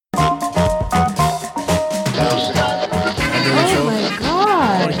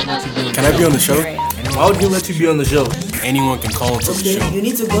I be on the show? Why would he let you be on the show? Anyone can call into the show. You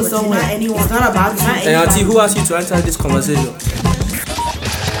need to go somewhere. Not anyone. It's not about not Hey, Auntie, who asked you to enter this conversation?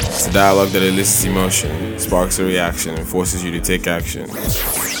 It's a dialogue that elicits emotion, sparks a reaction, and forces you to take action.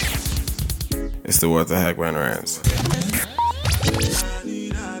 It's the What the Heck Man Rants.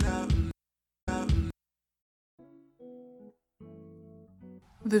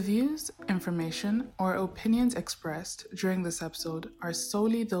 The views, information, or opinions expressed during this episode are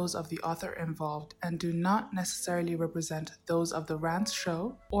solely those of the author involved and do not necessarily represent those of the Rants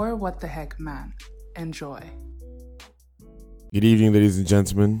Show or What the Heck Man. Enjoy. Good evening, ladies and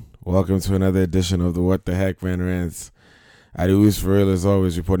gentlemen. Welcome to another edition of the What the Heck Man Rants. Adios for real, as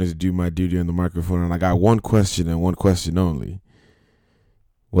always, reporting to do my duty on the microphone, and I got one question and one question only.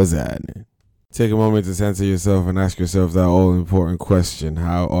 What's that? Take a moment to center yourself and ask yourself that all-important question.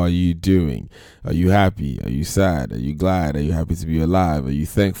 How are you doing? Are you happy? Are you sad? Are you glad? Are you happy to be alive? Are you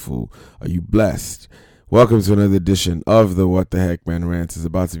thankful? Are you blessed? Welcome to another edition of the What the Heck Man Rants. It's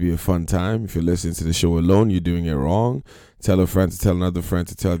about to be a fun time. If you're listening to the show alone, you're doing it wrong. Tell a friend to tell another friend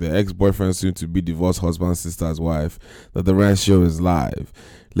to tell their ex-boyfriend, soon to be divorced husband, sister's wife, that the Rant Show is live.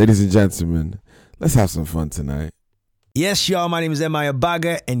 Ladies and gentlemen, let's have some fun tonight. Yes, y'all, my name is M.I.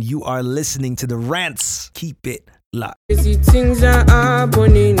 Abaga, and you are listening to The Rants. Keep it locked. Crazy things are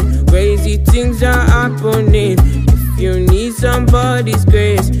happening, crazy things are happening. If you need somebody's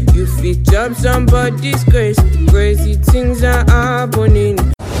grace, you fit up somebody's grace. Crazy things are happening.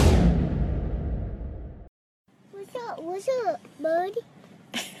 What's up, buddy?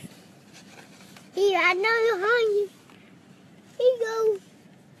 Here, I know you're hungry. Here you go.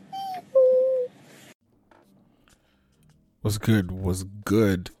 What's good? What's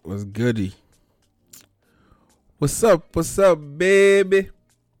good? What's goody? What's up? What's up, baby?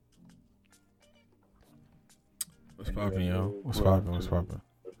 What's poppin', yo? What's poppin'? What's poppin'?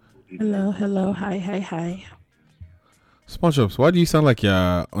 Hello. Hi. SpongeBob, why do you sound like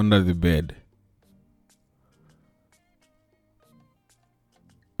you're under the bed?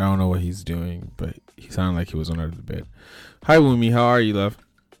 I don't know what he's doing, but he sounded like he was under the bed. Hi, Wumi. How are you, love?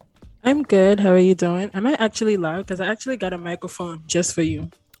 I'm good. How are you doing? Am I actually loud? Because I actually got a microphone just for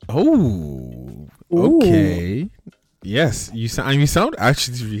you. Oh, okay. Yes, you sound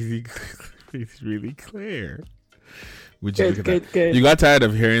actually really clear. Would you look at that? Good. You got tired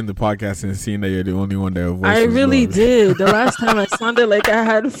of hearing the podcast and seeing that you're the only one that voice. I really low. did. The last time I sounded like I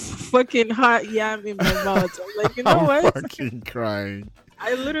had fucking hot yam in my mouth. I'm like, you know what? Fucking crying.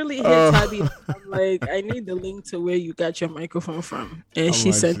 I literally hit Tabby. I'm like, I need the link to where you got your microphone from, and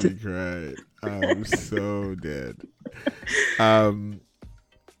she sent it. Cried. I'm so dead.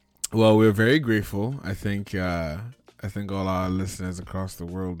 Well, we're very grateful. I think all our listeners across the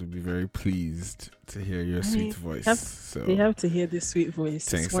world would be very pleased to hear your sweet voice. They have to hear this sweet voice.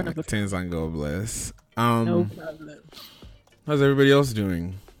 Thanks, and God bless. No problem. How's everybody else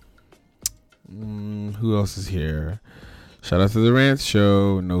doing? Who else is here? Shout out to the Rant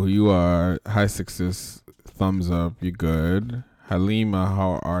Show. Know who you are. Hi, Sixes. Thumbs up. You good? Halima,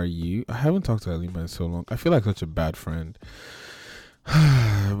 how are you? I haven't talked to Halima in so long. I feel like such a bad friend.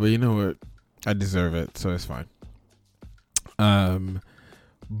 But you know what? I deserve it, so it's fine.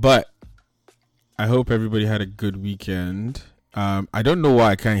 But I hope everybody had a good weekend. I don't know why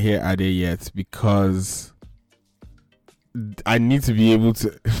I can't hear Ade yet, because I need to be able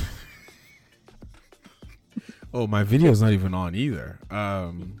to... Oh, my video's not even on either.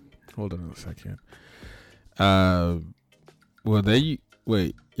 Hold on a second. Well,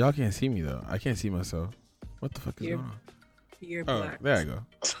 wait, y'all can't see me though. I can't see myself. What the fuck is going on? You're black. black. There I go.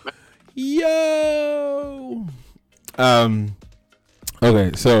 Yo.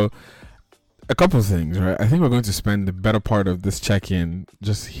 Okay, so a couple of things, right? I think we're going to spend the better part of this check-in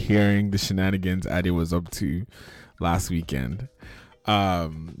just hearing the shenanigans Adi was up to last weekend.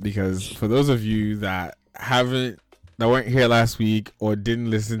 Because for those of you that weren't here last week or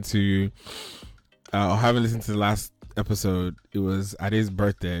didn't listen to or haven't listened to the last episode, it was Ade's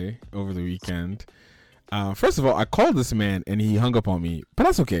birthday over the weekend. First of all, I called this man and he hung up on me, but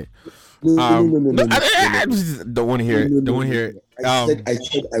that's okay. I just don't want to hear it. Don't want to hear it. I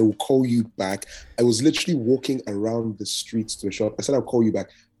said I will call you back. I was literally walking around the streets to a shop. I said I'll call you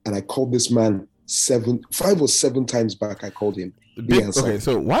back, and I called this man 5 or 7 times back. I called him. Okay,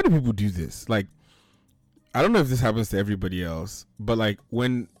 so why do people do this? Like, I don't know if this happens to everybody else, but like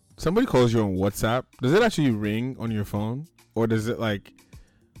when somebody calls you on WhatsApp, does it actually ring on your phone, or is it like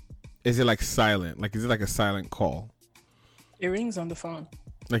silent? Like, is it like a silent call? It rings on the phone.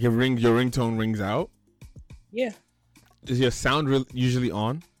 Like your ringtone rings out? Yeah. Is your sound usually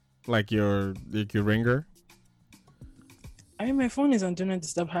on? Like your ringer? I mean, my phone is on Do Not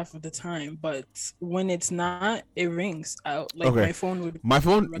Disturb half of the time, but when it's not, it rings out. Like Okay. My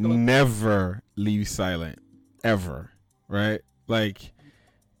phone never leaves silent, ever. Right? Like,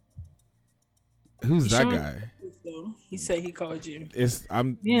 who's that guy? He said he called you.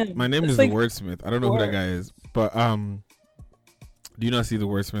 My name is the Wordsmith. I don't know who that guy is, but do you not see the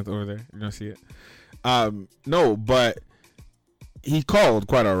Wordsmith over there? You don't see it? No, but he called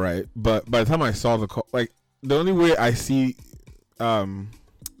quite all right. But by the time I saw the call, like, the only way I see WhatsApp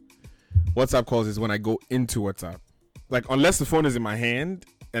calls is when I go into WhatsApp. Like, unless the phone is in my hand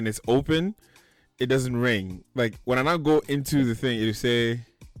and it's open, it doesn't ring. Like, when I now go into the thing, it'll say,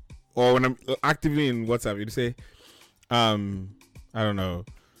 or when I'm actively in WhatsApp, it'll say, I don't know,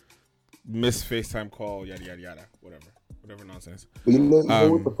 miss FaceTime call, yada yada yada, whatever nonsense. But you know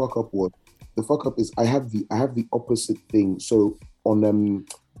what the fuck up was? The fuck up is I have the opposite thing. So on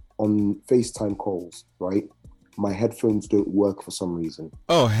FaceTime calls, right? My headphones don't work for some reason.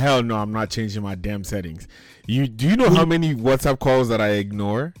 Oh hell no, I'm not changing my damn settings. Do you know how many WhatsApp calls that I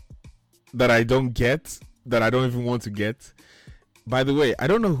ignore, that I don't get, that I don't even want to get? By the way, I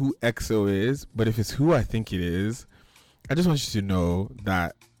don't know who EXO is, but if it's who I think it is, I just want you to know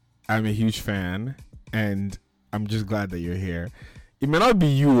that I'm a huge fan and I'm just glad that you're here. It may not be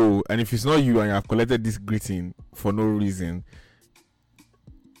you, and if it's not you and you have collected this greeting for no reason,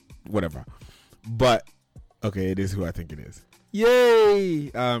 whatever. But okay, it is who I think it is. Yay!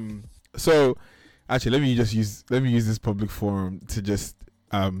 So actually, let me use this public forum to just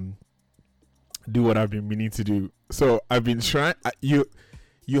do what I've been meaning to do. So I've been trying.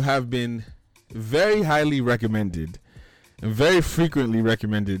 You have been very highly recommended and very frequently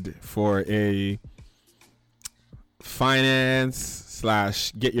recommended for a finance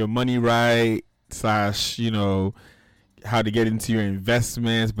 / get your money right / how to get into your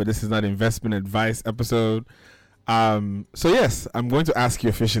investments, but this is not investment advice episode. So yes, I'm going to ask you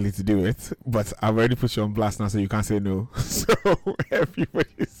officially to do it, but I've already put you on blast now, so you can't say no. So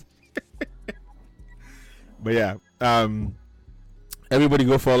everybody's but yeah, everybody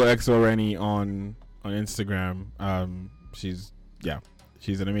go follow EXO Rennie on Instagram. She's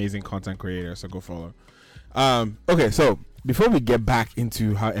an amazing content creator, so go follow. Okay, so before we get back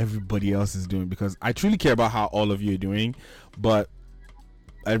into how everybody else is doing, because I truly care about how all of you are doing, but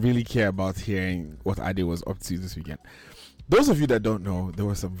I really care about hearing what Ade was up to this weekend. Those of you that don't know, there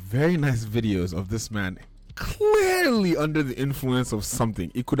were some very nice videos of this man clearly under the influence of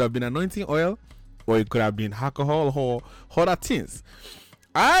something. It could have been anointing oil, or it could have been alcohol or other things.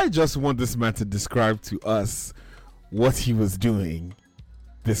 I just want this man to describe to us what he was doing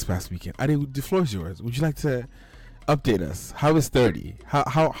this past weekend. Ade, the floor is yours. Would you like to update us? How is 30?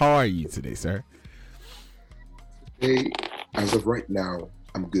 How are you today, sir? Hey, as of right now,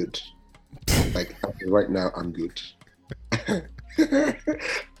 I'm good. Like, right now, I'm good.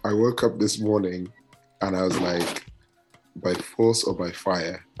 I woke up this morning and I was like, by force or by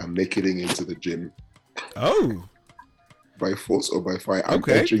fire, I'm making it into the gym. Oh. By force or by fire, I'm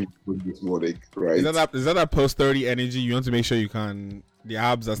entering this morning, right? Is that that post 30 energy? You want to make sure you can, the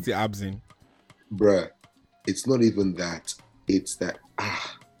abs are still absing. Bruh, it's not even that. It's that,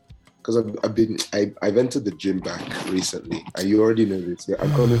 because I've entered the gym back recently, and you already know this. Yeah,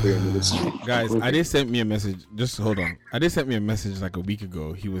 I'm calling for your ministry. Guys, Ade sent me a message. Just hold on. Ade sent me a message like a week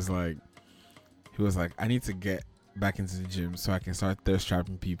ago. He was like, I need to get back into the gym so I can start thirst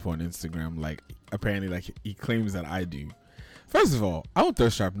trapping people on Instagram. Like, apparently, like, he claims that I do. First of all, I don't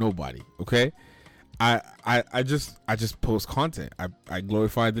thirst trap nobody. Okay, I just post content. I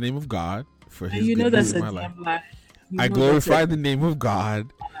glorify the name of God for His goodness in my life. I glorify the name of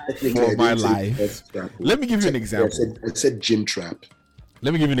God for my life. Let me give you an example. I said gym trap.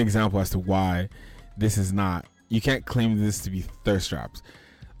 Let me give you an example as to why this is not. You can't claim this to be thirst traps.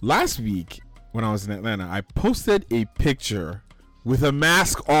 Last week, when I was in Atlanta, I posted a picture with a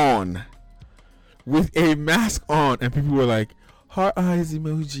mask on. And people were like, heart eyes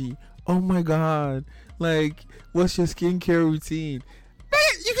emoji. Oh my God. Like, what's your skincare routine? Man,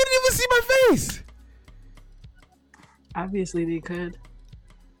 you couldn't even see my face. Obviously they could.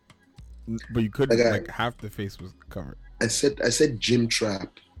 But you couldn't, like half the face was covered. I said gym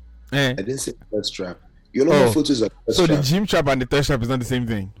trap. I didn't say thirst trap. You know my photos are thirst so trap. The gym trap and the thirst trap is not the same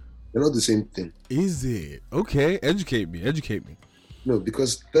thing? They're not the same thing. Is it? Okay, educate me. No,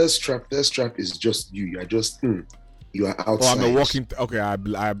 because thirst trap is just you. You're just you are outside. Oh, I'm a walking. Okay, I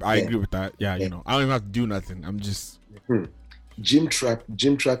agree with that. Yeah, you know, I don't even have to do nothing. I'm just. Gym trap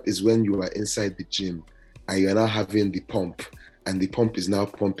is when you are inside the gym and you're not having the pump and the pump is now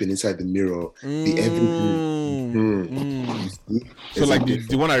pumping inside the mirror. The everything. So like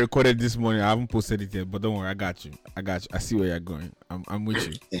the one I recorded this morning, I haven't posted it yet, but don't worry, I got you. I see where you're going. I'm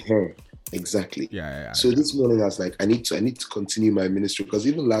with you. Exactly. Yeah. So this morning I was like, I need to continue my ministry, because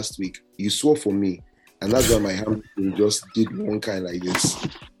even last week you swore for me, and that's why my hamstring just did one kind like this.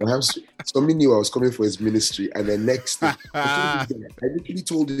 Somebody knew I was coming for his ministry, and then next day, I literally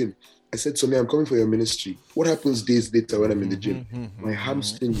told him, I said, Somi, I'm coming for your ministry. What happens days later when I'm in the gym? My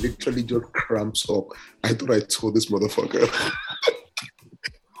hamstring literally just cramps up. I thought I told this motherfucker.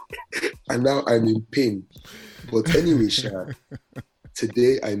 And now I'm in pain. But anyway, Sha,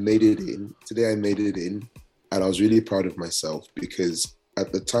 today I made it in. And I was really proud of myself, because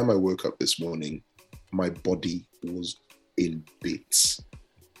at the time I woke up this morning, my body was in bits.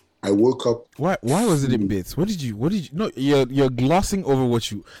 I woke up. Why was it in bits? What did you? No, you're glossing over what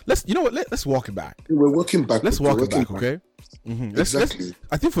you. Let's walk it back. We're working back. Let's walk it back, okay? Exactly.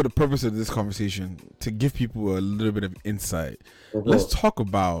 I think for the purpose of this conversation, to give people a little bit of insight, let's talk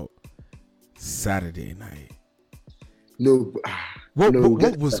about Saturday night. What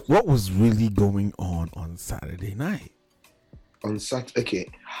was really going on Saturday night? On Saturday, okay.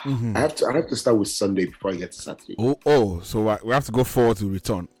 I have to start with Sunday before I get to Saturday. So we have to go forward to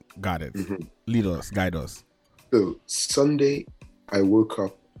return. Got it. Lead us, guide us. So Sunday, I woke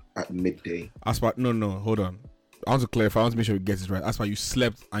up at midday. No, hold on. I want to clarify. I want to make sure we get this right. Aspa, you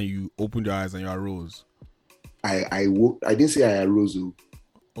slept and you opened your eyes and you arose. I woke. I didn't say I arose.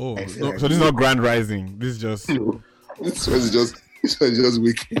 So this is not grand rising. This is just. No, this was just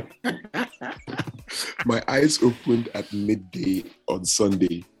waking. My eyes opened at midday on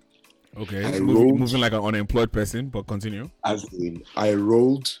Sunday. Okay, moving like an unemployed person, but continue. As in, I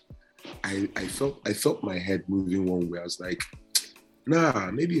rolled. I felt my head moving one way. I was like,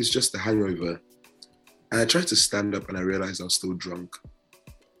 nah, maybe it's just a hangover. And I tried to stand up and I realized I was still drunk.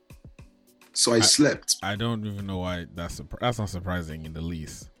 So I slept. I don't even know why that's not surprising in the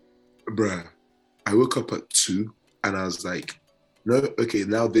least. Bruh, I woke up at 2 and I was like, no, okay,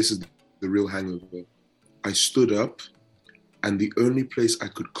 now this is the real hangover. I stood up, and the only place I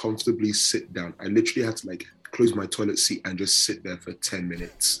could comfortably sit down, I literally had to like close my toilet seat and just sit there for 10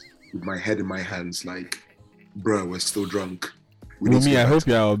 minutes with my head in my hands like, bro, we're still drunk. I hope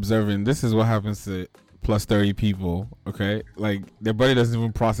you're observing. This is what happens to plus 30 people, okay? Like, their body doesn't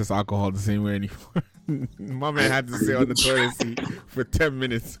even process alcohol the same way anymore. My man had to sit on the toilet seat for 10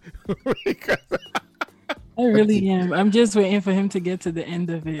 minutes. I really am. I'm just waiting for him to get to the end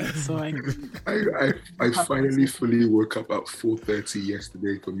of it. So I finally fully woke up at 4:30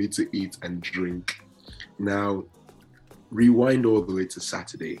 yesterday for me to eat and drink. Now, rewind all the way to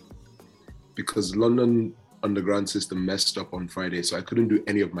Saturday, because London Underground system messed up on Friday, so I couldn't do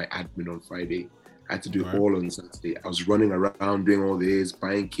any of my admin on Friday. I had to do all on Saturday. I was running around doing all this,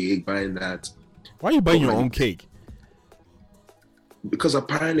 buying cake, buying that. Why are you buying your own cake? Because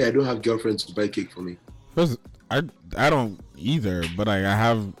apparently I don't have girlfriends to buy cake for me. Because I don't either, but I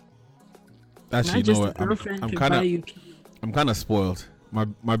have. Actually, you know what? I'm kind of spoiled.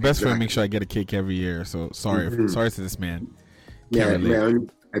 My best friend makes sure I get a cake every year. So sorry to this man.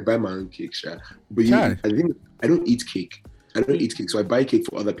 I buy my own cake, Sha. But I think I don't eat cake. So I buy cake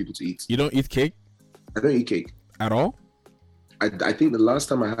for other people to eat. You don't eat cake? I don't eat cake at all. I think the last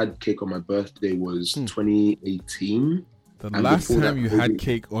time I had cake on my birthday was 2018. The last time you had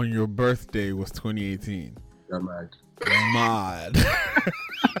cake on your birthday was 2018. I'm mad.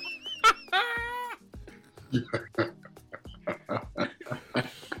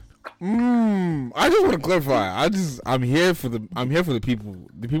 I just want to clarify. I'm here for the people.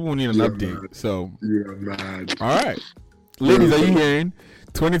 The people need an update. Mad. So you're mad. All right, ladies, are you hearing?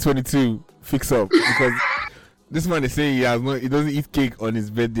 2022, fix up, because this man is saying he doesn't eat cake on his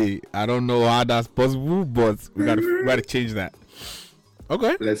birthday. I don't know how that's possible, but we gotta change that.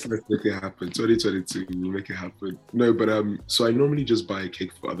 Okay. Let's make it happen. 2022, we'll make it happen. No, but so I normally just buy a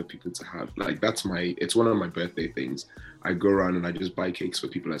cake for other people to have. Like it's one of my birthday things. I go around and I just buy cakes for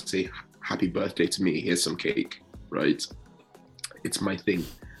people. I say, happy birthday to me, here's some cake, right? It's my thing.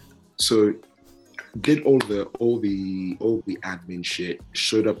 So did all the admin shit,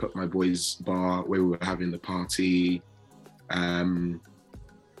 showed up at my boys' bar where we were having the party. And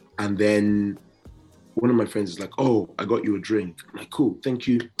then one of my friends is like, oh, I got you a drink. I'm like, cool, thank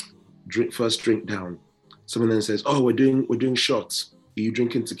you. First drink down. Someone then says, oh, we're doing shots. Are you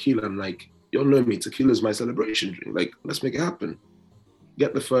drinking tequila? I'm like, you all know me, tequila is my celebration drink. Like, let's make it happen.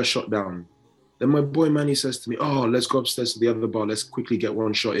 Get the first shot down. Then my boy Manny says to me, oh, let's go upstairs to the other bar. Let's quickly get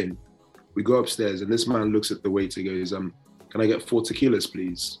one shot in. We go upstairs and this man looks at the waiter, goes, can I get 4 tequilas,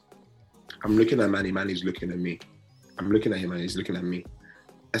 please? I'm looking at Manny. Manny's looking at me. I'm looking at him and he's looking at me.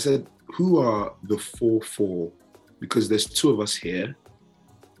 I said, who are the 4? Because there's 2 of us here.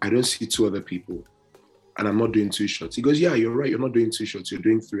 I don't see 2 other people. And I'm not doing 2 shots. He goes, yeah, you're right. You're not doing 2 shots. You're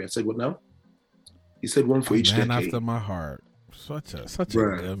doing 3. I said, what now? He said 1 for each man decade. after my heart. Such a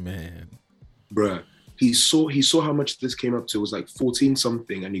good man. Bruh. He saw how much this came up to. It was like 14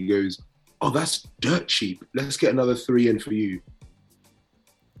 something. And he goes, oh, that's dirt cheap. Let's get another 3 in for you.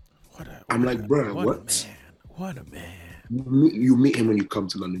 I'm like, bruh, what? What a man. You meet him when you come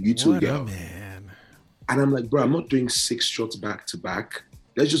to London. You two What get a up. man. And I'm like, bro, I'm not doing 6 shots back to back.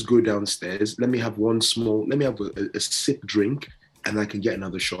 Let's just go downstairs. Let me have a sip drink and I can get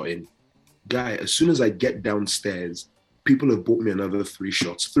another shot in. Guy, as soon as I get downstairs, people have bought me another 3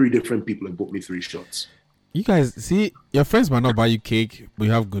 shots. 3 different people have bought me 3 shots. You guys, see, your friends might not buy you cake, but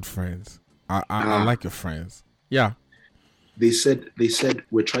you have good friends. I like your friends. Yeah. They said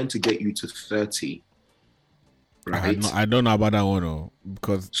we're trying to get you to 30. Right? I don't know about that one though,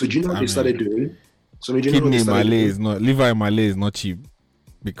 because so do you know what they started doing? So kidney Malay is not Levi Malay is not cheap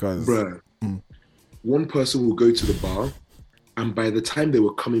because one person will go to the bar, and by the time they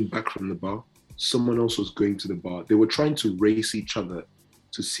were coming back from the bar, someone else was going to the bar. They were trying to race each other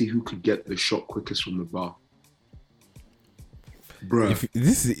to see who could get the shot quickest from the bar. Bruh.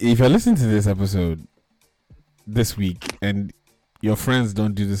 If you're listening to this episode this week and your friends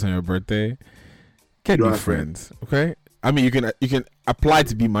don't do this on your birthday, get new friends, okay? I mean, you can apply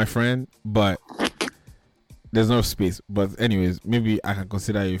to be my friend, but there's no space. But anyways, maybe I can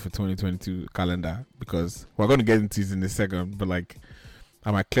consider you for 2022 calendar, because we're going to get into this in a second. But like,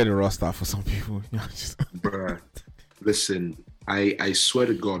 I might clear the roster for some people. Bruh, listen, I swear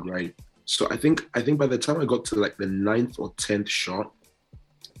to God, right? So I think by the time I got to like the 9th or 10th shot,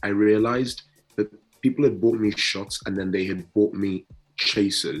 I realized that people had bought me shots and then they had bought me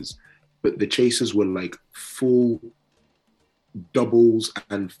chasers. But the chasers were like full doubles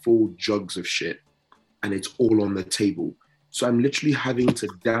and full jugs of shit. And it's all on the table. So I'm literally having to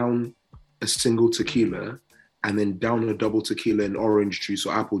down a single tequila and then down a double tequila in orange juice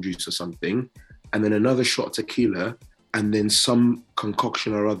or apple juice or something. And then another shot tequila and then some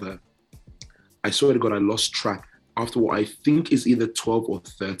concoction or other. I swear to God, I lost track after what I think is either 12 or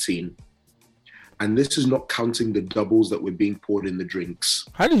 13. And this is not counting the doubles that were being poured in the drinks.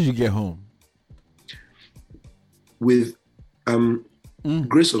 How did you get home? With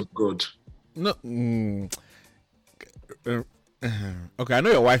grace of God. No. Okay, I know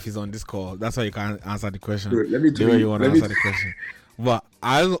your wife is on this call. That's why you can't answer the question. Sure, let me the way you want to answer the question. But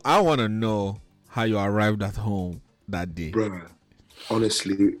I want to know how you arrived at home that day. Bruh,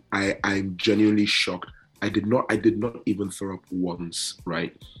 honestly, I'm genuinely shocked. I did not even throw up once,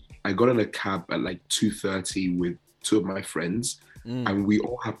 right? I got in a cab at like 2:30 with 2 of my friends, and we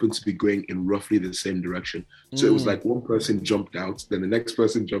all happened to be going in roughly the same direction. So it was like one person jumped out, then the next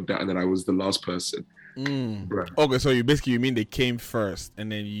person jumped out, and then I was the last person. Okay, so you mean they came first,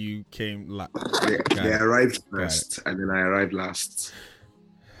 and then you came last? They arrived first, and then I arrived last.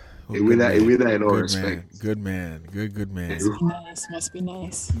 With that in all respect. Good man. Good man. Must be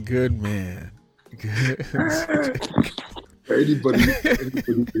nice. Good man. Good. Anybody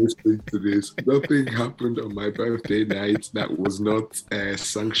listening to this, nothing happened on my birthday night that was not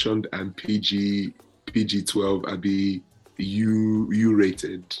sanctioned and PG-12. I'd be U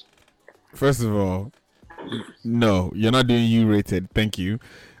rated. First of all, no, you're not doing U rated. Thank you.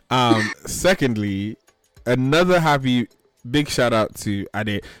 Secondly, another big shout out to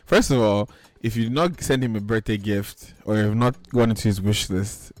Ade. First of all, if you did not send him a birthday gift or you have not gone into his wish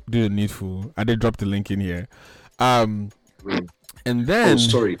list, do the needful. Ade dropped the link in here. And then,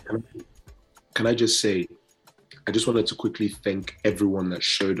 sorry. Can I just say, I just wanted to quickly thank everyone that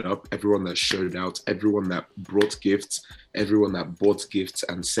showed up, everyone that showed out, everyone that brought gifts, everyone that bought gifts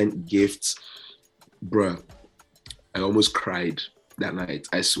and sent gifts. Bruh, I almost cried that night.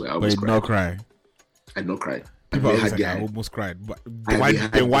 I swear, I almost cried. Not cry. I did not cry. I almost cried. But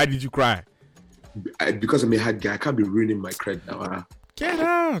why did you cry? Because I'm a hard guy. I can't be ruining my cred now. Get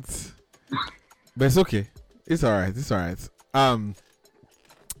out. But it's okay. It's all right.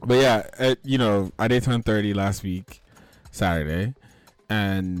 But yeah, I did turn 30 last week, Saturday,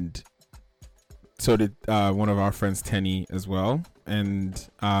 and so did one of our friends, Tenny, as well. And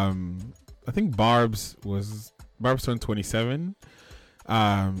I think Barb's turned 27.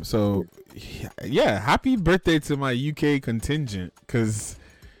 So yeah, happy birthday to my UK contingent, because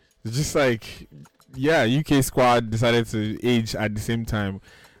it's just like, yeah, UK squad decided to age at the same time.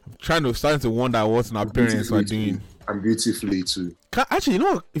 I'm starting to wonder what our parents were doing. And beautifully too. Actually,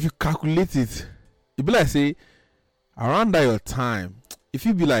 if you calculate it, it'd be like, say, around that your time, if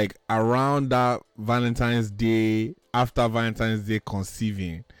you be like around that Valentine's Day, after Valentine's Day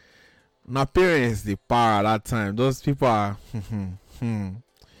conceiving, my parents they power at that time. Those people are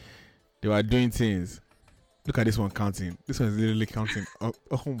they were doing things. Look at this one counting. This one is literally counting. Oh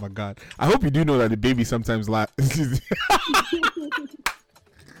my god. I hope you do know that the baby sometimes laughs.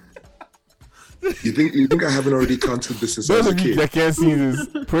 You think I haven't already counted this since I was Those a of you kid? that can't see this,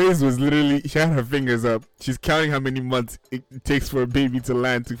 Praise was literally, she had her fingers up. She's counting how many months it takes for a baby to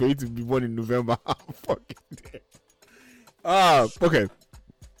land, for you to be born in November. I'm fucking dead. Okay.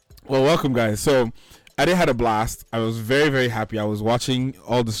 Well, welcome, guys. So, I did had a blast. I was very, very happy. I was watching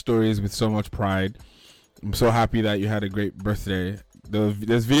all the stories with so much pride. I'm so happy that you had a great birthday.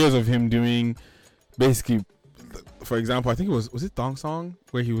 There's videos of him doing, basically, for example, I think was it Thong Song?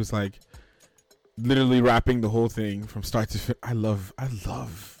 Where he was like, literally rapping the whole thing from start to finish. I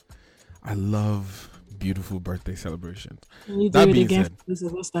love beautiful birthday celebrations. Can you do it again for those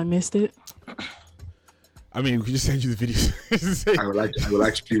of us that missed it? I mean, we can just send you the videos. I will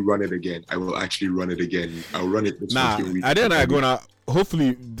actually run it again. I'll run it. Nah, I didn't. I going out.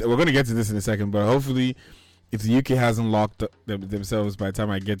 Hopefully, we're gonna get to this in a second. But hopefully, if the UK hasn't locked up themselves by the time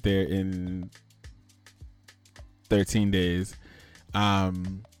I get there in 13 days,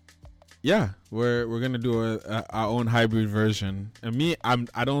 yeah, we're gonna do our own hybrid version. And me, I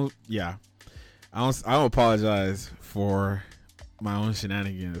don't apologize for my own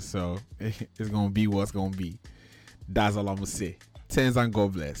shenanigans. So it's gonna be what's gonna be. That's all I'm gonna say. Tens and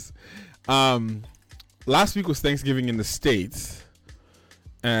God bless. Last week was Thanksgiving in the States,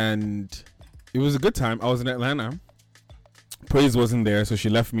 and it was a good time. I was in Atlanta. Praise wasn't there, so she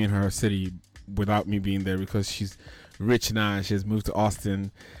left me in her city without me being there because she's rich now and she's moved to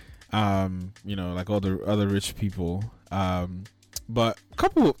Austin. Like all the other rich people. But a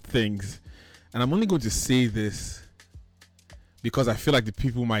couple of things, and I'm only going to say this because I feel like the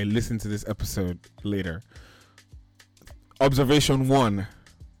people might listen to this episode later. Observation 1: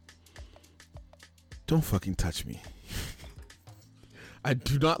 don't fucking touch me. I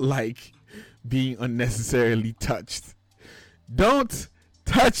do not like being unnecessarily touched. Don't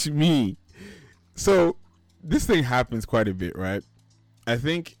touch me. So this thing happens quite a bit, right? I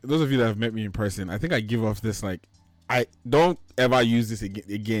think those of you that have met me in person, I think I give off this, like, I don't ever use this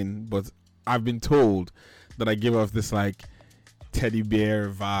again, but I've been told that I give off this like teddy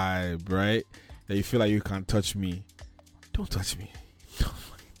bear vibe, right? That you feel like you can't touch me. Don't touch me. Don't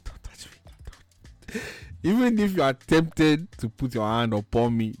touch me. Even if you are tempted to put your hand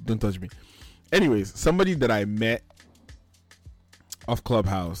upon me, don't touch me. Anyways, somebody that I met off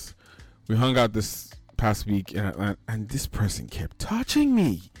Clubhouse, we hung out this past week, and this person kept touching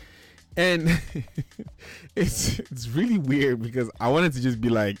me, and it's really weird because I wanted to just be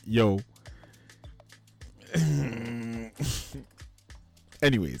like, yo.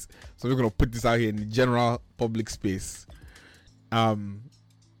 Anyways, so we're gonna put this out here in the general public space. Don't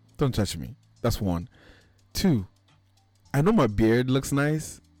touch me. That's 1. 2, I know my beard looks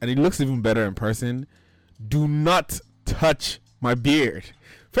nice and it looks even better in person. Do not touch my beard.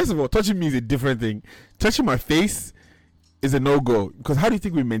 First of all, touching me is a different thing. Touching my face is a no-go, because how do you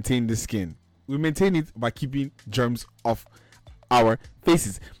think we maintain the skin? We maintain it by keeping germs off our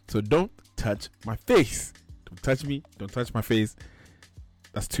faces. So don't touch my face. Don't touch me. Don't touch my face.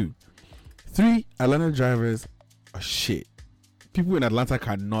 That's 2. 3, Atlanta drivers are shit. People in Atlanta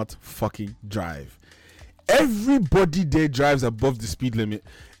cannot fucking drive. Everybody there drives above the speed limit,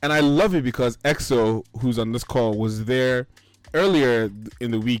 and I love it because EXO, who's on this call, was there earlier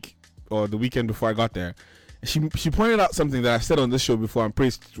in the week or the weekend before I got there. She pointed out something that I've said on this show before, and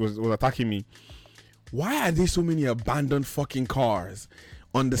Praise was attacking me. Why are there so many abandoned fucking cars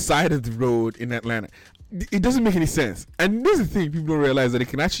on the side of the road in Atlanta? It doesn't make any sense. And this is the thing, people don't realize that it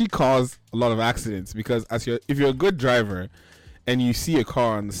can actually cause a lot of accidents, because if you're a good driver and you see a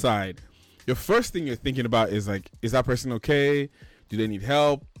car on the side, your first thing you're thinking about is like, is that person okay? Do they need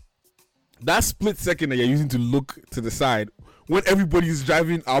help? That split second that you're using to look to the side, when everybody is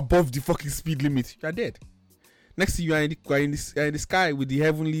driving above the fucking speed limit, you're dead. Next to you are in the sky with the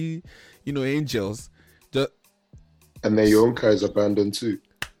heavenly, angels. And then your own car is abandoned too.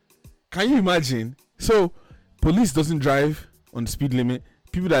 Can you imagine? So, police doesn't drive on the speed limit.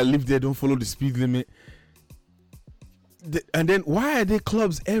 People that live there don't follow the speed limit. And then why are there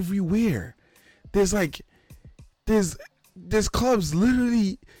clubs everywhere? There's clubs,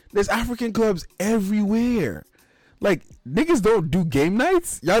 literally, there's African clubs everywhere. Like, niggas don't do game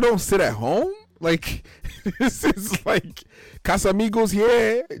nights? Y'all don't sit at home? Like, this is like Casamigos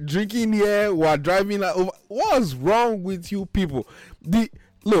here, drinking here while driving. What's wrong with you people?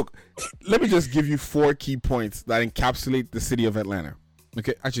 Look, let me just give you 4 key points that encapsulate the city of Atlanta.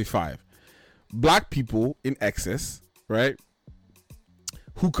 Okay, actually 5. Black people in excess, right?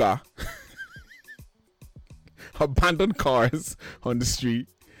 Hookah. Abandoned cars on the street.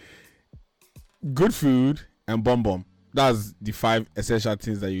 Good food and bomb. That's the 5 essential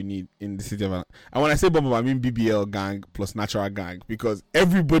things that you need in the city of Atlanta. And when I say bomb, I mean BBL gang plus natural gang, because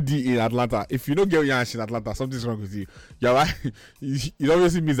everybody in Atlanta, if you don't get your ass in Atlanta, something's wrong with you. You're right. It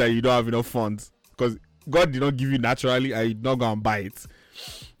obviously means that you don't have enough funds, because God did not give you naturally and you did not go and buy it.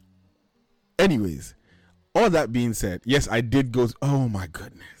 Anyways, all that being said, yes, I did go. Oh my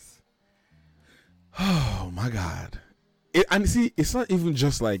goodness. Oh my God. And see, it's not even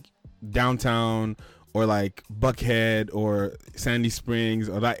just like downtown or like Buckhead or Sandy Springs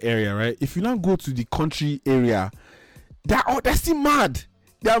or that area, right? If you now go to the country area, they're still mad.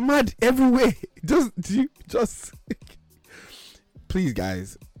 They're mad everywhere. Just please,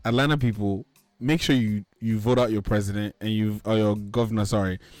 guys, Atlanta people, make sure you vote out your president and or your governor,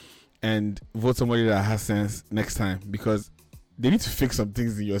 and vote somebody that has sense next time, because they need to fix some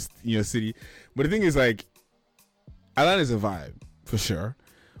things in your city. But the thing is, like, Atlanta is a vibe for sure,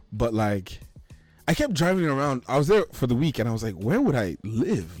 but like, I kept driving around. I was there for the week and I was like, where would I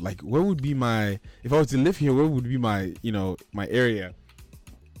live? Like, where would be if I was to live here, where would be my area?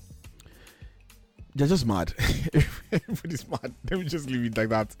 They're just mad. Everybody's mad. Let me just leave it like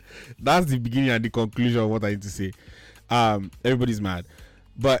that. That's the beginning and the conclusion of what I need to say. Everybody's mad.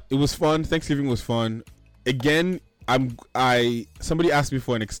 But it was fun. Thanksgiving was fun. Again, somebody asked me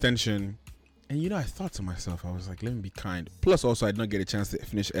for an extension. And I thought to myself, I was like, let me be kind. Plus, also, I did not get a chance to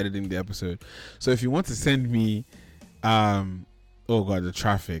finish editing the episode. So if you want to send me, oh God, the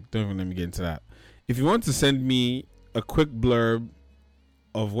traffic. Don't even let me get into that. If you want to send me a quick blurb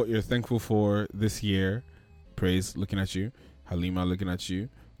of what you're thankful for this year, Praise, looking at you. Halima, looking at you.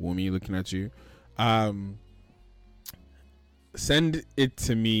 Wumi, looking at you. Send it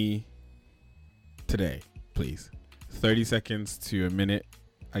to me today, please. 30 seconds to a minute.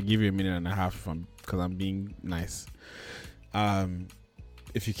 I give you a minute and a half because I'm being nice.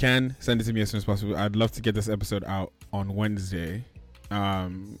 If you can, send it to me as soon as possible. I'd love to get this episode out on Wednesday.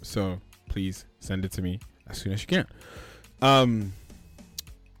 So please send it to me as soon as you can.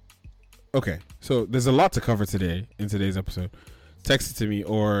 Okay, so there's a lot to cover today in today's episode. Text it to me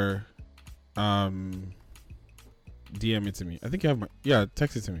or DM it to me. I think you have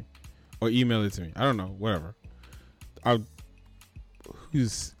text it to me or email it to me. I don't know, whatever.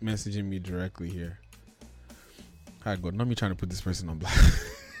 Who's messaging me directly here? Hi, God, not me trying to put this person on blast.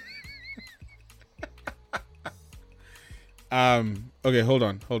 Okay, hold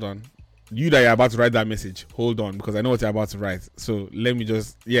on. You that you're about to write that message, hold on, because I know what you're about to write. So let me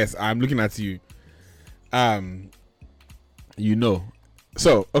yes, I'm looking at you.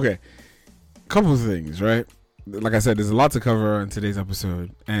 So, okay. Couple of things, right? Like I said, there's a lot to cover in today's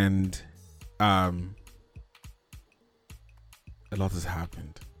episode, and a lot has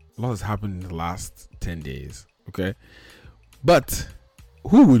happened. A lot has happened in the last 10 days, okay? But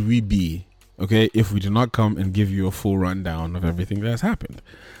who would we be, okay, if we do not come and give you a full rundown of everything that has happened?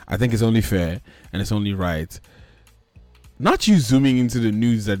 I think it's only fair and it's only right. Not you zooming into the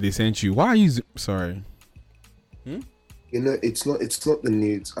news that they sent you. Why are you sorry? It's not the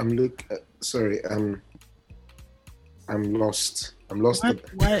news. I'm lost.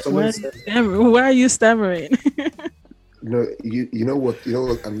 Why are you stammering? No, you know what?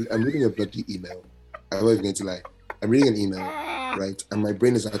 I'm reading a bloody email. I'm not even going to lie. I'm reading an email, right? And my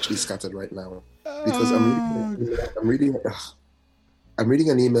brain is actually scattered right now because I'm reading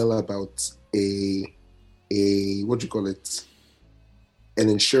an email about a what do you call it? An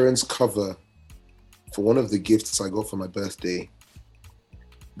insurance cover for one of the gifts I got for my birthday,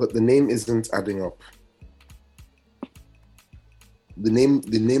 but the name isn't adding up. The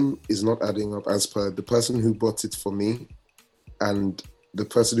name is not adding up as per the person who bought it for me and the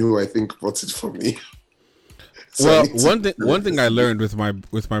person who I think bought it for me. So one thing I learned with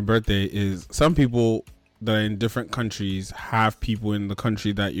my birthday is some people that are in different countries have people in the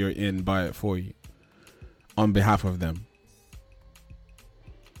country that you're in buy it for you on behalf of them.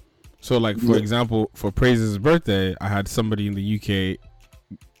 So like, for example, for Praise's birthday, I had somebody in the UK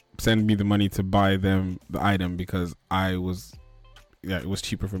send me the money to buy them the item because it was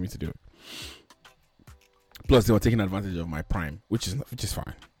cheaper for me to do it. Plus, they were taking advantage of my Prime, which is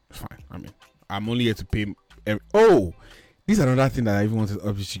fine. It's fine. I mean, I'm only here to pay. This is another thing that I even wanted to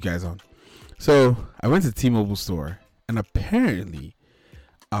update you guys on. So I went to T-Mobile store, and apparently,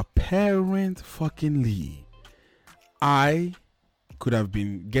 I could have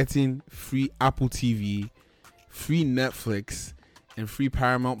been getting free Apple TV, free Netflix, and free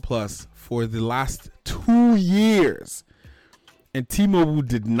Paramount Plus for the last 2 years. and T-Mobile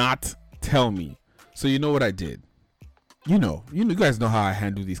did not tell me. So you know what I did? You guys know how I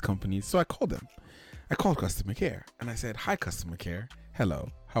handle these companies. So I called them. I called customer care and I said, "Hi, customer care. Hello,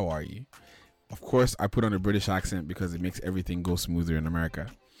 how are you?" Of course, I put on a British accent because it makes everything go smoother in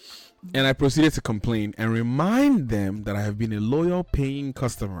America. And I proceeded to complain and remind them that I have been a loyal paying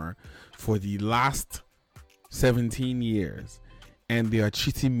customer for the last 17 years and they are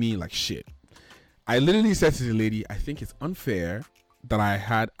treating me like shit. I literally said to the lady, "I think it's unfair that I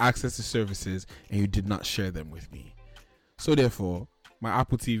had access to services and you did not share them with me. So therefore, my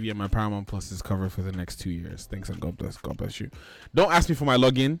Apple TV and my Paramount Plus is covered for the next 2 years. Thanks and God bless. God bless you. Don't ask me for my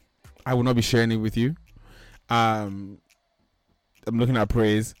login. I will not be sharing it with you. I'm looking at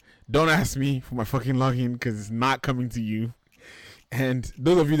praise. Don't ask me for my fucking login because it's not coming to you. And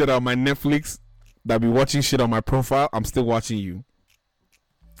those of you that are on my Netflix that be watching shit on my profile, I'm still watching you.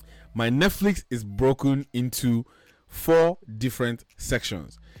 My Netflix is broken into 4 different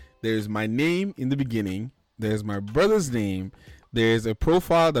sections. There's my name in the beginning. There's my brother's name. There's a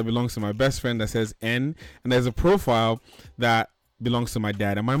profile that belongs to my best friend that says N. And there's a profile that belongs to my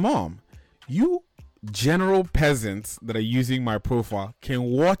dad and my mom. You general peasants that are using my profile can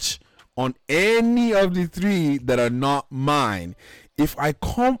watch on any of the 3 that are not mine. If I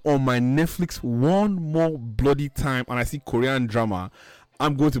come on my Netflix one more bloody time and I see Korean drama,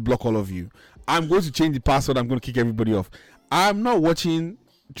 I'm going to block all of you. I'm going to change the password. I'm going to kick everybody off. I'm not watching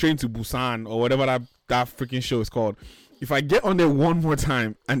Train to Busan or whatever that freaking show is called. If I get on there one more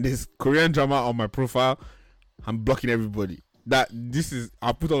time and there's Korean drama on my profile, I'm blocking everybody.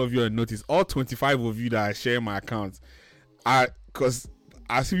 I'll put all of you on notice. All 25 of you that are sharing my accounts, because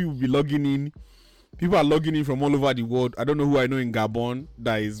I see people be logging in. People are logging in from all over the world. I don't know who I know in Gabon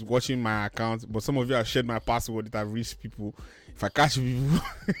that is watching my account, but some of you have shared my password that I've reached people. If I catch people,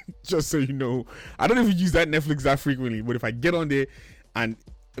 just so you know, I don't know if you use that Netflix that frequently, but if I get on there and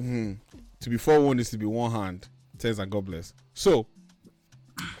to be forewarned is to be one hand, says and God bless. So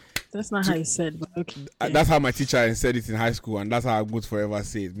that's not how you said, but okay. That's how my teacher said it in high school, and that's how I'm going to forever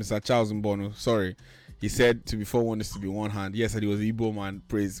say it. Mr. Charles Mbono, sorry. He said to be forewarned is to be one hand. Yes, and he was an Igbo man.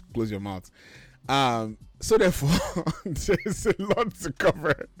 Praise, close your mouth. So therefore, there's a lot to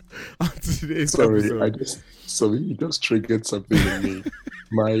cover on today's episode. You just triggered something in me.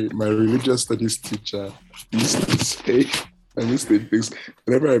 My religious studies teacher used to say, and this thing thinks,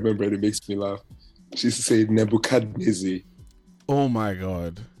 whenever I remember it, it makes me laugh. She used to say Nebuchadnezzar. Oh my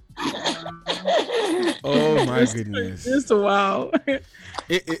God. Oh my goodness. Just wow. I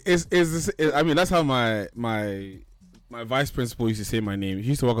mean, that's how my vice principal used to say my name. He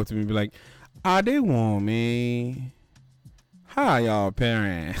used to walk up to me and be like, "They want me. Hi, y'all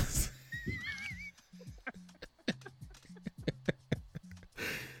parents."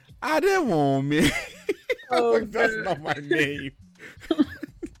 They want me. Oh, like, that's not my name.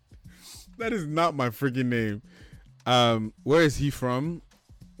 That is not my freaking name. Where is he from?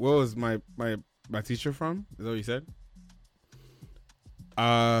 Where was my teacher from? Is that what you said?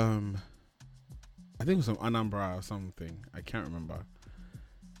 I think it was from Anambra or something. I can't remember.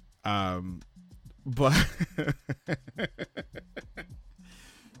 But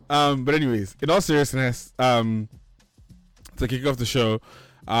but anyways, in all seriousness, to kick off the show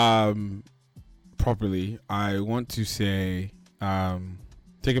properly, I want to say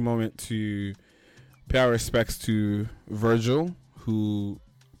take a moment to pay our respects to Virgil, who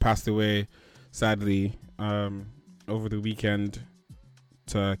passed away sadly over the weekend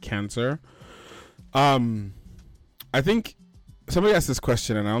to cancer. I think somebody asked this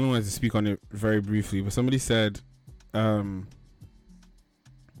question and I only wanted to speak on it very briefly, but somebody said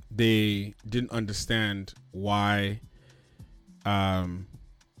they didn't understand why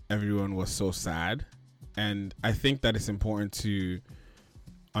everyone was so sad. And I think that it's important to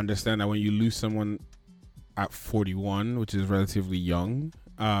understand that when you lose someone at 41, which is relatively young,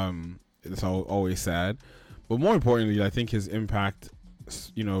 it's always sad. But more importantly, I think his impact,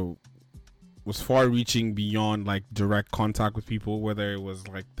 was far reaching beyond like direct contact with people, whether it was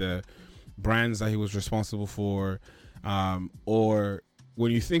like the brands that he was responsible for, or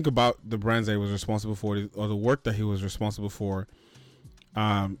when you think about the brands that he was responsible for, or the work that he was responsible for,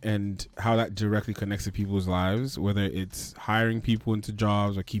 and how that directly connects to people's lives, whether it's hiring people into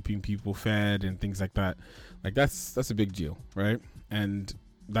jobs or keeping people fed and things like that. Like that's a big deal, right? And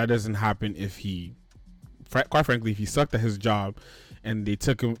that doesn't happen if he, quite frankly, if he sucked at his job and they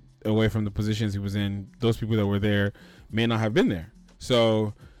took him away from the positions he was in, those people that were there may not have been there.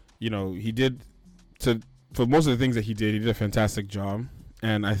 So, he did, for most of the things that he did a fantastic job.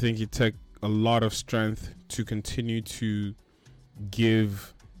 And I think it took a lot of strength to continue to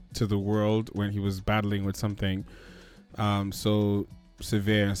give to the world when he was battling with something so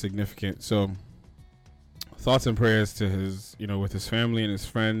severe and significant. So thoughts and prayers to his, with his family and his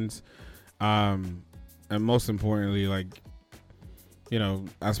friends, and most importantly, like,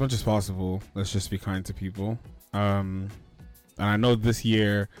 as much as possible, let's just be kind to people. And I know this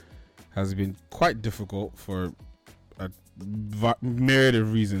year has been quite difficult for a myriad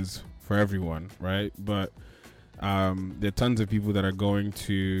of reasons for everyone, right? But there are tons of people that are going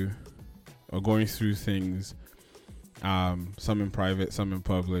through things, some in private, some in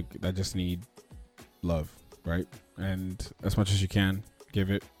public, that just need love, right? And as much as you can, give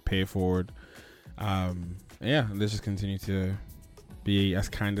it, pay it forward. Let's just continue to be as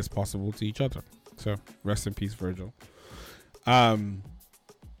kind as possible to each other. So rest in peace, Virgil.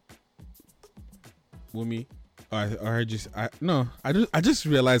 Wumi, I heard you. I just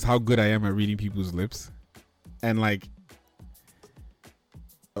realized how good I am at reading people's lips, and like,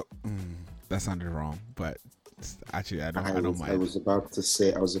 that sounded wrong, but actually, I don't mind. I was about to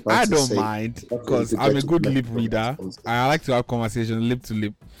say. I don't mind because I'm a good lip reader. I like to have conversation lip to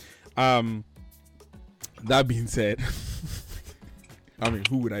lip. That being said, I mean,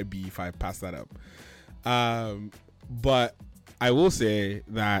 who would I be if I passed that up? But I will say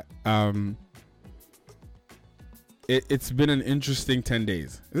that it's been an interesting 10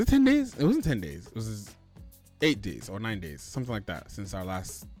 days. Is it 10 days? It wasn't 10 days. It was 8 days or 9 days, something like that, since our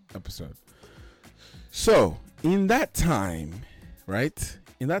last episode. So in that time, right?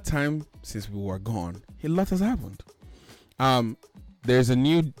 In that time since we were gone, a lot has happened. There's a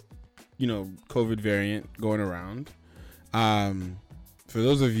new, COVID variant going around. For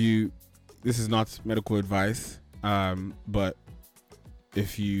those of you, this is not medical advice, but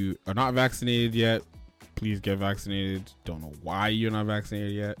if you are not vaccinated yet, please get vaccinated. Don't know why you're not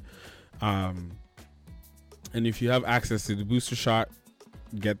vaccinated yet. And if you have access to the booster shot,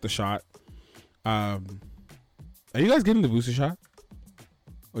 get the shot. Are you guys getting the booster shot?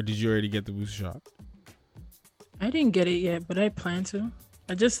 Or did you already get the booster shot? I didn't get it yet, but I plan to.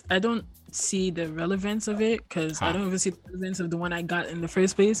 I don't see the relevance of it because I don't even see the relevance of the one I got in the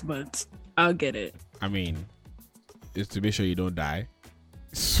first place, but I'll get it. I mean, it's to make sure you don't die.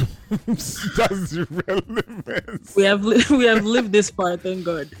 That's irrelevant. We have lived this far, thank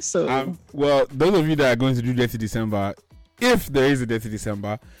God. So well, those of you that are going to do Dirty December, if there is a Dirty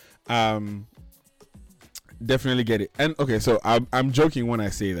December, definitely get it. And okay, so I'm joking when I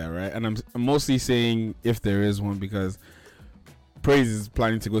say that, right? And I'm mostly saying if there is one because Praise is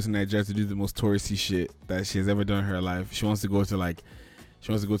planning to go to Nigeria to do the most touristy shit that she has ever done in her life. She wants to go to like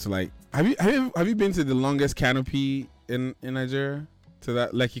have you been to the longest canopy in Nigeria? To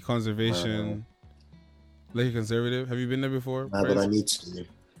that Lekki Conservative? Have you been there before? Nah, but I need to.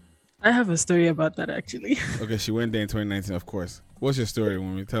 I have a story about that actually. Okay, she went there in 2019, of course. What's your story,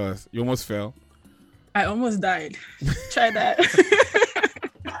 Woman? Tell us. You almost fell. I almost died. Try that.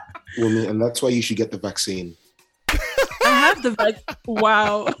 Woman, and that's why you should get the vaccine. I have the vaccine.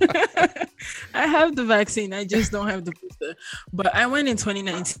 Wow. I have the vaccine. I just don't have the booster. But I went in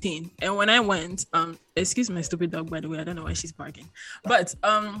 2019. And when I went, excuse my stupid dog, by the way. I don't know why she's barking. But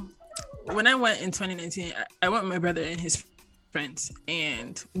when I went in 2019, I went with my brother and his friends.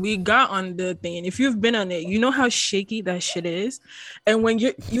 And we got on the thing. And if you've been on it, you know how shaky that shit is. And when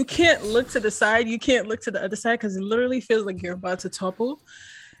you can't look to the side, you can't look to the other side because it literally feels like you're about to topple.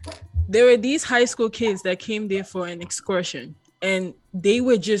 There were these high school kids that came there for an excursion and they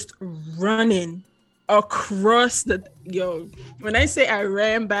were just running across when I say I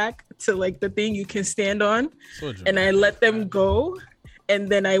ran back to like the thing you can stand on and I let them go and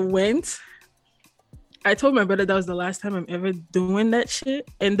then I went. I told my brother that was the last time I'm ever doing that shit,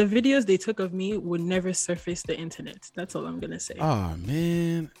 and the videos they took of me would never surface the internet. That's all I'm gonna say. Oh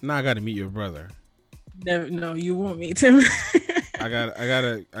man, now I gotta meet your brother. No, you won't meet him. I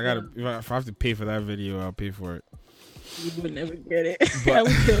gotta. If I have to pay for that video, I'll pay for it. You would never get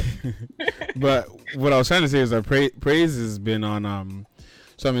it. But what I was trying to say is that Praise has been on.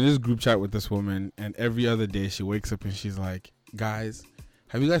 So I'm in this group chat with this woman, and every other day she wakes up and she's like, "Guys,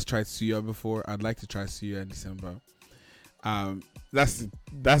 have you guys tried suya before? I'd like to try suya in December." That's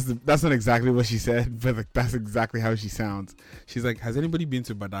not exactly what she said, but like, that's exactly how she sounds. She's like, "Has anybody been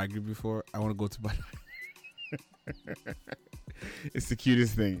to Badagry before? I want to go to Badagry." It's the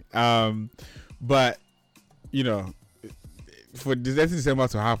cutest thing. But for December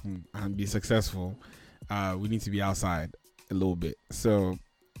to happen and be successful, we need to be outside a little bit. So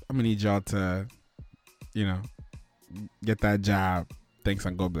I'm gonna need y'all to, get that job. Thanks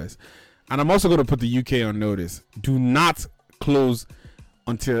and God bless. And I'm also gonna put the UK on notice. Do not close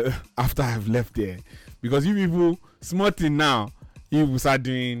until after I've left there, because you people, smart thing now, you will start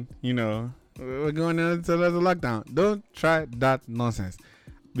doing, We're going into another lockdown. Don't try that nonsense.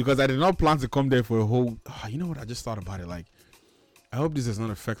 Because I did not plan to come there for a whole... you know what? I just thought about it. Like, I hope this does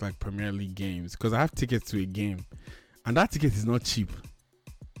not affect like Premier League games. Because I have tickets to a game. And that ticket is not cheap.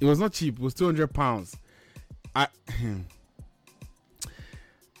 It was not cheap. It was £200.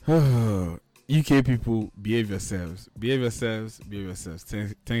 UK people, behave yourselves. Behave yourselves. Behave yourselves.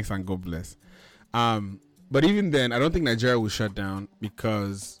 Thanks and God bless. But even then, I don't think Nigeria will shut down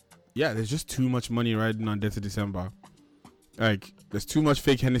because, yeah, there's just too much money riding on Death of December. Like, there's too much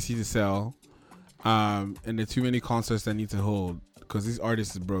fake Hennessy to sell, and there's too many concerts that need to hold because these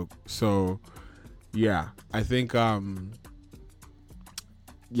artists is broke. So, yeah, I think, Death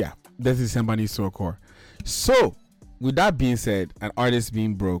of December needs to occur. So, with that being said, an artist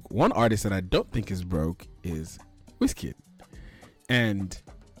being broke, one artist that I don't think is broke is Wizkid. And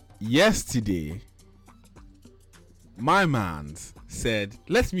yesterday, my mans said,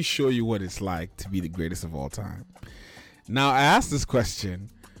 let me show you what it's like to be the greatest of all time. Now, I asked this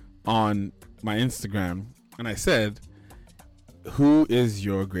question on my Instagram, and I said, who is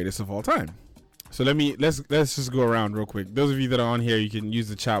your greatest of all time? So let's just go around real quick. Those of you that are on here, you can use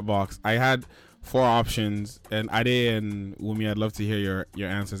the chat box. I had 4 options, and Ade and Wumi, I'd love to hear your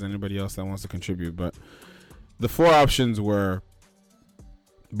answers. Anybody else that wants to contribute, but the 4 options were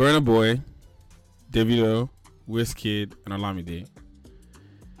Burna Boy, Davido, Wizkid, and Olamide.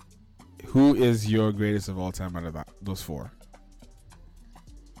 Who is your greatest of all time out of those 4?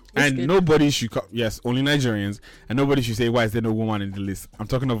 And nobody should yes, only Nigerians, and nobody should say, why is there no woman in the list? I'm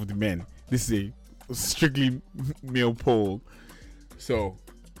talking of the men. This is a strictly male poll. So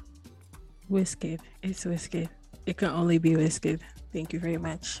Wizkid. It's Wizkid. It can only be Wizkid. Thank you very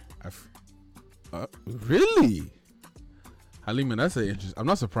much. Really? Halima, that's an interesting. I'm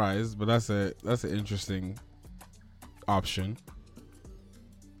not surprised, but that's an interesting option.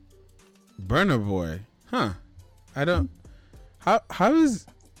 Burna Boy, huh? I don't. How is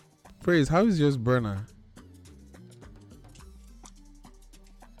Praise? How is yours Burna?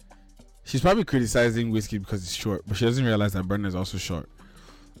 She's probably criticizing Wizkid because it's short, but she doesn't realize that Burna is also short.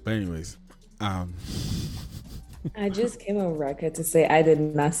 But anyways, I just came on record to say I did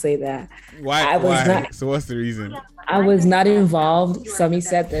not say that. Why? Why? So what's the reason? I was not involved. Sami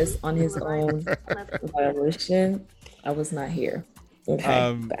said this on his own volition. I was not here.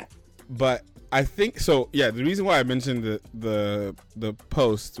 Okay. But I think so. Yeah, the reason why I mentioned the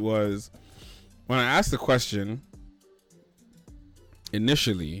post was when I asked the question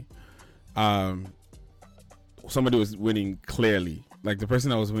initially. Somebody was winning clearly. Like the person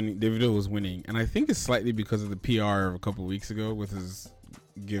that was winning, Davido was winning, and I think it's slightly because of the PR of a couple of weeks ago with his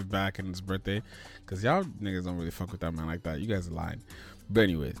give back and his birthday. Because y'all niggas don't really fuck with that man like that. You guys are lying. But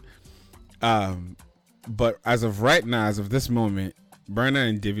anyways, but as of right now, as of this moment, Burna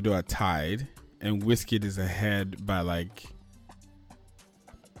and Davido are tied, and Wizkid is ahead by like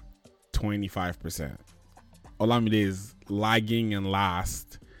 25%. Olamide is lagging and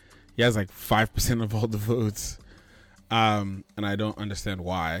last. He has like 5% of all the votes. And I don't understand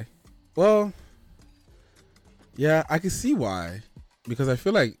why. Well, yeah, I can see why. Because I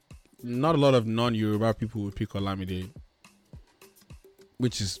feel like not a lot of non-Yoruba people would pick Olamide.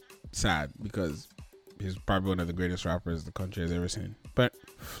 Which is sad because he's probably one of the greatest rappers the country has ever seen. But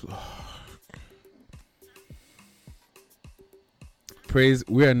Praise,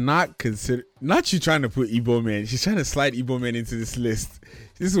 we are not not you trying to put Igbo men. She's trying to slide Igbo men into this list.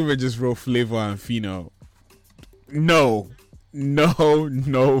 This woman just wrote Flavor and Fino. No,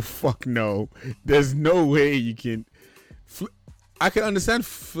 fuck no. There's no way you can. I can understand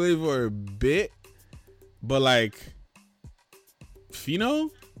Flavor a bit, but like Fino,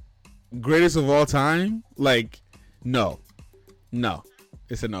 greatest of all time. Like, no,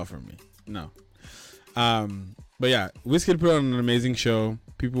 it's enough for me. No. But yeah, Wizkid put on an amazing show.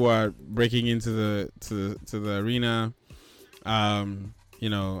 People are breaking into the arena. You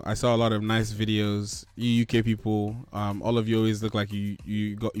know, I saw a lot of nice videos. You UK people, all of you always look like you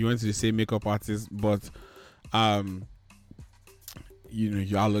went to the same makeup artist, but you know,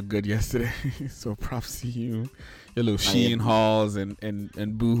 y'all look good yesterday. So props to you. Your little Shein hauls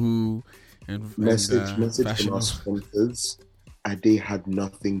and Boohoo and message from our sponsors. Ade had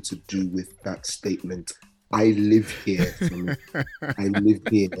nothing to do with that statement. I live here. I live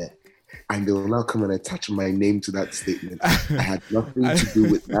here. And they will now come and attach my name to that statement. I had nothing to do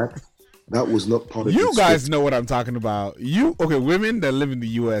with that. That was not part of you guys know what I'm talking about. Women that live in the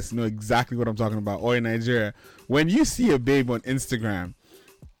US know exactly what I'm talking about, or in Nigeria. When you see a babe on Instagram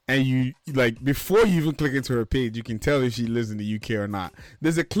and you like, before you even click into her page, you can tell if she lives in the UK or not.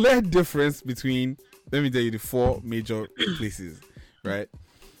 There's a clear difference between, let me tell you, the 4 major places, right?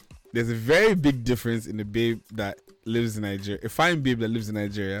 there's a very big difference in the babe that lives in Nigeria. A fine babe that lives in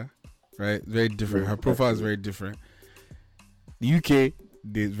Nigeria, right? Very different. Her profile is very different. The UK,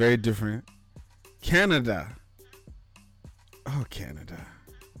 they're very different. Canada. Oh, Canada.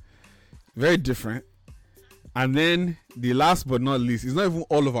 Very different. And then the last but not least, it's not even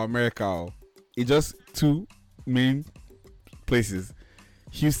all of America. It's just two main places.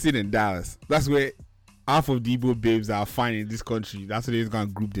 Houston and Dallas. That's where half of the Igbo babes are fine in this country. That's where they're going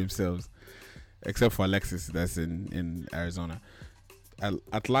to group themselves. Except for Alexis, that's in Arizona.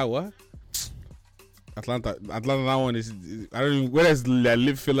 Atlanta, that one is, I don't know whether it's their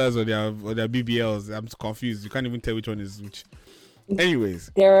lip fillers or their BBLs. I'm confused. You can't even tell which one is which.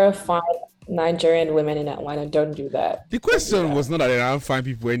 Anyways, there are fine Nigerian women in Atlanta. Don't do that. The question was not that there are fine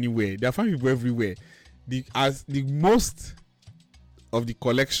people anywhere. There are fine people everywhere. The most of the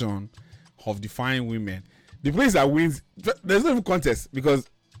collection of the fine women, the place that wins, there's no even contest because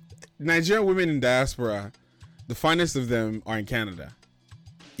Nigerian women in diaspora, the finest of them are in Canada.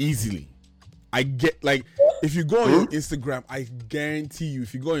 Easily. I get, like, if you go on your Instagram, I guarantee you,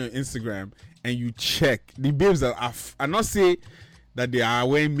 if you go on your Instagram and you check the babes that are not say that they are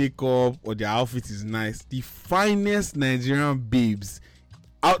wearing makeup or their outfit is nice, the finest Nigerian babes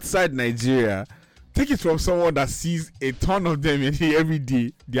outside Nigeria, take it from someone that sees a ton of them every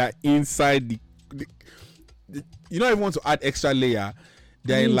day. They are inside the you don't even want to add extra layer.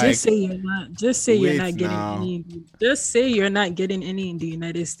 They're like, just say you're not getting any. Just say you're not getting any in the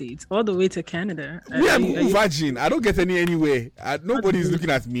United States, all the way to Canada. I'm virgin. I don't get any anywhere. Nobody's looking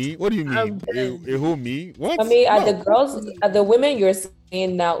at me. What do you mean? A homie? What? I mean, are the women you're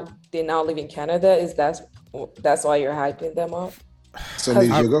saying now, they now live in Canada? Is that's why you're hyping them up? So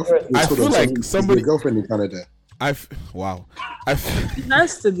I feel like somebody girlfriend in Canada. It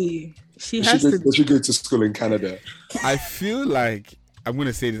has to be. She has to. She go to school in Canada. I feel like I'm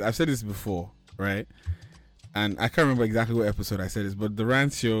gonna say this. I've said this before, right? And I can't remember exactly what episode I said this, but the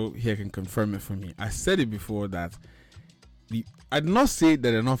Rant Show here can confirm it for me. I said it before that I did not say that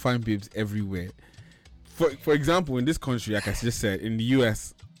there are not fine babes everywhere. For example, in this country, like I just said, in the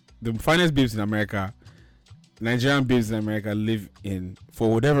US, the finest babes in America, Nigerian babes in America live in,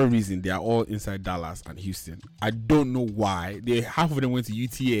 for whatever reason, they are all inside Dallas and Houston. I don't know why. Half of them went to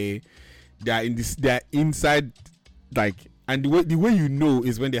UTA. They're inside, like, and the way you know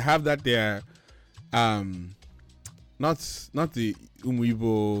is when they have that there, not the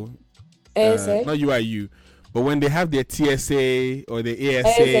Umuibo, not UIU, but when they have their TSA or the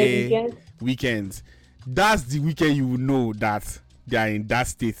ASA weekends, that's the weekend you will know that they are in that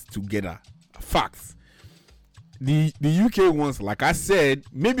state together. Facts. The UK ones, like I said,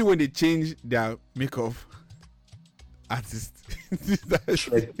 maybe when they change their makeup artist.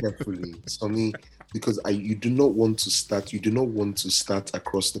 Tread carefully, Sonny, because you do not want to start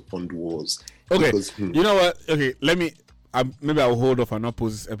across the pond wars. Okay, because, you know what? Okay, maybe I'll hold off and not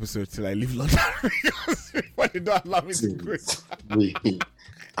post this episode till I leave London because they don't allow me to go. Wait,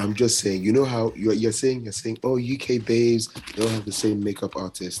 I'm just saying. You know how you're saying, oh, UK babes don't have the same makeup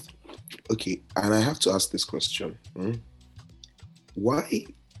artist. Okay, and I have to ask this question. Why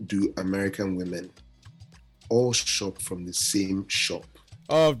do American women all shop from the same shop?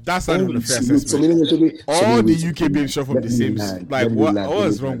 Oh, that's not even a fair assessment. All the UK babes shop from the same. Like, what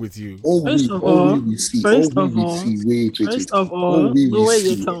is wrong with you? First of all, the way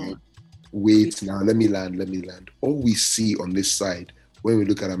you tell. Wait, now let me land. All we see on this side when we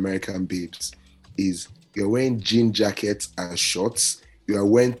look at American babes is you're wearing jean jackets and shorts. You are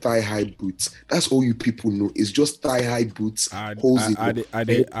wearing thigh-high boots. That's all you people know. It's just thigh-high boots. I'm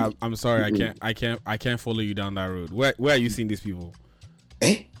sorry, I can't follow you down that road. Where are you seeing these people?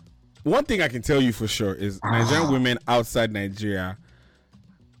 One thing I can tell you for sure is Nigerian women outside Nigeria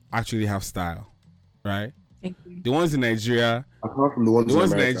actually have style, right? Thank you. The ones in Nigeria, apart from the ones in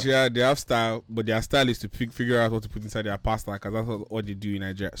Nigeria, they have style, but their style is to figure out what to put inside their pasta because that's what they do in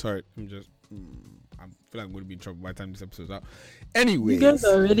Nigeria. Sorry, I feel like I'm going to be in trouble by the time this episode's out. Anyways, you guys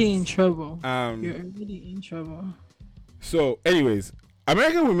are already in trouble. You're already in trouble. So, anyways,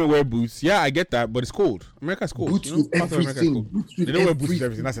 American women wear boots. Yeah, I get that, but it's cold. America's cold. Boots with everything. They don't wear boots with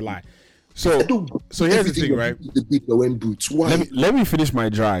everything. That's a lie. So here's the thing, right? Wearing boots. Why? Let me finish my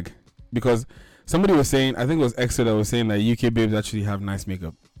drag because somebody was saying, I think it was Exeter that was saying that UK babes actually have nice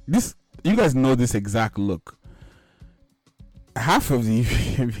makeup. You guys know this exact look. Half of the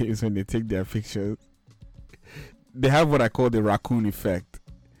UK babes when they take their pictures, they have what I call the raccoon effect,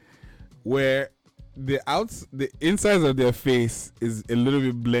 where the insides of their face is a little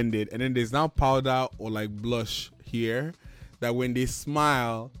bit blended, and then there's now powder or like blush here that when they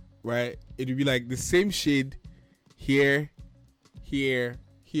smile, right, it would be like the same shade here,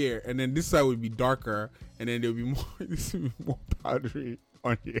 here, and then this side would be darker, and then there'll be more. This will be more powdery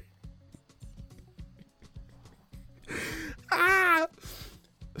on here.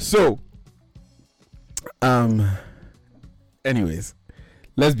 So, anyways,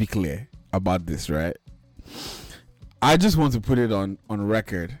 let's be clear about this, right? I just want to put it on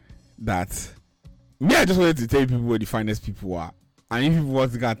record that I just wanted to tell people where the finest people are. And if people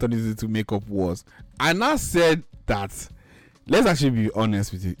want to get turn this into makeup wars, I now said that let's actually be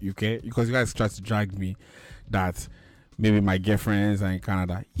honest with you, okay? Because you guys try to drag me that maybe my girlfriends are in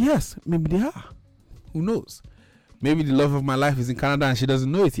Canada. Yes, maybe they are. Who knows? Maybe the love of my life is in Canada and she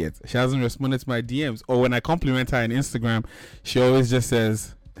doesn't know it yet. She hasn't responded to my DMs. Or when I compliment her on Instagram, she always just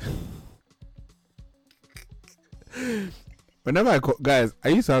says, whenever guys, I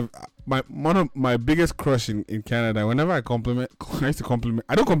used to have one of my biggest crush in Canada. Whenever I used to compliment.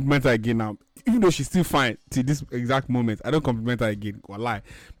 I don't compliment her again now, even though she's still fine to this exact moment. I don't compliment her again, or lie,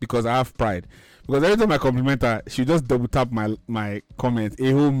 because I have pride. Because every time I compliment her, she just double tap my comment.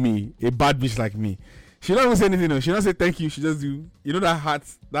 A whole me, a bad bitch like me. She don't even say anything. No. She don't say thank you. She just do. You know that heart.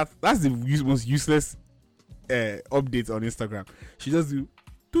 That's the most useless update on Instagram. She just do.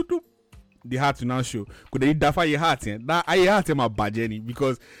 Doop, doop. The heart will now show. Could they dafa your heart? That I heart my bad journey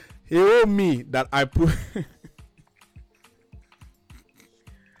because he owe me that I put.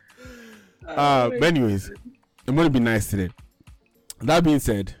 But anyways, I'm gonna be nice today. That being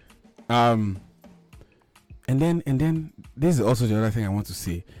said, and then this is also the other thing I want to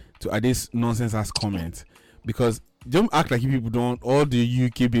say to this nonsense ass comment, because don't act like you people don't. All the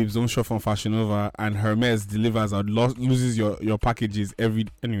UK babes don't shop from Fashion Nova and Hermes delivers or loses your packages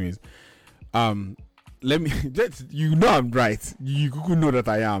anyways. Let me just, you know I'm right. You could know that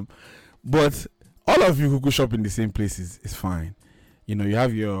I am, but all of you who could shop in the same places is fine. You know, you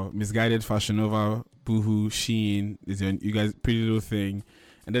have your Misguided, Fashion Nova, Boohoo, Shein. Is you guys Pretty Little Thing,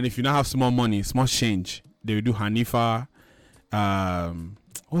 and then if you now have small money, small change, they will do Hanifa.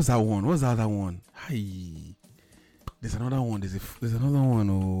 What's that one? What's the other one? Hi, there's another one. There's another one.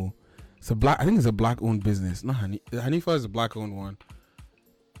 Oh, it's a black. I think it's a black-owned business. Not Hanifa is a black-owned one.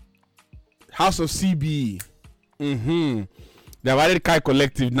 House of CB. They've added Kai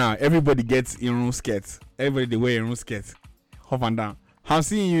Collective now. Everybody gets Irun skirts. Everybody they wear Irun skirts. Up and down. I'm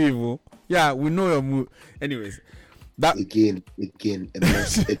seeing you, Evil. Yeah, we know your move. Anyways, that again, and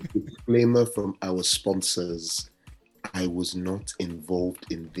that's a disclaimer from our sponsors. I was not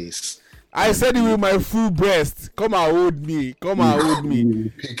involved in this. I said it with my full breast. Come and hold me. Come and hold me. We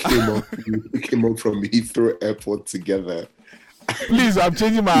pick him up from Heathrow Airport together. Please, I'm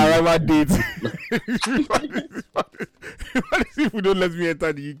changing my arrival date. What if you don't let me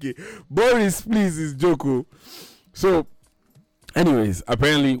enter the UK? Boris, please, it's Joko. So, anyways,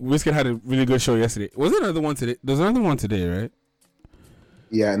 apparently, Wizkid had a really good show yesterday. Was there another one today? There's another one today, right?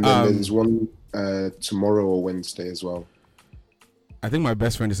 Yeah, and then there's one tomorrow or Wednesday as well. I think my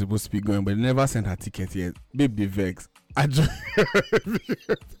best friend is supposed to be going, but never sent her ticket yet. Baby vex. I just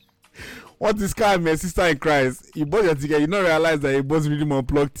what is kind of my sister in Christ? You bought your ticket, you don't realize that you bought really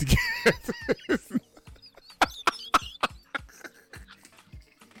unplugged ticket.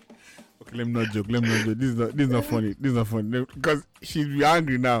 Okay, let me not joke. This is not funny. This is not funny because she'll be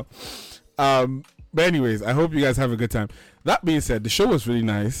angry now. But anyways, I hope you guys have a good time. That being said, the show was really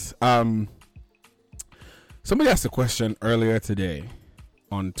nice. Somebody asked a question earlier today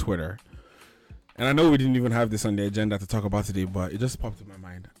on Twitter, and I know we didn't even have this on the agenda to talk about today, but it just popped in my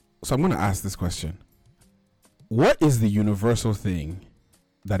mind. So I'm going to ask this question: what is the universal thing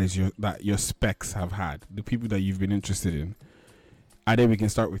that your specs have had? The people that you've been interested in. Ade, we can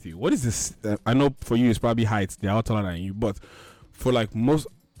start with you. What is this? I know for you it's probably heights. They're all taller than you, but for like most.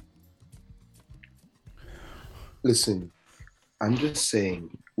 Listen, I'm just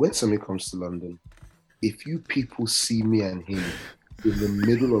saying, when somebody comes to London, if you people see me and him in the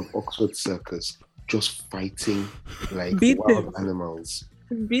middle of Oxford Circus, just fighting like wild animals,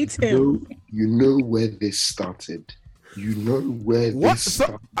 beat him. You know where this started. You know where this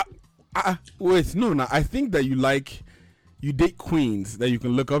started. Wait, no. I think that you date queens that you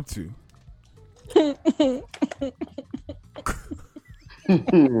can look up to. Be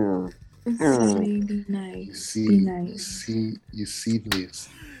nice. You see this.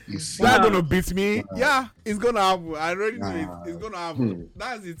 You see that's gonna beat me. Yeah, it's gonna happen. I already know it. It's gonna happen.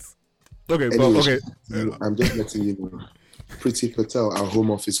 That's it. Okay, anyway, okay. I'm just letting you know. Pretty Patel, our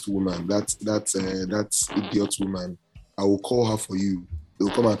home office woman. That's idiot woman. I will call her for you.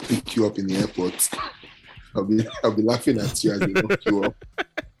 They'll come and pick you up in the airport. I'll be laughing at you as they lock you up.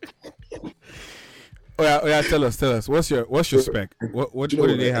 Oh yeah, tell us. What's your spec? What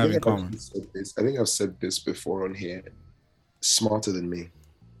do they have in common? I think I've said this before on here. Smarter than me.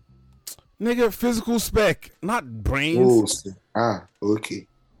 Nigga, physical spec, not Oh, brains. okay.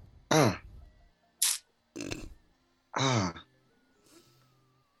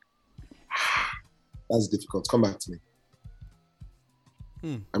 That's difficult. Come back to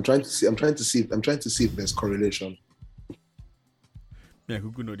me. I'm trying to see if there's correlation. Yeah,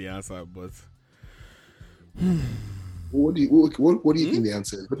 who could know the answer, but What do you think the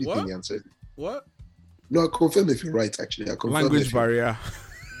answer is? What do you think the answer is? what? No, I confirm if you're right. Actually, I confirm. Language barrier.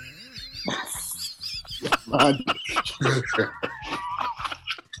 Man.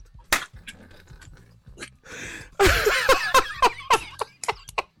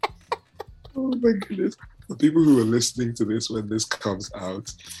 Oh my goodness. For people who are listening to this when this comes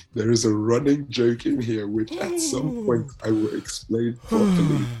out, there is a running joke in here which at some point I will explain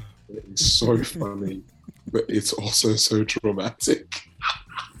properly. It's so funny, but it's also so traumatic.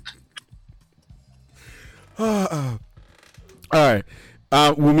 All right.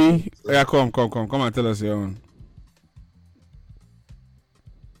 Wumi, yeah, come and tell us your own.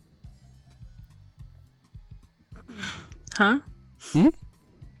 Huh?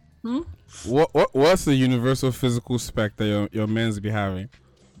 What's the universal physical spec that your men's be having?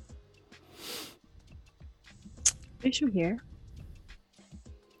 Facial hair.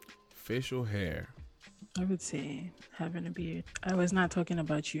 Facial hair. I would say having a beard. I was not talking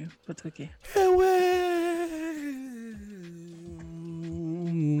about you, but okay.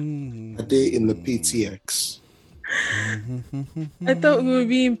 A day in the PTX. I thought we were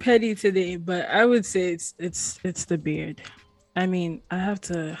being petty today, but I would say it's the beard. I mean, I have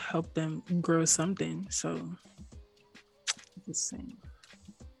to help them grow something, so just saying.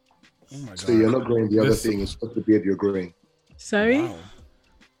 Oh my God. So you're not growing the other thing, it's just the beard you're growing. Sorry? Wow.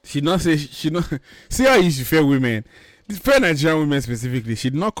 She not see how you should fair women. This fair Nigerian women specifically,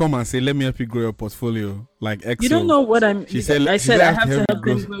 she'd not come and say, "Let me help you grow your portfolio." Like EXO. You don't know what I'm. She said, I said I have to help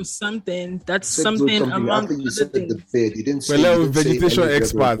you them grow something. That's Said something I among think you other said things. the beard. You didn't say. Well, you didn't say vegetation any of the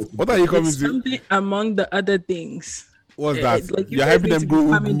expert. other- What are you coming It's to? something among the other things. What's Eh, that? like you You're guys helping need them to grow be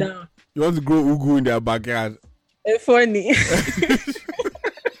calming ugu. down. You want to grow ugu in their backyard. Funny.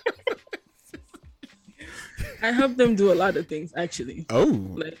 I help them do a lot of things actually. Oh,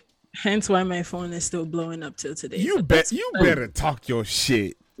 Like hence why my phone is still blowing up till today. you But bet. that's You fine. better talk your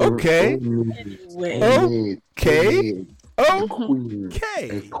shit. Okay. Anyway. Okay. Queen.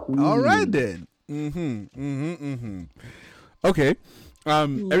 Okay. All right then. Okay.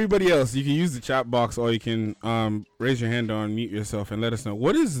 Everybody else, you can use the chat box or you can raise your hand or unmute yourself and let us know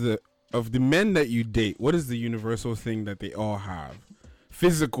what is of the men that you date. What is the universal thing that they all have?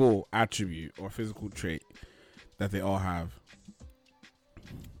 Physical attribute or physical trait that they all have.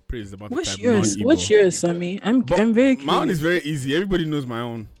 Praise about the What's type yours? non-Igbo. What's yours, Sammy? I'm very curious. My own is very easy. Everybody knows my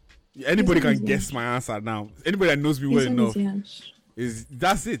own. Anybody can guess my answer now. Anybody that knows me well enough is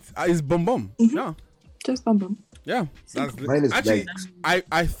that's it. It's bum bum. Yeah, Just bum bum. yeah. That's Mine is actually. legs.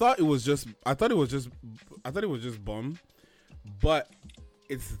 I thought it was just. I thought it was just bum, but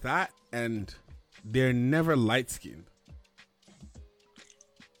it's that, and they're never light skinned.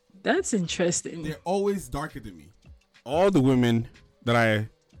 That's interesting. They're always darker than me. All the women that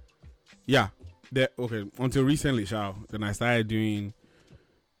they're okay until recently, then I started doing.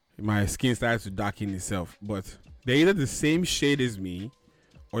 My skin started to darken itself, but they're either the same shade as me,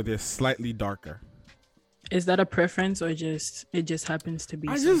 or they're slightly darker. Is that a preference or it just happens to be?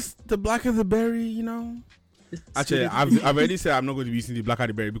 The blacker the berry, you know. Actually, I've already said I'm not going to be using the blacker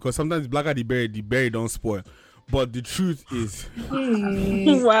the berry because sometimes blacker the berry don't spoil. But the truth is,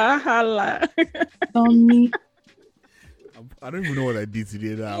 Wahala. On me. I don't even know what I did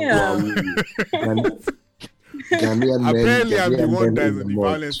today now. Yeah. Ghanaian men. Apparently, I'm the Ghanaian one men that's in on the the mud.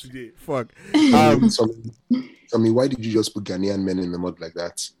 violence today. Fuck. Tell me, why did you just put Ghanaian men in the mud like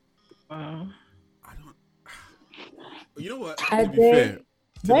that? Wow. You know what? I To be think fair,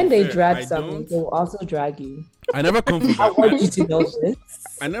 when they fair, drag I someone, don't- they will also drag you. I never come for I want you to know this.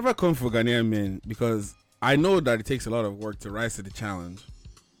 I never come for Ghanaian men because I know that it takes a lot of work to rise to the challenge.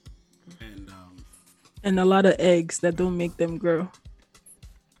 And a lot of eggs that don't make them grow.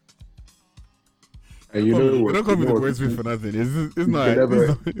 And you know what? Don't come You with know the what? words with for nothing. It's You not. can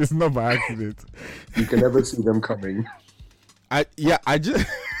never- It's not by accident. You can never see them coming. I just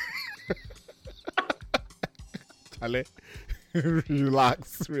Charlie,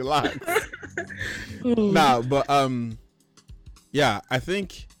 relax. Nah, but yeah, I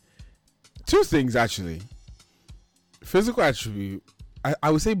think two things actually. Physical attribute.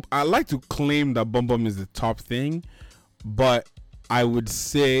 I would say I like to claim that Bum Bum is the top thing, but I would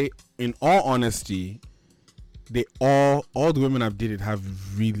say, in all honesty, all the women I've dated have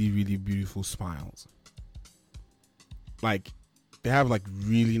really, really beautiful smiles. Like, they have like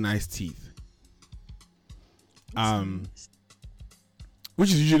really nice teeth.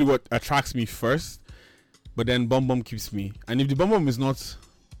 Which is usually what attracts me first, but then Bum Bum keeps me. And if the Bum Bum is not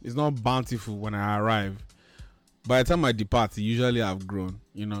bountiful when I arrive, by the time I depart, usually I've grown.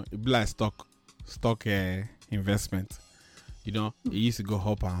 You know, it be like stock investment. You know, it used to go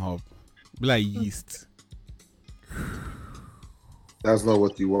hop and hop, be like yeast. That's not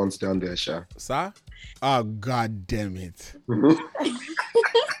what you want down there, Sha. Sir? Oh, God damn it.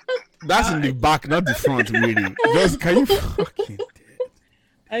 That's in the back, not the front, really. Just, can you fucking...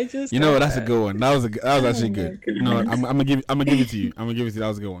 You know what? That's a good one. That was actually good. No, I'm gonna give it to you. That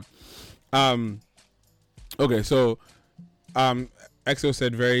was a good one. Okay, so EXO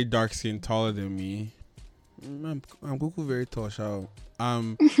said very dark skin, taller than me. I'm Goku, very tall, shout.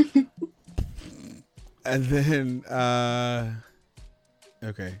 And then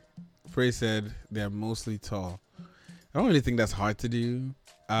okay, Prey said they're mostly tall. I don't really think that's hard to do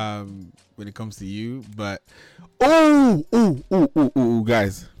when it comes to you, but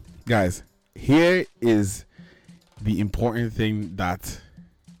guys, here is the important thing that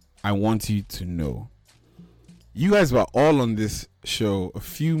I want you to know. You guys were all on this show a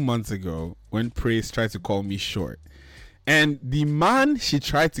few months ago when Praise tried to call me short, and the man she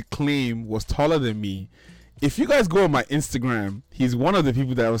tried to claim was taller than me. If you guys go on my Instagram, he's one of the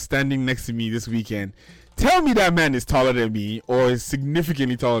people that was standing next to me this weekend. Tell me that man is taller than me or is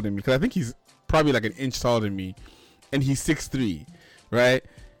significantly taller than me, because I think he's probably like an inch taller than me, and he's 6'3", right?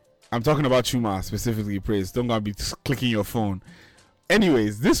 I'm talking about Chuma specifically, Praise. Don't gotta be clicking your phone.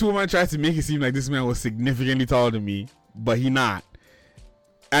 Anyways, this woman tried to make it seem like this man was significantly taller than me, but he not.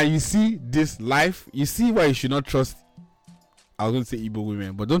 And you see this life, you see why you should not trust, I was going to say Igbo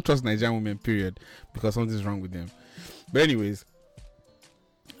women, but don't trust Nigerian women, period, because something's wrong with them. But anyways,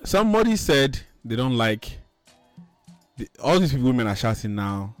 somebody said they don't like, all these women are shouting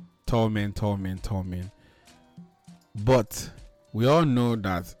now, tall men. But we all know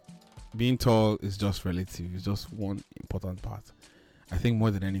that being tall is just relative. It's just one important part. I think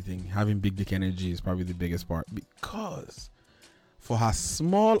more than anything, having big dick energy is probably the biggest part, because for as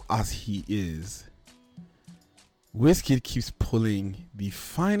small as he is, Wizkid keeps pulling the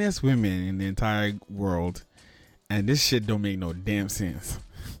finest women in the entire world, and this shit don't make no damn sense.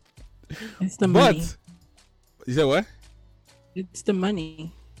 It's the money. You said what? It's the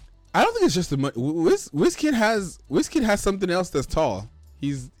money. I don't think it's just the money. Wizkid has something else that's tall.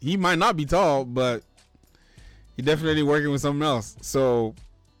 He might not be tall, but he definitely working with something else. So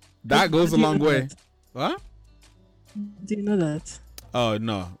that goes a long way. What? Do you know that? Oh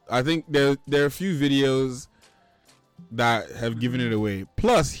no, I think there are a few videos that have given it away.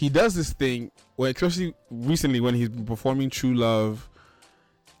 Plus, he does this thing where, especially recently, when he's been performing True Love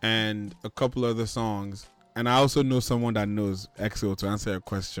and a couple other songs. And I also know someone that knows EXO, to answer your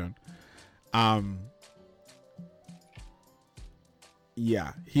question.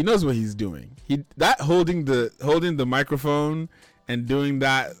 Yeah, he knows what he's doing. Holding the microphone and doing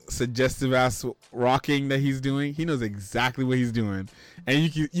that suggestive ass rocking that he's doing, he knows exactly what he's doing,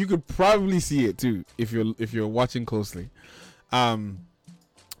 and you could probably see it too if you're watching closely. But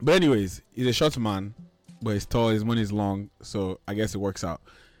anyways, he's a short man, but he's tall. His money is long, so I guess it works out.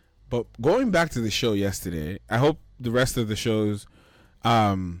 But going back to the show yesterday, I hope the rest of the shows,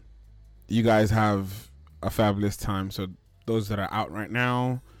 you guys have a fabulous time. So those that are out right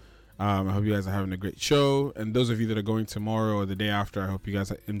now, I hope you guys are having a great show. And those of you that are going tomorrow or the day after, I hope you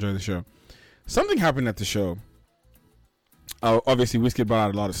guys enjoy the show. Something happened at the show. Obviously, Wizkid brought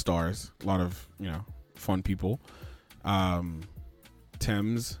out a lot of stars, a lot of, fun people.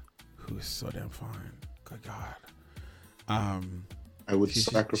 Thames, who is so damn fine. Good God. I would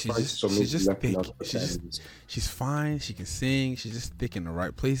sacrifice some. She's just thick. She's fine. She can sing. She's just thick in the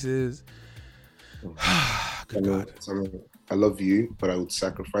right places. Good God. I love you, but I would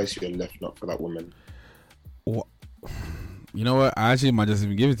sacrifice your left nut for that woman. Well, you know what? I actually might just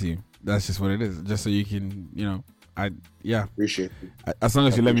even give it to you. That's just what it is. Just so you can, appreciate it. As long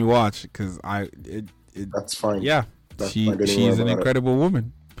as you let me watch, because that's fine. Yeah, she's an incredible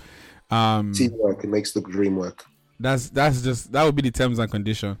woman. Teamwork, it makes the dream work. That would be the terms and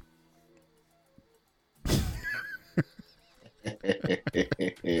condition.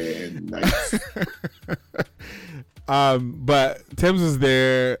 Nice. But Thames was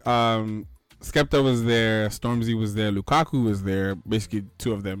there, Skepta was there, Stormzy was there, Lukaku was there, basically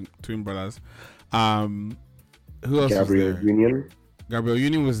two of them, twin brothers. Who else Gabriel was there? Union. Gabriel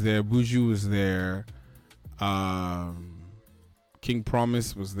Union was there, Buju was there, King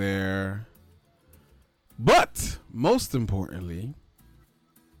Promise was there. But most importantly,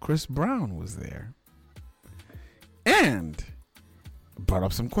 Chris Brown was there and brought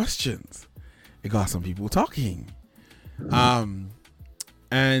up some questions. it got some people talking.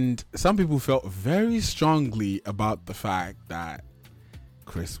 And some people felt very strongly about the fact that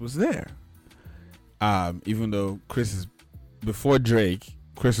Chris was there. Even though Chris is before Drake,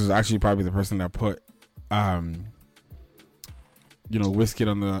 Chris was actually probably the person that put Wizkid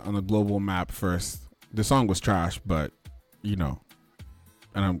on the global map first. The song was trash, but and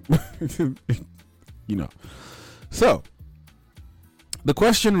I'm So the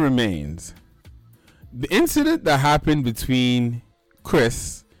question remains: the incident that happened between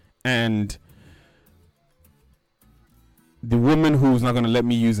Chris and the woman who's not going to let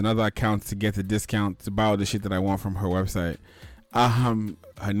me use another account to get a discount to buy all the shit that I want from her website.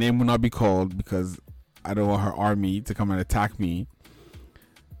 Her name will not be called because I don't want her army to come and attack me.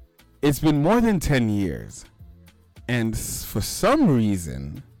 It's been more than 10 years. And for some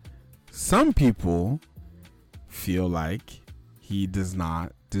reason, some people feel like he does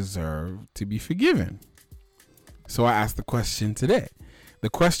not deserve to be forgiven. So I asked the question today. The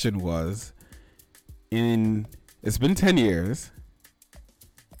question was, it's been 10 years.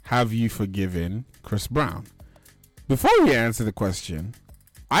 Have you forgiven Chris Brown? Before we answer the question,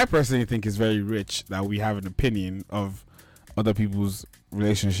 I personally think it's very rich that we have an opinion of other people's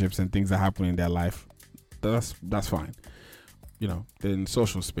relationships and things that happen in their life. That's fine. They're in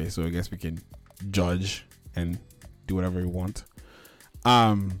social space, so I guess we can judge and do whatever we want.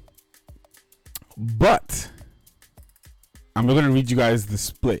 But I'm going to read you guys the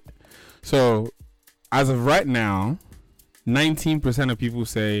split. So as of right now, 19% of people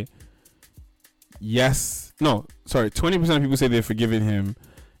say yes. No, sorry. 20% of people say they've forgiven him.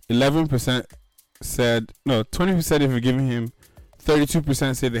 11% said no. 20% they've forgiven him.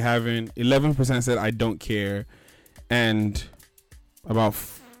 32% said they haven't. 11% said I don't care, and about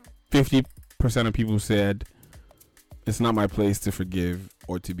 50% of people said it's not my place to forgive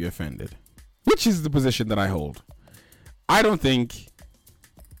or to be offended, which is the position that I hold. I don't think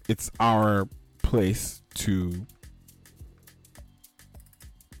it's our place to.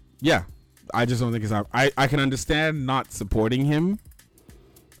 Yeah, I just don't think it's our. I can understand not supporting him,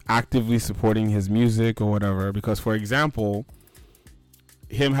 actively supporting his music or whatever, because for example,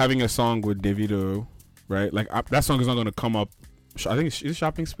 him having a song with Davido, right? Like that song is not going to come up. I think it's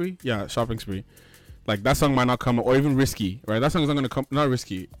Shopping Spree. Yeah, Shopping Spree. Like that song might not come up, or even Risky, right? That song is not going to come. Not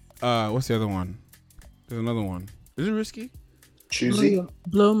Risky. What's the other one? There's another one. Is it Risky? Choosy.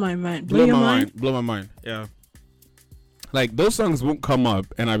 Blow my mind. Blow my mind. Blow my mind. Yeah. Like those songs won't come up,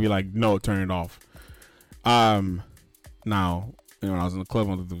 and I'd be like, no, turn it off. Now, when I was in the club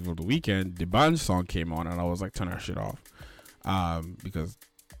on the weekend, the Banj song came on, and I was like, turn that shit off. Because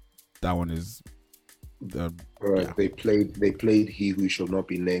that one is right. Yeah. They played He Who Shall Not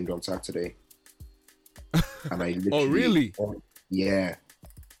Be Named on Saturday, and I literally, oh really?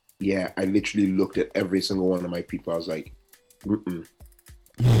 Yeah, I literally looked at every single one of my people. I was like,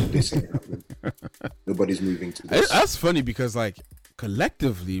 this ain't happening. Nobody's moving to this. That's funny because like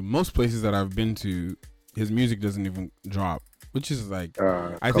collectively, most places that I've been to, his music doesn't even drop, which is like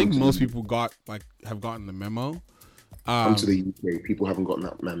I think most people have gotten the memo. Come to the UK, people haven't gotten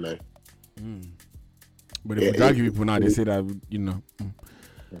that memo. But if you drag people now, they say that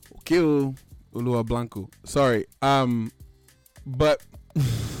kill Ulua Blanco. Sorry, but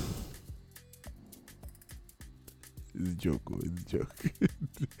it's a joke. It's a joke.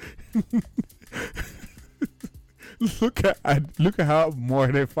 look at how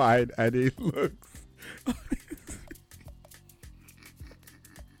mortified Ade looks.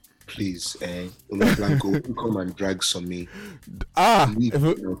 Please, Ulua Blanco, come and drag some me.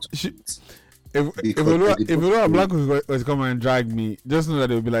 If Ulua Blanco was come and drag me, just know that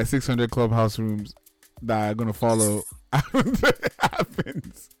there will be like 600 clubhouse rooms that are gonna follow.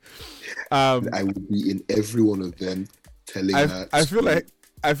 Happens. I will be in every one of them telling her. I feel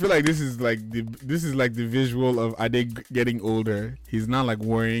like this is like the visual of Ade getting older. He's not like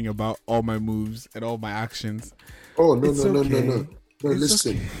worrying about all my moves and all my actions. Oh no.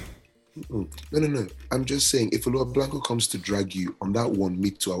 Listen. Okay. No. I'm just saying, if Ulua Blanco comes to drag you on that one,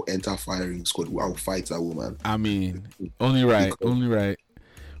 me too, I'll enter firing squad. I'll fight that woman. I mean, only right.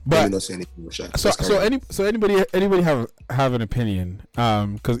 But so anybody have an opinion?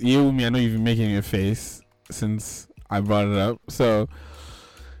 Because Iumi, I know you've been making a face since I brought it up. So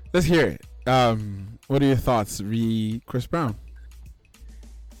let's hear it. What are your thoughts, Chris Brown?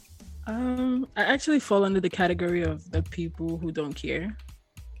 I actually fall under the category of the people who don't care.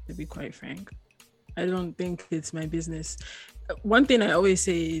 To be quite frank, I don't think it's my business. One thing I always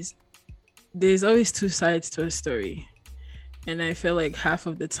say is there's always two sides to a story, and I feel like half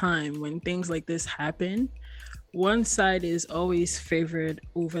of the time when things like this happen, one side is always favored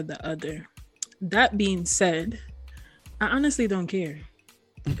over the other. That being said, I honestly don't care.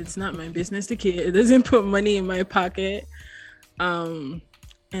 It's not my business to care. It doesn't put money in my pocket. And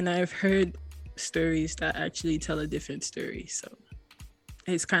I've heard stories that actually tell a different story. So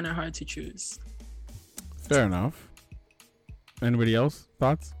it's kind of hard to choose. Fair enough. Anybody else?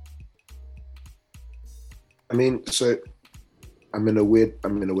 Thoughts? I mean, so I'm in a weird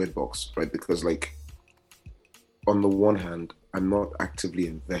box, right? Because like, on the one hand, I'm not actively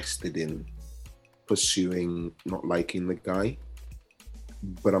invested in pursuing not liking the guy,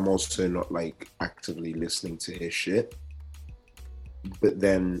 but I'm also not like actively listening to his shit. But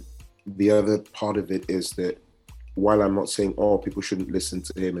then the other part of it is that while I'm not saying, oh, people shouldn't listen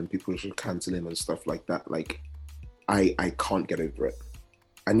to him and people should cancel him and stuff like that, like I can't get over it.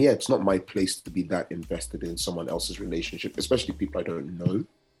 And yeah, it's not my place to be that invested in someone else's relationship, especially people I don't know,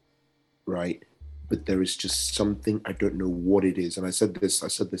 right? But there is just something, I don't know what it is. And I said this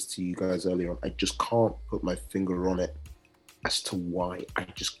to you guys earlier on. I just can't put my finger on it as to why. I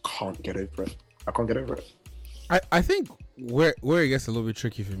just can't get over it. I can't get over it. I think where it gets a little bit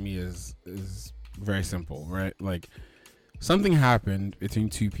tricky for me is very simple, right? Like, something happened between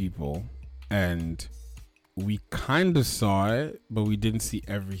two people and we kind of saw it, but we didn't see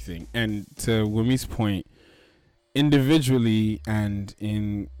everything. And to Wami's point, individually and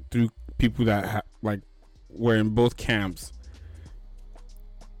through people that were in both camps,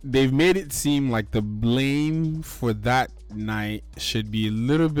 they've made it seem like the blame for that night should be a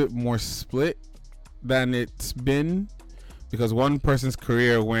little bit more split than it's been, because one person's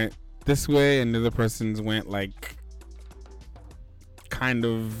career went this way and the other person's went like kind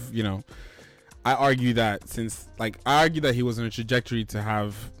of, you know. I argue that he was on a trajectory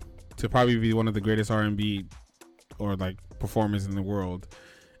to probably be one of the greatest R&B or like performers in the world,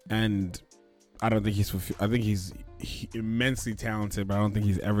 and I don't think I think he's immensely talented, but I don't think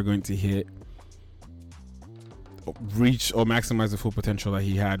he's ever going to reach or maximize the full potential that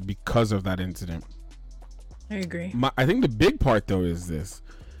he had because of that incident. I agree. I think the big part though is this.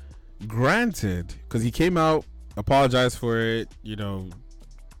 Granted, because he came out, apologized for it, you know,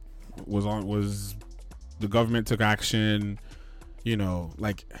 was the government took action, you know,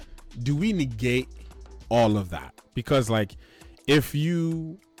 like, do we negate all of that? Because like, if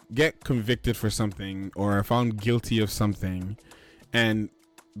you get convicted for something or are found guilty of something and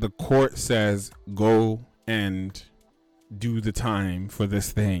the court says go and do the time for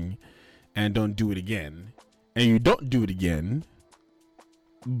this thing and don't do it again, and you don't do it again,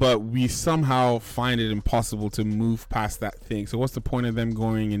 but we somehow find it impossible to move past that thing, so what's the point of them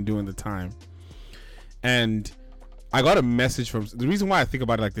going and doing the time? And I got a message from, the reason why I think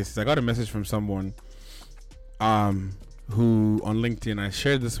about it like this is I got a message from someone who on LinkedIn, I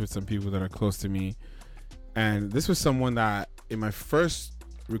shared this with some people that are close to me, and this was someone that in my first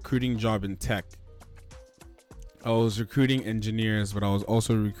recruiting job in tech, I was recruiting engineers, but I was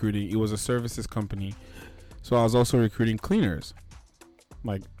also recruiting, it was a services company, so I was also recruiting cleaners.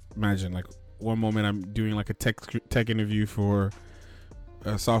 Like, imagine, like, one moment I'm doing like a tech interview for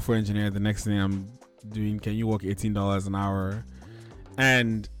a software engineer, the next thing I'm doing, can you work $18 an hour?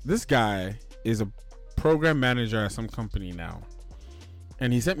 And this guy is a program manager at some company now,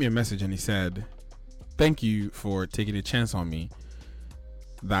 and he sent me a message and he said, thank you for taking a chance on me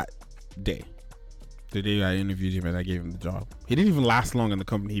that day, the day I interviewed him and I gave him the job. He didn't even last long in the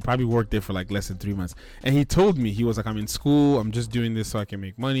company. He probably worked there for like less than 3 months. And he told me, he was like, I'm in school, I'm just doing this so I can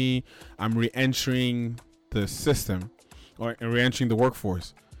make money, I'm re-entering the system, or re-entering the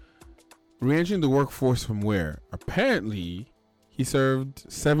workforce. Re-entering the workforce from where? Apparently he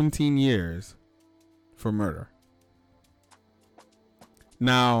served 17 years for murder.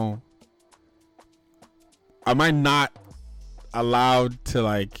 Now, am I not allowed to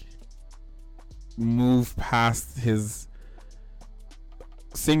like move past his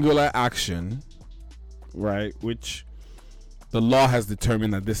singular action, right, which the law has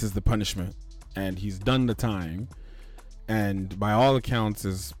determined that this is the punishment, and he's done the time, and by all accounts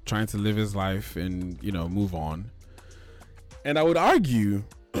is trying to live his life and, you know, move on? And I would argue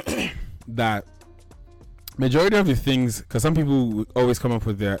that majority of the things, because some people always come up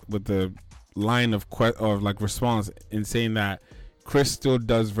with the line of response in saying that Chris still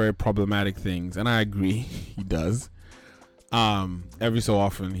does very problematic things, and I agree, he does. Every so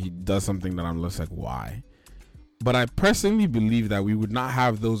often he does something that I'm just like, why? But I personally believe that we would not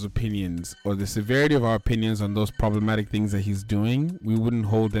have those opinions, or the severity of our opinions on those problematic things that he's doing, we wouldn't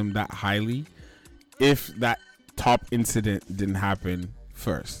hold them that highly if that top incident didn't happen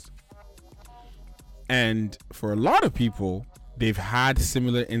first. And for a lot of people, they've had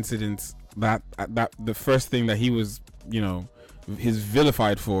similar incidents that the first thing that he was, you know, he's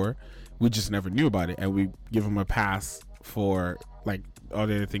vilified for We just never knew about it, and we give them a pass for like all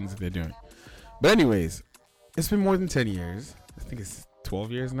the other things that they're doing. But anyways, it's been more than 10 years. I think it's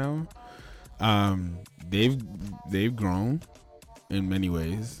 12 years now. They've grown in many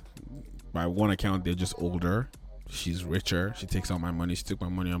ways. By one account, they're just older. She's richer. She takes all my money. She took my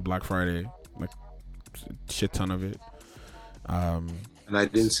money on Black Friday, like a shit ton of it. And I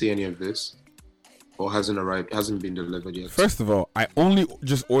didn't see any of this, or hasn't arrived, hasn't been delivered yet. First of all, I only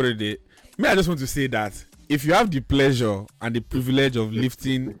just ordered it. I just want to say that if you have the pleasure and the privilege of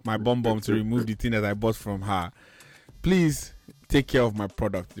lifting my bum to remove the thing that I bought from her, please take care of my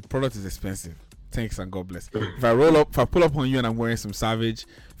product. The product is expensive. Thanks and God bless. If I pull up on you and I'm wearing some savage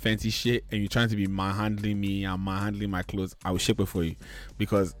fancy shit and you're trying to be manhandling me and manhandling my clothes, I will ship it for you,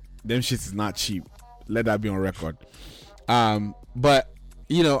 because them shit is not cheap. Let that be on record. But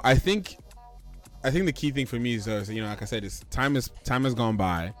you know, I think the key thing for me is, you know, like I said, is time has gone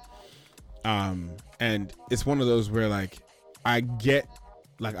by, and it's one of those where like I get,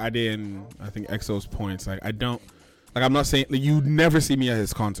 like I think EXO's points, like I don't, like I'm not saying like you never see me at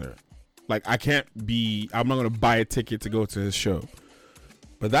his concert. Like I'm not gonna buy a ticket to go to his show.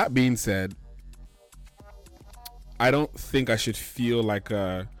 But that being said, I don't think I should feel like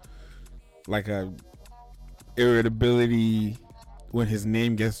a irritability when his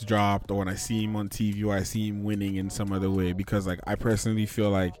name gets dropped, or when I see him on TV, or I see him winning in some other way, because like I personally feel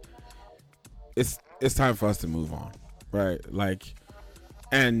like it's time for us to move on, right? Like,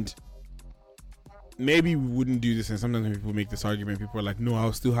 and maybe we wouldn't do this, and sometimes when people make this argument, people are like, no,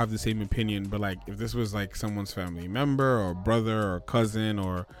 I'll still have the same opinion. But like, if this was like someone's family member or brother or cousin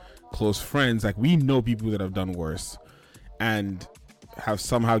or close friends, like we know people that have done worse and have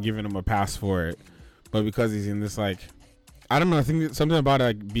somehow given him a pass for it. But because he's in this, like, I don't know, I think something about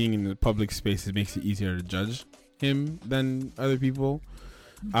like being in the public space, it makes it easier to judge him than other people.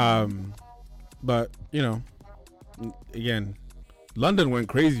 But you know, again, London went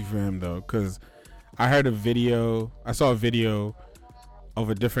crazy for him though, because I saw a video of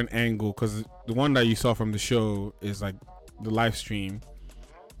a different angle, because the one that you saw from the show is like the live stream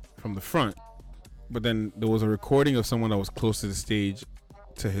from the front, but then there was a recording of someone that was close to the stage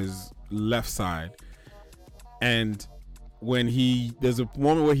to his left side, and when there's a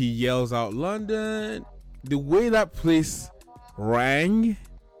moment where he yells out London, the way that place rang,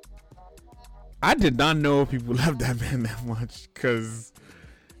 I did not know people loved that man that much. Because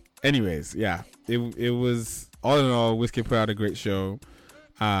anyways, yeah, it was, all in all, Wizkid put out a great show.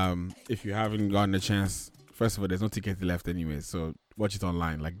 If you haven't gotten a chance, first of all, there's no ticket left anyway, so watch it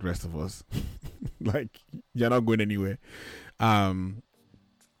online like the rest of us. Like, you're not going anywhere.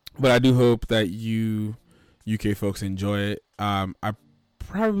 But I do hope that you UK folks enjoy it. I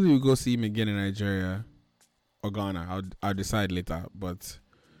probably will go see him again in Nigeria or Ghana. I'll decide later, but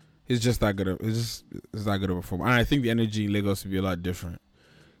it's just that good of it's that good of a performer. And I think the energy in Lagos will be a lot different,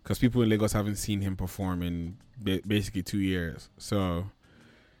 because people in Lagos haven't seen him perform in basically 2 years. So,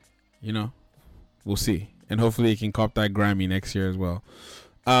 you know, we'll see. And hopefully he can cop that Grammy next year as well.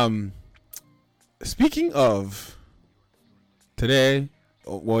 Speaking of yesterday,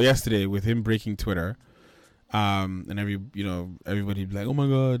 with him breaking Twitter, and everybody be like, oh my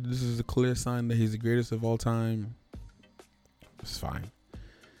God, this is a clear sign that he's the greatest of all time. It's fine.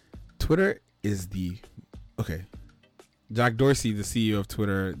 Twitter is Jack Dorsey, the CEO of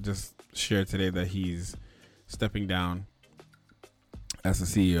Twitter, just shared today that he's stepping down as the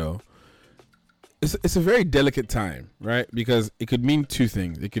CEO. It's a very delicate time, right? Because it could mean two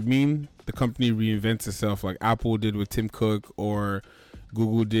things. It could mean the company reinvents itself, like Apple did with Tim Cook, or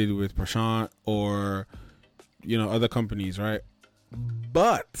Google did with Prashant, or other companies, right?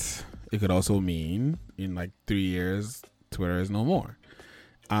 But it could also mean in like 3 years, Twitter is no more.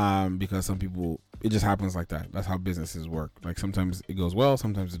 Because some people, it just happens like that. That's how businesses work. Like sometimes it goes well,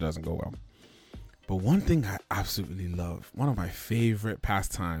 sometimes it doesn't go well. But one thing I absolutely love, one of my favorite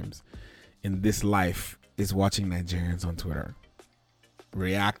pastimes in this life, is watching Nigerians on Twitter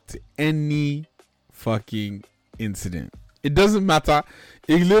react to any fucking incident. It doesn't matter.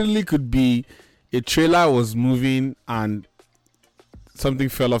 It literally could be a trailer was moving and something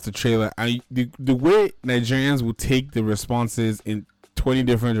fell off the trailer, and the way Nigerians will take the responses in 20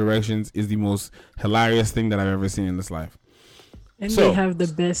 different directions is the most hilarious thing that I've ever seen in this life. And they have the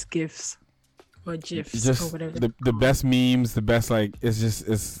best gifs or gifs or whatever. The best memes, the best, like,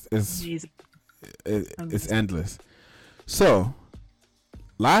 it's endless. So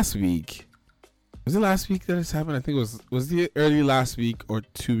last week, was it last week that this happened? I think it was the early last week or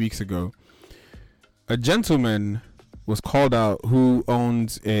 2 weeks ago. A gentleman was called out who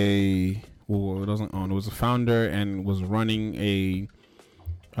owns it was a founder and was running a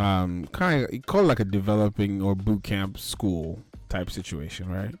kind of call it like a developing or boot camp school type situation,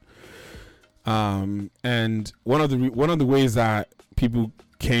 right? And one of the ways that people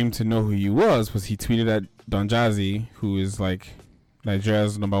came to know who he was he tweeted at Don Jazzy, who is like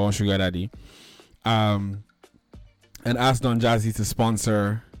Nigeria's #1 sugar daddy, and asked Don Jazzy to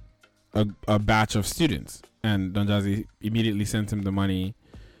sponsor a batch of students. And Don Jazzy immediately sent him the money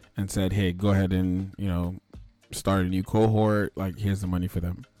and said, hey, go ahead and, start a new cohort. Like, here's the money for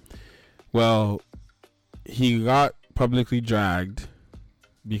them. Well, he got publicly dragged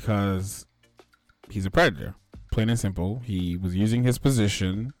because he's a predator. Plain and simple. He was using his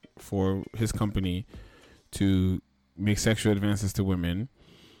position for his company to make sexual advances to women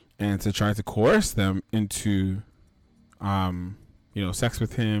and to try to coerce them into, sex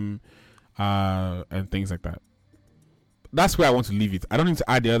with him, and things like that. That's where I want to leave it. I don't need to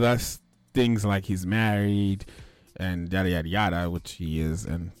add the other things like he's married and yada yada yada, which he is,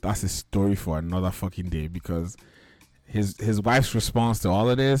 and that's a story for another fucking day, because his wife's response to all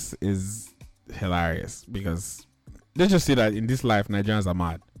of this is hilarious, because they just say that in this life Nigerians are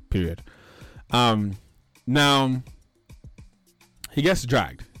mad, period. Now he gets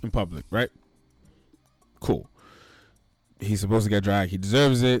dragged in public, right? Cool. He's supposed to get dragged. He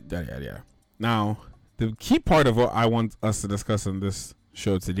deserves it. Yada yada yada. Now, the key part of what I want us to discuss on this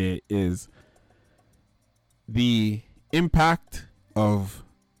show today is the impact of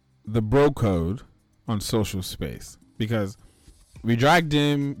the bro code on social space. Because we dragged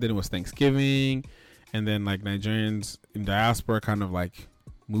him, then it was Thanksgiving, and then like Nigerians in diaspora kind of like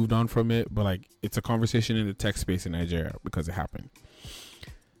moved on from it, but like it's a conversation in the tech space in Nigeria because it happened.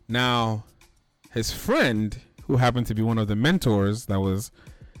 Now, his friend, who happened to be one of the mentors that was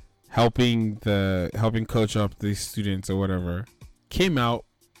helping coach up these students or whatever, came out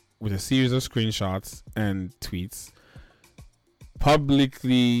with a series of screenshots and tweets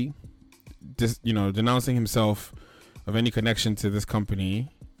publicly denouncing himself of any connection to this company,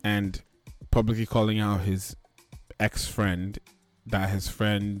 and publicly calling out his ex-friend, that his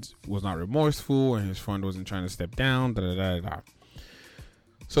friend was not remorseful and his friend wasn't trying to step down, da da da da.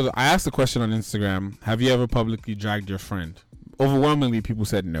 So I asked the question on Instagram, have you ever publicly dragged your friend? Overwhelmingly, people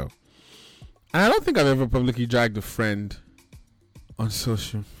said no. And I don't think I've ever publicly dragged a friend on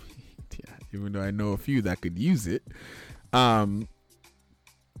social media, even though I know a few that could use it.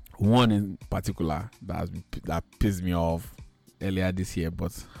 One in particular that pissed me off earlier this year,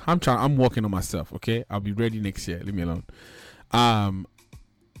 but I'm working on myself, okay? I'll be ready next year. Leave me alone.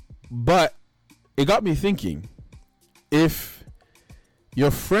 But it got me thinking, if your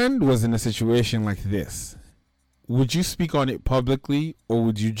friend was in a situation like this, would you speak on it publicly, or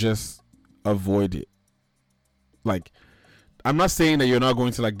would you just avoid it? Like, I'm not saying that you're not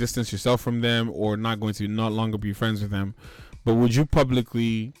going to like distance yourself from them or not going to not longer be friends with them, but would you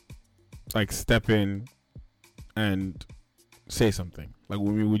publicly like step in and say something? Like,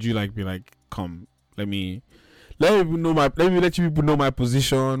 would you like be like, come, let me let you people know my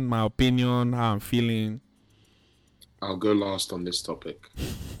position, my opinion, how I'm feeling? I'll go last on this topic.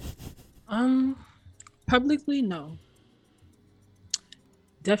 Publicly, no.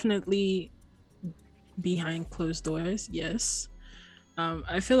 Definitely behind closed doors, yes.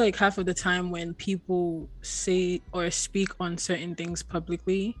 I feel like half of the time when people say or speak on certain things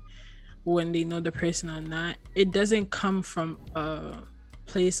publicly, when they know the person or not, it doesn't come from a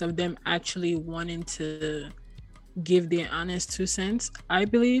place of them actually wanting to give their honest 2 cents. I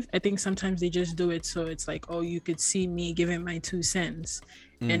think sometimes they just do it so it's like, oh, you could see me giving my 2 cents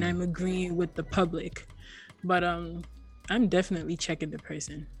and I'm agreeing with the public. But I'm definitely checking the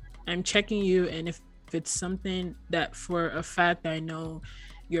person. I'm checking you, and if it's something that for a fact I know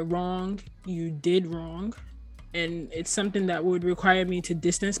you're wrong, you did wrong, and it's something that would require me to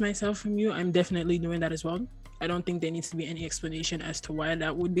distance myself from you, I'm definitely doing that as well. I don't think there needs to be any explanation as to why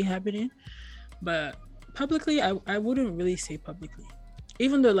that would be happening. But publicly, I wouldn't really say publicly.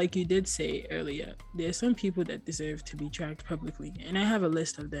 Even though, like you did say earlier, there's some people that deserve to be dragged publicly, and I have a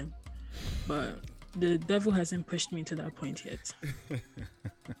list of them. But the devil hasn't pushed me to that point yet.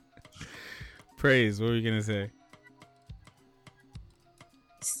 Praise, what were you going to say?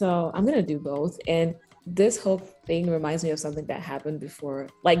 So I'm going to do both. And this whole thing reminds me of something that happened before.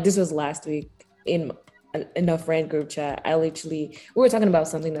 Like, this was last week in a friend group chat. We were talking about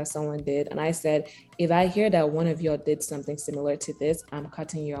something that someone did. And I said, if I hear that one of y'all did something similar to this, I'm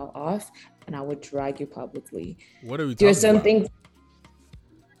cutting y'all off and I would drag you publicly. What are we talking about?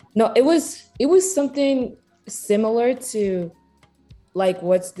 No, it was something similar to like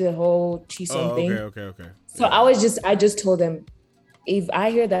what's the whole Chisom thing. Okay. So I just told them, if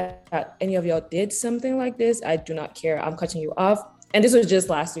I hear that any of y'all did something like this, I do not care. I'm cutting you off. And this was just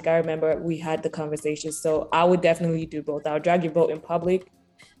last week. I remember we had the conversation. So I would definitely do both. I'll drag your boat in public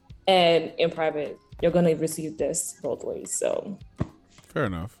and in private. You're going to receive this both ways. So fair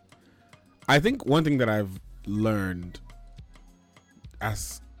enough. I think one thing that I've learned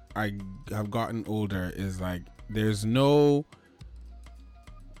as I have gotten older is like there's no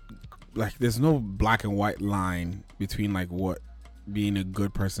black and white line between like what being a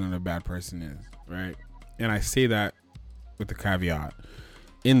good person and a bad person is, right? And I say that with the caveat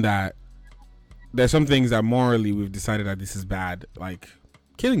in that there's some things that morally we've decided that this is bad, like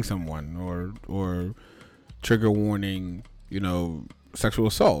killing someone or trigger warning, sexual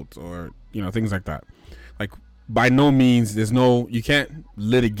assault or things like that. Like by no means you can't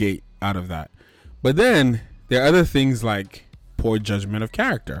litigate out of that. But then there are other things like poor judgment of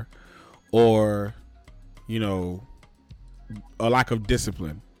character or a lack of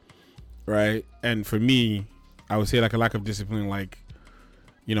discipline, right? And for me, I would say like a lack of discipline, like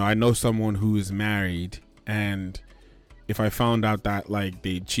I know someone who is married, and if I found out that like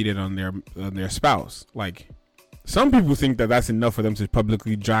they cheated on their spouse, like some people think that that's enough for them to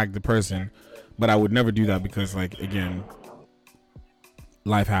publicly drag the person, but I would never do that because like again,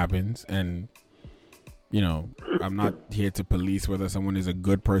 life happens, and I'm not here to police whether someone is a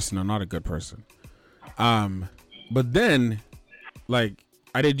good person or not a good person. But then like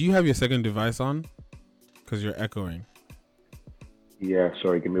Ade, do you have your second device on? Because you're echoing. Yeah,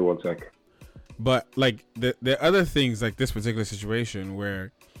 sorry, give me 1 sec. But like there are other things like this particular situation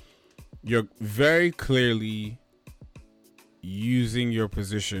where you're very clearly using your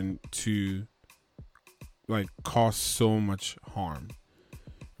position to like cause so much harm,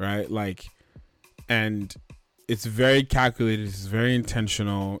 right? Like, and it's very calculated, it's very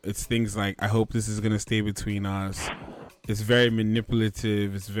intentional. It's things like, I hope this is gonna stay between us. It's very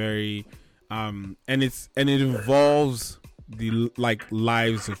manipulative. It's very and it involves the like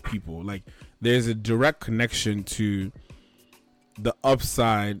lives of people. Like there's a direct connection to the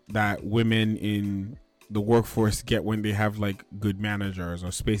upside that women in the workforce get when they have like good managers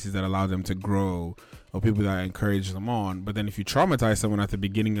or spaces that allow them to grow or people that encourage them on. But then if you traumatize someone at the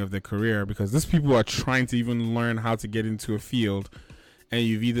beginning of their career, because these people are trying to even learn how to get into a field, and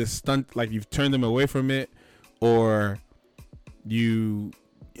you've either you've turned them away from it, or you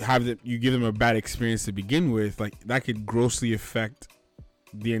give them a bad experience to begin with, like that could grossly affect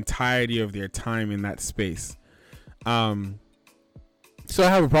the entirety of their time in that space. So I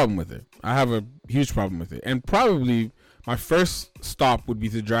have a problem with it. I have a huge problem with it. And probably my first stop would be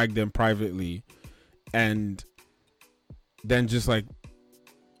to drag them privately and then just like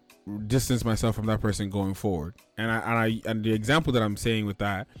distance myself from that person going forward. And the example that I'm saying with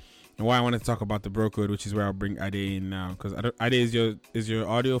that, and why I wanted to talk about the bro code, which is where I'll bring Ade in now, because Ade, is your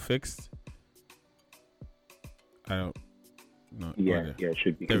audio fixed? I don't know. Yeah, it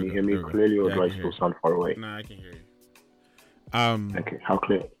should be. Can you hear me clearly, or do I still sound far away? No, I can hear you. Okay, how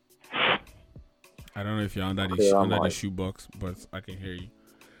clear? I don't know if you're under the shoebox, but I can hear you.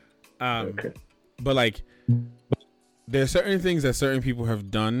 Okay. But like, there are certain things that certain people have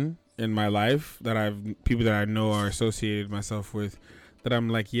done in my life that people that I know are associated myself with, that I'm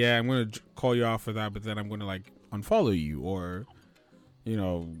like, yeah, I'm gonna call you out for that, but then I'm gonna like unfollow you or,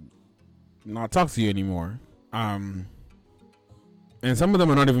 not talk to you anymore. And some of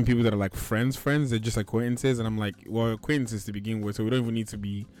them are not even people that are like friends. They're just acquaintances. And I'm like, well, acquaintances to begin with, so we don't even need to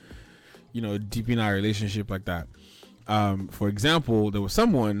be, deep in our relationship like that. For example, there was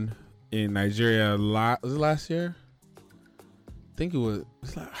someone in Nigeria, was it last year? I think it was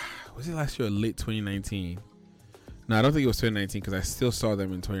it last year or late 2019? No, I don't think it was 2019 because I still saw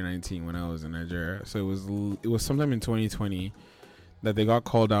them in 2019 when I was in Nigeria. So it was sometime in 2020 that they got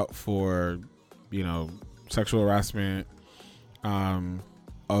called out for, sexual harassment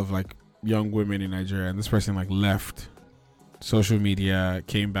of like young women in Nigeria, and this person like left social media,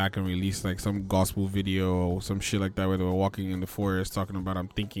 came back and released like some gospel video or some shit like that where they were walking in the forest talking about I'm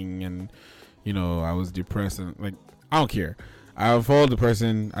thinking and I was depressed, and like I don't care. I followed the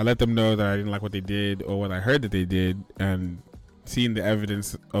person, I let them know that I didn't like what they did or what I heard that they did, and seeing the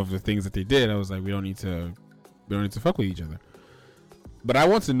evidence of the things that they did, I was like, we don't need to fuck with each other. But I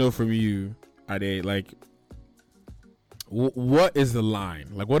want to know from you, Ade, like, what is the line?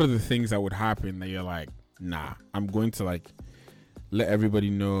 Like, what are the things that would happen that you're like, nah, I'm going to like let everybody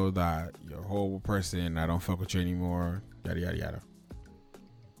know that you're a horrible person, I don't fuck with you anymore, yada yada yada.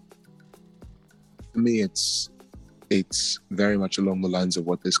 For me, it's very much along the lines of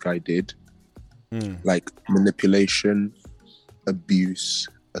what this guy did. Like manipulation, abuse,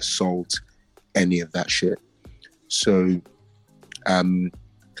 assault, any of that shit. So a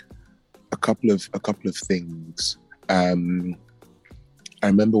couple of things. I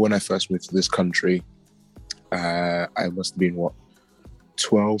remember when I first moved to this country, I must have been,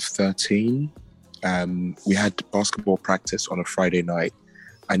 12, 13. We had basketball practice on a Friday night.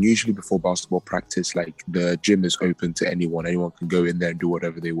 And usually before basketball practice, like the gym is open to anyone. Anyone can go in there and do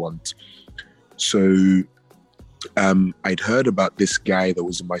whatever they want. So I'd heard about this guy that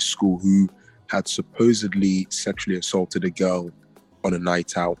was in my school who had supposedly sexually assaulted a girl on a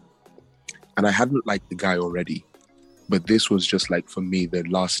night out. And I hadn't liked the guy already. But this was just like, for me, the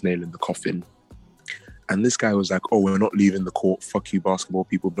last nail in the coffin. And this guy was like, oh, we're not leaving the court. Fuck you, basketball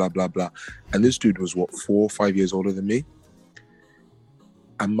people, blah, blah, blah. And this dude was 4 or 5 years older than me.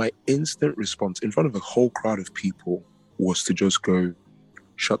 And my instant response in front of a whole crowd of people was to just go,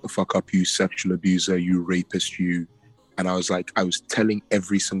 shut the fuck up, you sexual abuser, you rapist, you. And I was like, I was telling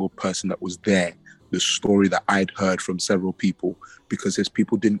every single person that was there the story that I'd heard from several people, because his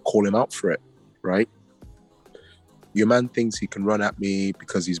people didn't call him out for it, right? Your man thinks he can run at me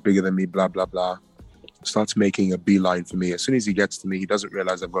because he's bigger than me, blah, blah, blah. Starts making a beeline for me. As soon as he gets to me, he doesn't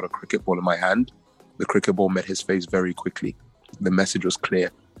realize I've got a cricket ball in my hand. The cricket ball met his face very quickly. The message was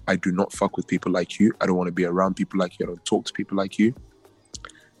clear. I do not fuck with people like you. I don't want to be around people like you. I don't talk to people like you.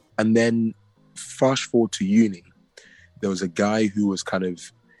 And then fast forward to uni. There was a guy who was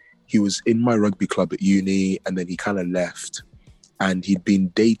he was in my rugby club at uni, and then he kind of left. And he'd been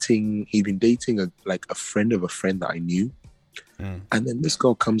dating a friend of a friend that I knew. And then this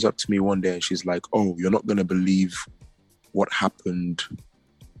girl comes up to me one day and she's like, oh, you're not going to believe what happened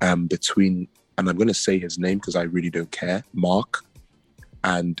between, and I'm going to say his name because I really don't care, Mark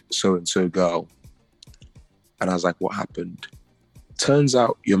and so girl. And I was like, what happened? Turns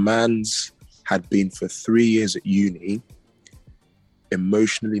out your man's had been for 3 years at uni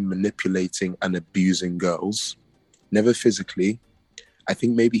emotionally manipulating and abusing girls. Never physically. I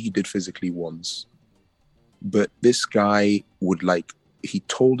think maybe he did physically once. But this guy would he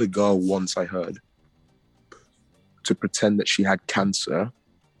told a girl once, I heard, to pretend that she had cancer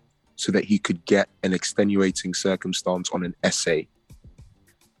so that he could get an extenuating circumstance on an essay.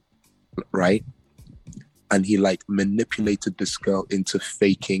 Right? And he manipulated this girl into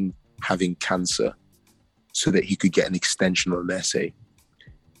faking having cancer so that he could get an extension on an essay.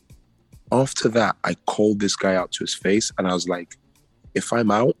 After that, I called this guy out to his face and I was like, if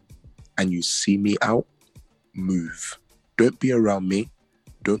I'm out and you see me out, move. Don't be around me.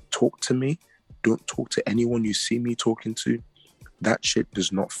 Don't talk to me. Don't talk to anyone you see me talking to. That shit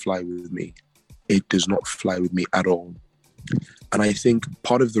does not fly with me. It does not fly with me at all. And I think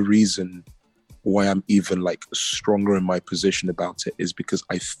part of the reason why I'm even stronger in my position about it is because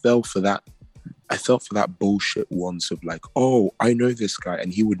I fell for that bullshit once of oh, I know this guy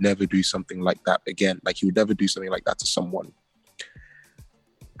and he would never do something like that again. He would never do something like that to someone.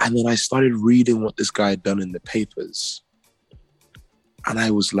 And then I started reading what this guy had done in the papers. And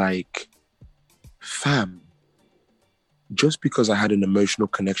I was like, fam, just because I had an emotional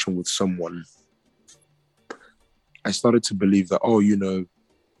connection with someone, I started to believe that, oh,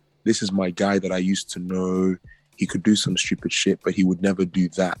 this is my guy that I used to know. He could do some stupid shit, but he would never do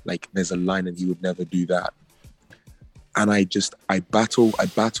that. There's a line and he would never do that. And I battle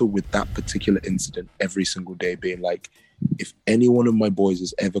with that particular incident every single day, being like, if any one of my boys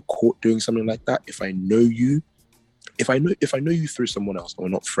is ever caught doing something like that, if I know you through someone else and we're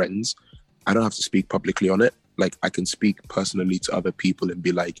not friends, I don't have to speak publicly on it. I can speak personally to other people and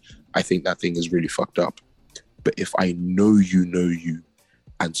be like, I think that thing is really fucked up. But if I know you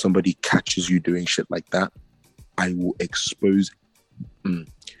and somebody catches you doing shit like that, I will expose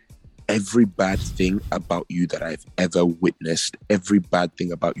every bad thing about you that I've ever witnessed, every bad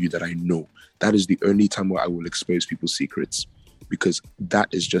thing about you that I know. That is the only time where I will expose people's secrets, because that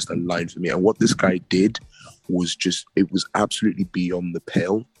is just a line for me. And what this guy did was it was absolutely beyond the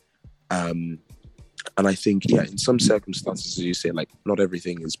pale. And I think, in some circumstances, as you say, not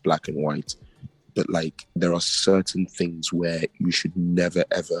everything is black and white, but there are certain things where you should never,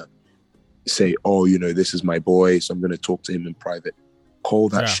 ever say, oh, this is my boy, so I'm going to talk to him in private. Call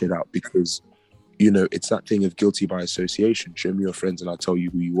that shit out, because, it's that thing of guilty by association. Show me your friends and I'll tell you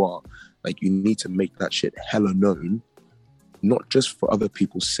who you are. You need to make that shit hella known, not just for other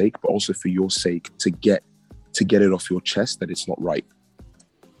people's sake, but also for your sake, to get it off your chest that it's not right.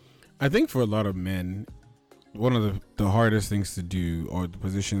 I think for a lot of men, one of the hardest things to do, or one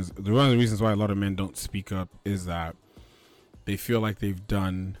of the reasons why a lot of men don't speak up, is that they feel like they've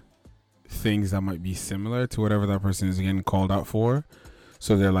done things that might be similar to whatever that person is getting called out for.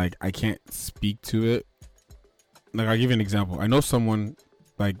 So they're like, I can't speak to it. I'll give you an example. I know someone,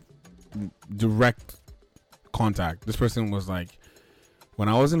 direct contact. This person was when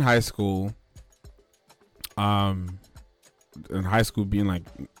I was in high school, in high school being like,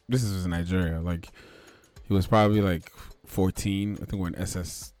 this is in Nigeria. Like, he was probably like 14. I think we're in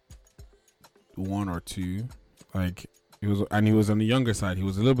SS 1 or 2. Like, he was on the younger side. He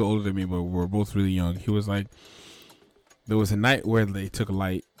was a little bit older than me, but we were both really young. He was like, there was a night where they took a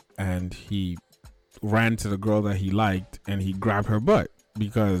light and he ran to the girl that he liked and he grabbed her butt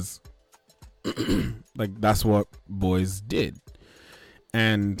because like that's what boys did.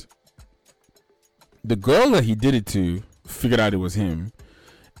 And the girl that he did it to figured out it was him,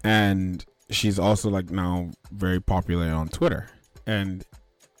 and she's also like now very popular on Twitter. And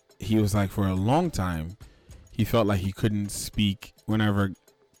he was like, for a long time he felt like he couldn't speak whenever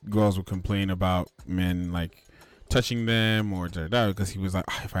girls would complain about men like touching them or because he was like,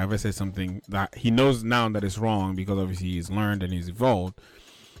 if I ever say something that he knows now that it's wrong, because obviously he's learned and he's evolved,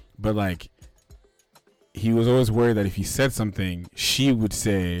 but like he was always worried that if he said something, she would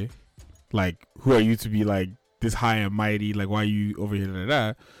say like, who are you to be like this high and mighty, like why are you over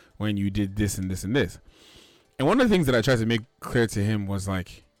here when you did this and this and this. And one of the things that I tried to make clear to him was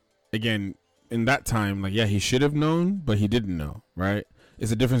like, again, in that time, like, yeah, he should have known, but he didn't know, right?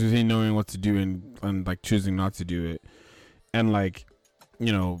 It's a difference between knowing what to do and like choosing not to do it. And like,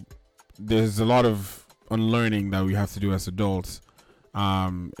 you know, there's a lot of unlearning that we have to do as adults,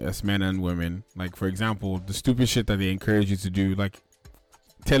 as men and women. Like, for example, the stupid shit that they encourage you to do, like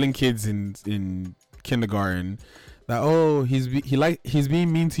telling kids in kindergarten that, oh, he's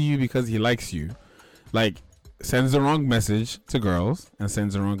being mean to you because he likes you, like sends the wrong message to girls and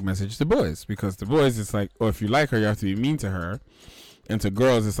sends the wrong message to boys, because the boys, it's like, oh, if you like her, you have to be mean to her. And to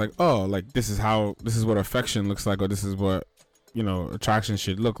girls, it's like, oh, like this is what affection looks like, or this is what, you know, attraction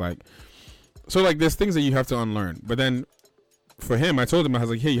should look like. So like there's things that you have to unlearn. But then for him, I told him, I was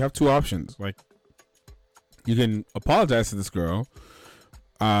like, hey, you have two options. Like, you can apologize to this girl,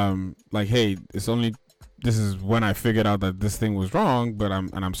 like, hey, this is when I figured out that this thing was wrong, but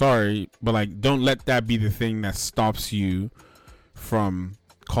I'm sorry, but like, don't let that be the thing that stops you from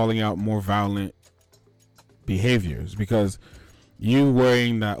calling out more violent behaviors, because you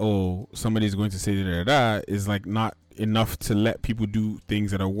worrying that, oh, somebody's going to say da is like not enough to let people do things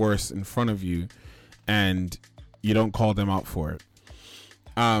that are worse in front of you, and you don't call them out for it.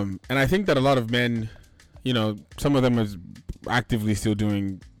 And I think that a lot of men, you know, some of them is actively still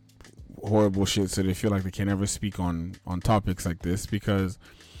doing horrible shit, so they feel like they can never speak on topics like this, because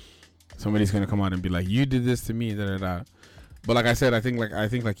somebody's gonna come out and be like, you did this to me, But like I said, I think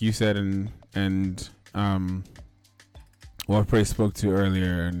like you said, and what I probably spoke to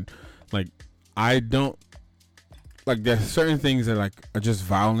earlier, and like, I don't like, there's certain things that like are just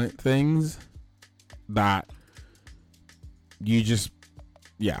violent things that you just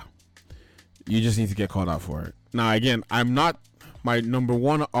need to get called out for it. Now again, my number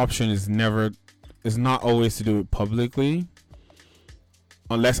one option is not always to do it publicly,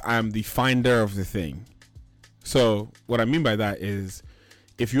 unless I'm the finder of the thing. So what I mean by that is,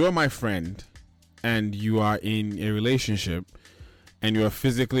 if you are my friend and you are in a relationship and you are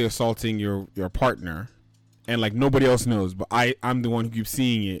physically assaulting your partner, and like nobody else knows, but I'm the one who keeps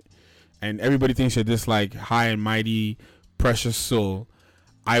seeing it, and everybody thinks you're this like high and mighty precious soul,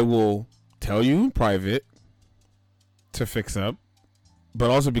 I will tell you in private to fix up. But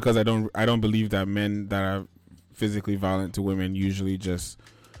also because I don't believe that men that are physically violent to women usually just,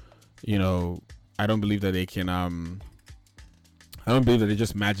 you know, I don't believe that they can I don't believe that they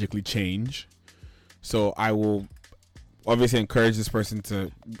just magically change. So I will obviously encourage both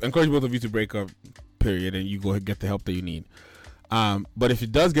of you to break up, period, and you go get the help that you need. But if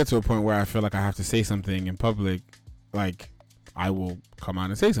it does get to a point where I feel like I have to say something in public, like, I will come out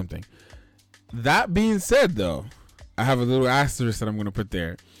and say something. That being said, though, I have a little asterisk that I'm going to put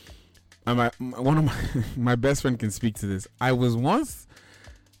there. One of my best friend can speak to this. I was once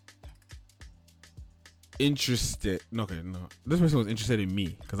interested. No, this person was interested in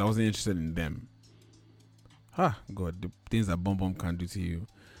me because I wasn't interested in them. God, the things that Bum can do to you.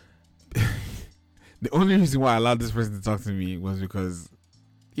 The only reason why I allowed this person to talk to me was because,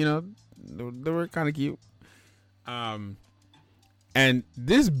 you know, they were kind of cute. And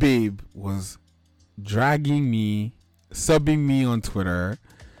this babe was dragging me, subbing me on Twitter,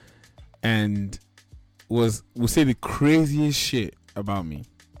 and will say the craziest shit about me.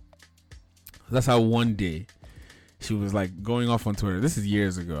 That's how one day she was like going off on Twitter. This is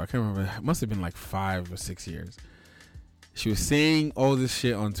years ago. I can't remember. It must have been like 5 or 6 years. She was saying all this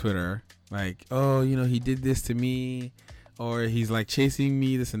shit on Twitter. Like, oh, you know, he did this to me, or he's like chasing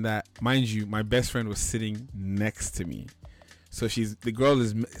me, this and that. Mind you, my best friend was sitting next to me. So the girl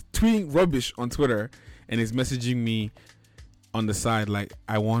is tweeting rubbish on Twitter and is messaging me on the side like,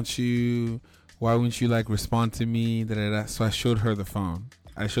 I want you, why wouldn't you like respond to me? Da, da, da. So I showed her the phone.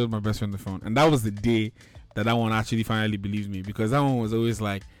 I showed my best friend the phone, and that was the day that one actually finally believed me, because that one was always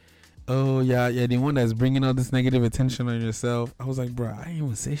like, oh yeah, the one that's bringing all this negative attention on yourself. I was like, bro, I didn't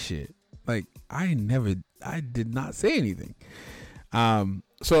even say shit. Like I did not say anything.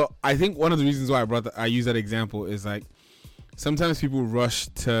 So I think one of the reasons why I use that example is like, sometimes people rush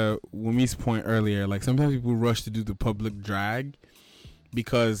to Wumi's point earlier. Like sometimes people rush to do the public drag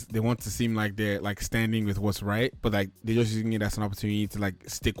because they want to seem like they're like standing with what's right, but like they're just using it as an opportunity to like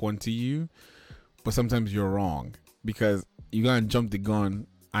stick one to you. But sometimes you're wrong, because you gotta jump the gun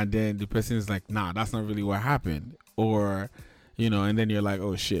and then the person is like, nah, that's not really what happened. Or, you know, and then you're like,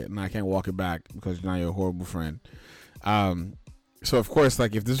 oh shit, and I can't walk it back because now you're a horrible friend. So of course,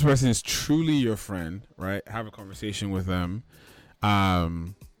 like if this person is truly your friend, right, have a conversation with them.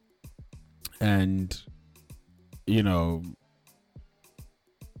 And, you know,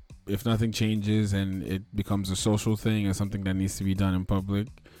 if nothing changes and it becomes a social thing and something that needs to be done in public,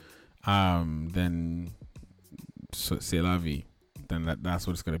 then c'est la vie. Then that's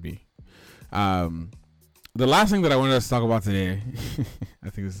what it's gonna be. The last thing that I wanted us to talk about today, I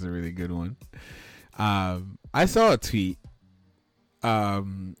think this is a really good one. I saw a tweet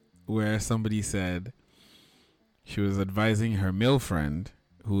where somebody said she was advising her male friend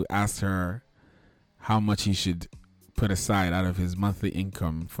who asked her how much he should put aside out of his monthly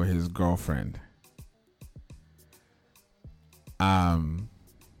income for his girlfriend. I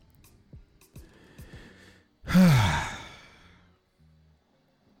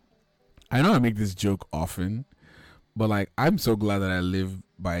know I make this joke often, but like I'm so glad that I live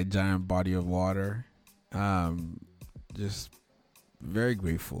by a giant body of water. Just very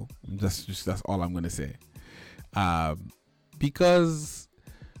grateful. Just that's all I'm gonna say. Because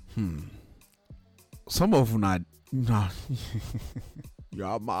some of them nah,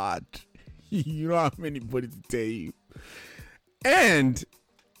 you're mad. You don't have anybody to tell you. And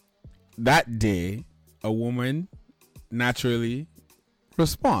that day, a woman naturally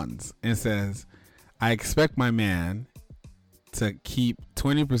responds and says, I expect my man to keep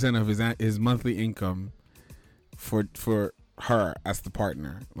 20% of his monthly income for her as the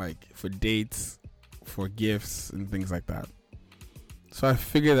partner, like for dates, for gifts and things like that. So I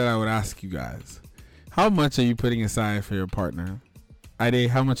figured that I would ask you guys, how much are you putting aside for your partner? Ade,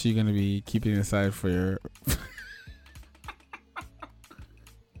 how much are you going to be keeping aside for your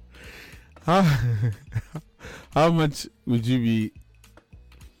how much would you be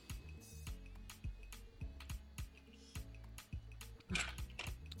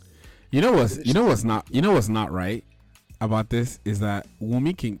You know what's not right about this is that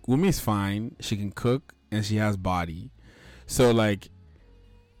Wumi is fine, she can cook and she has body. So like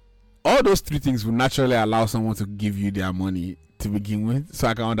all those three things will naturally allow someone to give you their money to begin with. So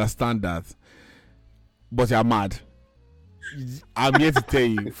I can understand that. But you're mad. I'm here to tell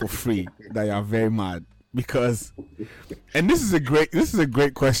you for free that you're very mad, because and this is a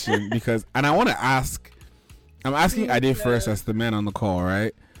great question, because and I want to ask, I'm asking Ade first as the man on the call,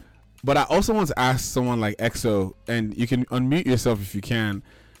 right? But I also want to ask someone like EXO, and you can unmute yourself if you can.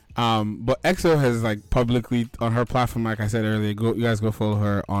 But EXO has like publicly on her platform, like I said earlier, you guys go follow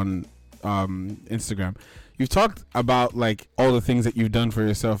her on Instagram. You've talked about like all the things that you've done for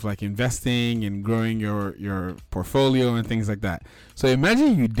yourself, like investing and growing your portfolio and things like that. So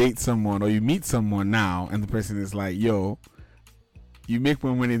imagine you date someone or you meet someone now and the person is like, yo, you make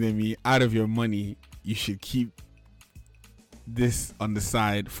more money than me. Out of your money, you should keep this on the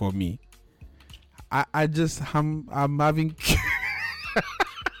side for me. I'm having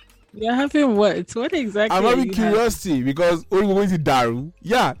You're having what? What exactly? I'm having curiosity because we're going to Daru.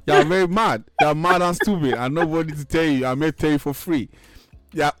 Yeah, you're very mad. You're mad and stupid and nobody to tell you. I'm going to tell you for free.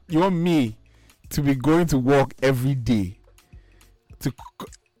 Yeah, you want me to be going to work every day to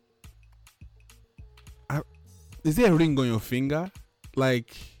is there a ring on your finger?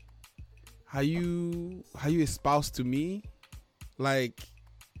 Like, are you a spouse to me? Like,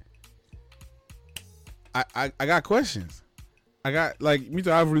 I got questions. I got like me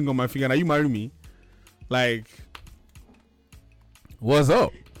to have a ring on my finger. Now you marry me? Like, what's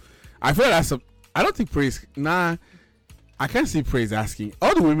up? I feel like I don't think Praise. Nah, I can't see Praise asking.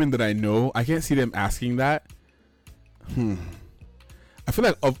 All the women that I know, I can't see them asking that. I feel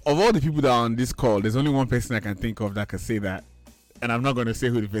like of all the people that are on this call, there's only one person I can think of that can say that, and I'm not gonna say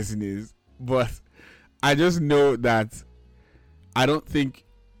who the person is. But I just know that I don't think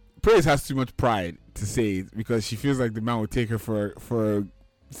Praise has too much pride to say it, because she feels like the man will take her for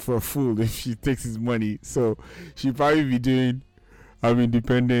a fool if she takes his money. So she'll probably be doing, I'm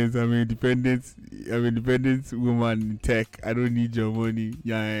independent woman in tech. I don't need your money.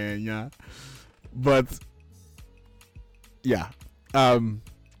 Yeah. But yeah.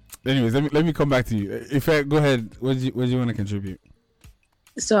 Anyways, let me come back to you. If I go ahead, what do you want to contribute?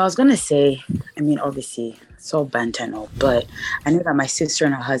 So I was gonna say, I mean, obviously it's all banter and all, but I know that my sister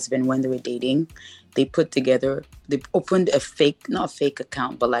and her husband, when they were dating, they opened not a fake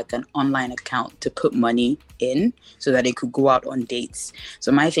account, but like an online account to put money in so that they could go out on dates.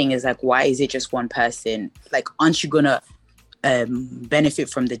 So my thing is like, why is it just one person? Like, aren't you gonna benefit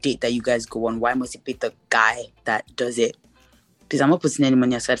from the date that you guys go on? Why must it be the guy that does it? Because I'm not putting any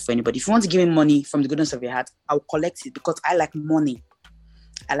money aside for anybody. If you want to give me money from the goodness of your heart, I'll collect it because I like money.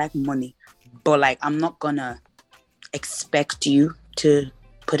 But like, I'm not gonna expect you to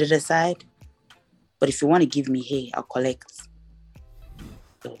put it aside. But if you want to give me, hey, I'll collect.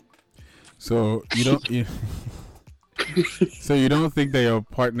 So you don't. So you don't think that your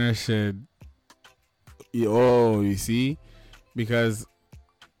partner should? You see, because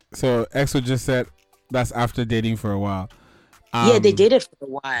so EXO just said that's after dating for a while. Yeah, they dated for a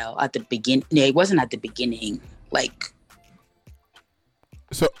while at the beginning. No, it wasn't at the beginning. Like.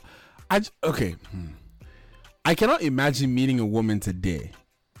 So, I cannot imagine meeting a woman today,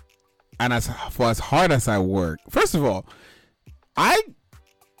 and as hard as I work, first of all, I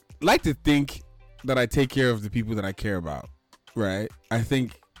like to think that I take care of the people that I care about, right? I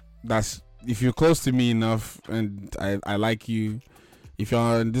think that's, if you're close to me enough and I like you, if you're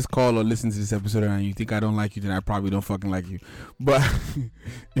on this call or listen to this episode and you think I don't like you, then I probably don't fucking like you. But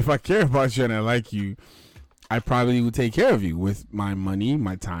if I care about you and I like you, I probably would take care of you with my money,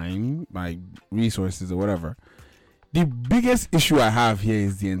 my time, my resources, or whatever. The biggest issue I have here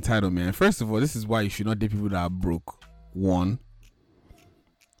is the entitlement. First of all, this is why you should not date people that are broke. 1,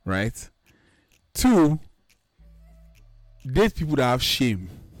 right? 2, date people that have shame.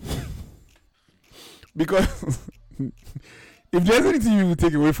 Because if there's anything you will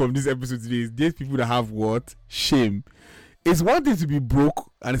take away from this episode today, is date people that have what? Shame. It's one thing to be broke,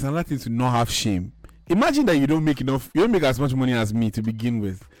 and it's another thing to not have shame. Imagine that you don't make as much money as me to begin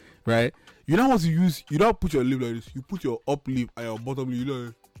with, right? You don't want to you don't put your lip like this. You put your up lip and your bottom lip.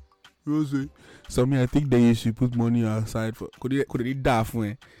 You know say. So I think that you should put money aside for. Could it die for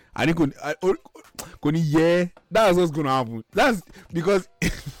me? Yeah, that's what's gonna happen. That's because.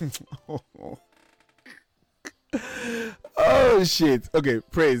 Oh shit. Okay,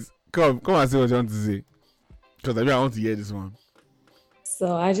 Praise. Come and say what you want to say. Because I want to hear this one.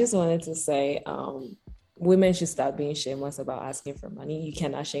 So I just wanted to say, women should stop being shameless about asking for money. You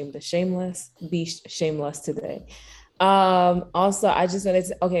cannot shame the shameless. Be shameless today. Also, I just wanted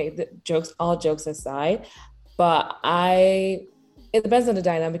to, all jokes aside, but it depends on the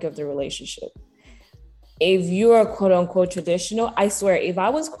dynamic of the relationship. If you are quote unquote traditional, I swear, if I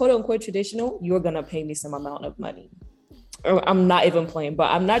was quote unquote traditional, you're going to pay me some amount of money. Or I'm not even playing,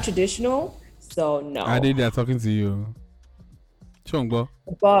 but I'm not traditional, so no. I did that talking to you. Chongbo.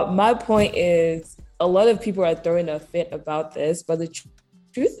 But my point is, a lot of people are throwing a fit about this, but the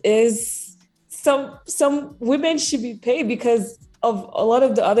truth is some women should be paid because of a lot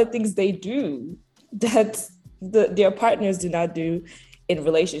of the other things they do that their partners do not do in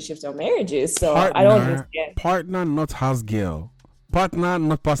relationships or marriages. So I don't understand. Partner, not house girl. Partner,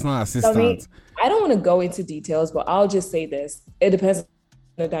 not personal assistant. I mean, I don't want to go into details, but I'll just say this. It depends on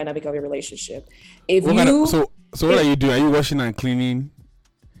the dynamic of your relationship. So what are you doing? Are you washing and cleaning?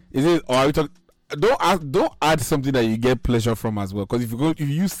 Is it, or are you talking? Don't add something that you get pleasure from as well. Because if you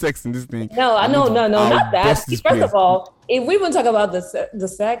use sex in this thing, not that. First of all, if we even talk about the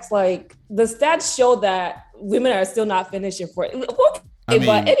sex, like the stats show that women are still not finishing for it. I mean,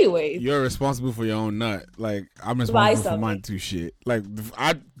 but anyway, you're responsible for your own nut. Like I'm responsible for mine too. Shit. Like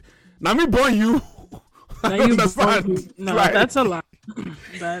now me born you. Now you no, like, that's a lot.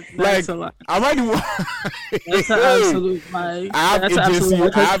 That's a lot. Am I the one? That's an absolute lie. I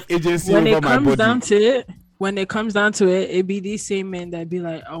have agency when over my body. When it comes down to it, it be these same men that be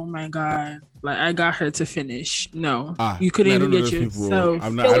like, "Oh my god, like I got her to finish." No, you couldn't even get yourself. I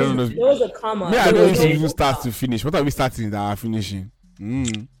don't know. There was a comma. I don't know if you start to finish. What are we starting that are finishing?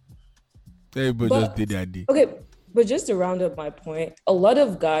 Everybody just did that day. Okay, but just to round up my point, a lot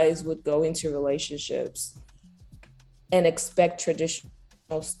of guys would go into relationships and expect traditional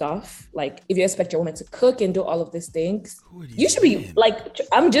stuff. Like if you expect your woman to cook and do all of these things, you should be like,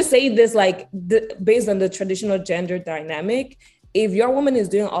 I'm just saying this like based on the traditional gender dynamic. If your woman is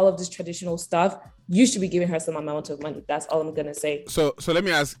doing all of this traditional stuff, you should be giving her some amount of money. That's all I'm gonna say. So let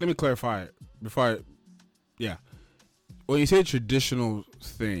me clarify before when you say traditional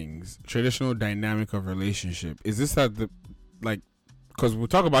things, traditional dynamic of relationship, is this that because we'll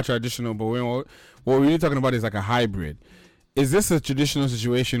talk about traditional, but what we're really talking about is like a hybrid. is this a traditional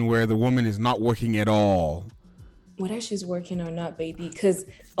situation where the woman is not working at all? Whether she's working or not, baby, because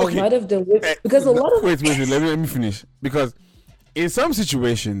Okay. a lot of the Wait, let me finish. Because in some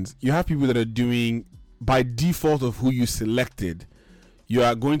situations, you have people that are doing, by default of who you selected, you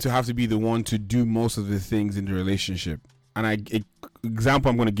are going to have to be the one to do most of the things in the relationship. And example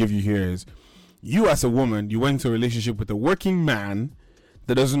I'm going to give you here is, you as a woman, you went into a relationship with a working man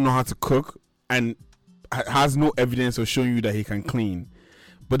that doesn't know how to cook and has no evidence of showing you that he can clean.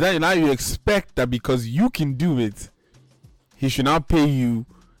 But then now you expect that because you can do it, he should now pay you,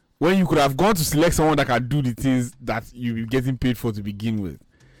 when you could have gone to select someone that can do the things that you're getting paid for to begin with.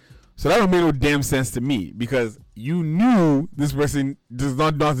 So that don't make no damn sense to me, because you knew this person does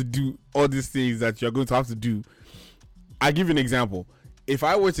not know how to do all these things that you're going to have to do. I give you an example. If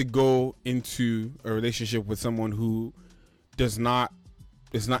I were to go into a relationship with someone who is not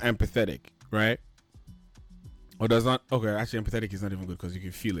empathetic, right? Or does not, okay, actually empathetic is not even good because you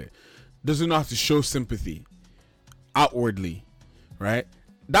can feel it. Doesn't know how to show sympathy outwardly, right?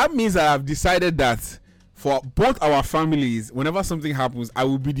 That means that I've decided that for both our families, whenever something happens, I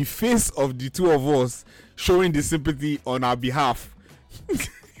will be the face of the two of us showing the sympathy on our behalf.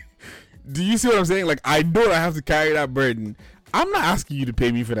 Do you see what I'm saying? Like, I know I have to carry that burden. I'm not asking you to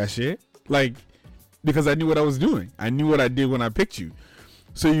pay me for that shit. Like, because I knew what I was doing. I knew what I did when I picked you.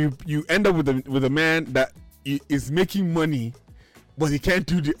 So you end up with a man that is making money, but he can't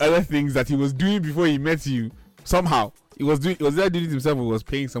do the other things that he was doing before he met you. Somehow he was there doing it himself, or was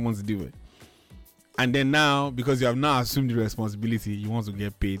paying someone to do it. And then now, because you have now assumed the responsibility, you want to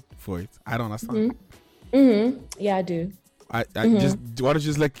get paid for it. I don't understand. Yeah, I do. I just, why don't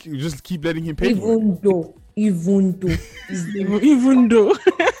you just keep letting him pay for it? Even though.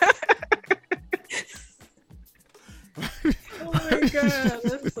 Oh my god,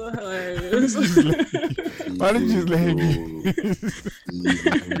 that's so hilarious. Why don't you just let him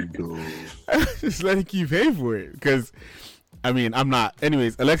just let him keep paying for it? Because, I mean, I'm not.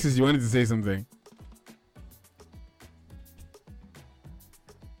 Anyways, Alexis, you wanted to say something?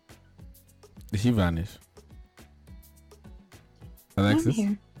 Did she vanish? Alexis? I'm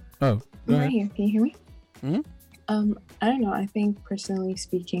here. Oh, I'm right here. Can you hear me? Mm-hmm. I don't know. I think personally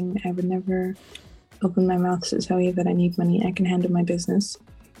speaking, I would never open my mouth to tell you that I need money. I can handle my business.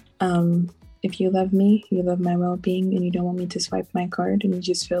 If you love me, you love my well-being, and you don't want me to swipe my card, and you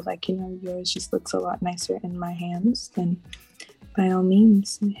just feel like, yours just looks a lot nicer in my hands, then by all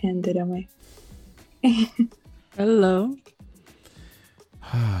means, hand it away. Hello.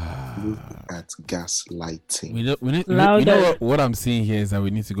 Look at gaslighting. We know what I'm seeing here is that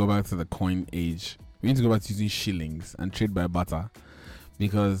we need to go back to the coin age. We need to go back to using shillings and trade by barter,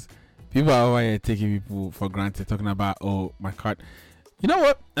 because people are over here taking people for granted, talking about, oh, my card. You know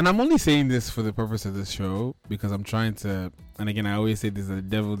what? And I'm only saying this for the purpose of this show, because I'm trying to, and again, I always say this, the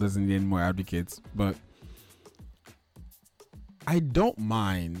devil doesn't need any more advocates, but I don't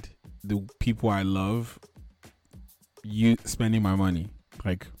mind the people I love you spending my money.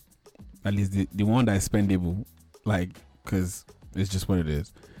 Like, at least the one that is spendable, like, because it's just what it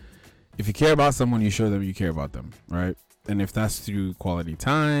is. If you care about someone, you show them you care about them, right? And if that's through quality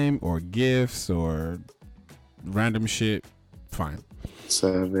time or gifts or random shit, fine.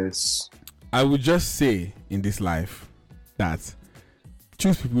 Service. I would just say in this life that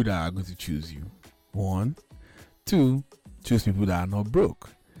choose people that are going to choose you. 1, 2, choose people that are not broke.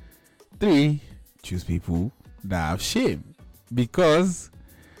 3, choose people that have shame. Because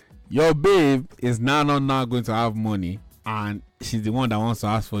your babe is now not going to have money, and she's the one that wants to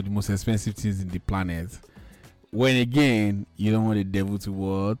ask for the most expensive things in the planet. When again, you don't want the devil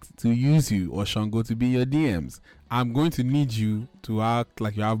to use you, or Shango to be your DMs. I'm going to need you to act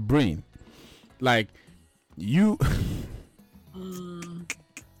like you have brain. Like, you...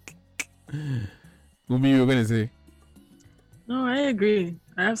 What you were going to say? No, I agree.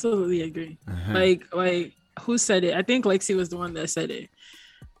 I absolutely agree. Like, who said it? I think Lexi was the one that said it.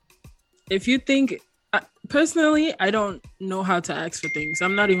 If you think... personally, I don't know how to ask for things.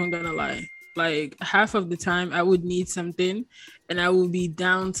 I'm not even going to lie. Like, half of the time I would need something and I will be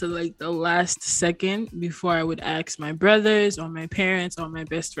down to like the last second before I would ask my brothers or my parents or my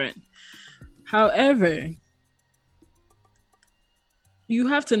best friend. However, you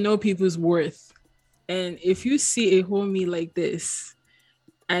have to know people's worth. And if you see a homie like this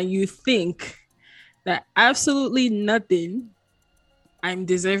and you think that absolutely nothing I'm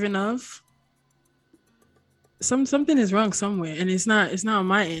deserving of, something is wrong somewhere, and it's not on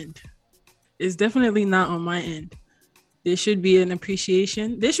my end. It's definitely not on my end. There should be an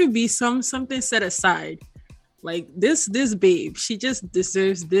appreciation. There should be something set aside. Like this babe, she just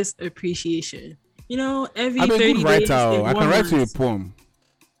deserves this appreciation. every I'm a 30 good days. writer. I can write you a poem.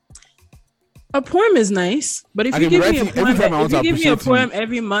 A poem is nice, but if I you can give me a write it every poem, time I want if to you give me a appreciate you. poem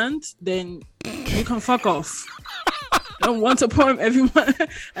every month, then you can fuck off. I don't want a poem every month.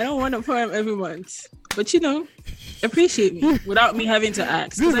 I don't want a poem every month. But appreciate me without me having to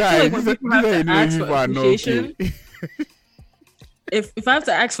ask. Because I feel like when people have to ask for appreciation, if I have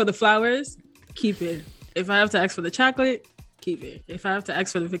to ask for the flowers, keep it. If I have to ask for the chocolate, keep it. If I have to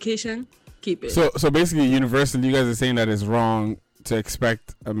ask for the vacation, keep it. So basically, universally, you guys are saying that it's wrong to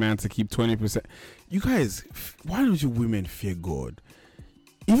expect a man to keep 20%. You guys, why don't you women fear God?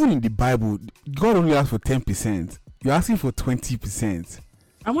 Even in the Bible, God only asks for 10%. You're asking for 20%.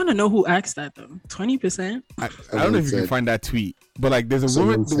 I want to know who asked that though. 20%. I don't know if you can find that tweet, but like, there's a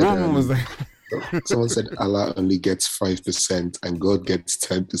woman. The woman was like, someone said Allah only gets 5% and God gets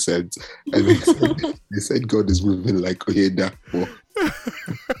 10%, and they said God is moving like Oyeda.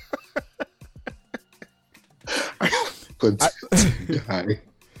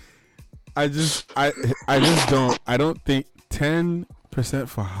 I don't think 10%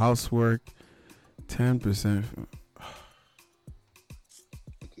 for housework, 10%.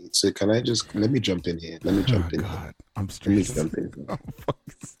 So let me jump in here. Let me jump in. God, I'm stressed.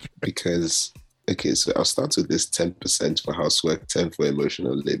 Because, so I'll start with this 10% for housework, 10% for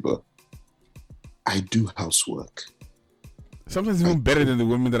emotional labor. I do housework. Sometimes even better than the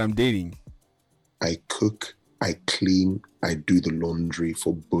women that I'm dating. I cook, I clean, I do the laundry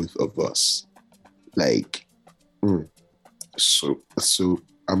for both of us. So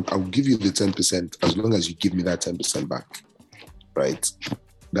I'll give you the 10% as long as you give me that 10% back, right?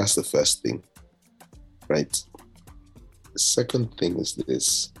 That's the first thing, right? The second thing is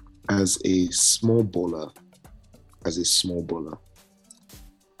this: as a small baller,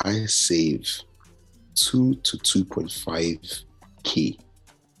 I save 2 to 2.5K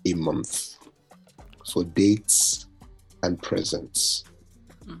a month for dates and presents.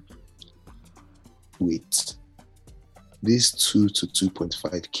 Wait, this 2 to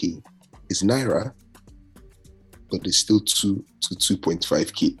 2.5K is Naira, but it's still 2 to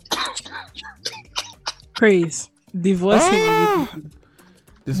 2.5K. Praise. Divorce him.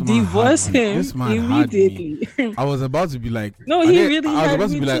 Divorce him immediately. I was about to be like, no, he really. I was about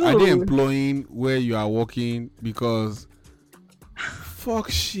to be like, are they employing where you are working? Because fuck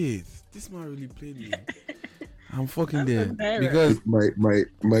shit, this man really played me. I'm fucking dead because my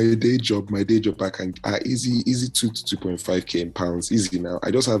day job back and easy 2 to 2.5K in pounds, easy now.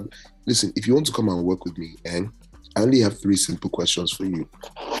 I just have, listen, if you want to come and work with me, I only have 3 simple questions for you.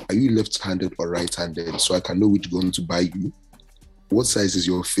 Are you left-handed or right-handed, so I can know which gun to buy you? What size is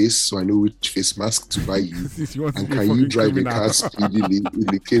your face, so I know which face mask to buy you? And can you drive a car speedily in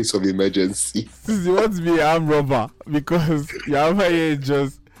the case of emergency? You want to be an armed robber because you're over here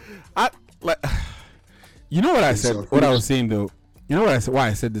just you know what I said? What I was saying though, you know what I said? Why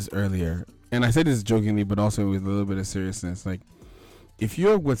I said this earlier, and I said this jokingly, but also with a little bit of seriousness. Like, if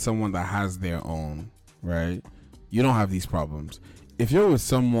you're with someone that has their own, right, you don't have these problems. If you're with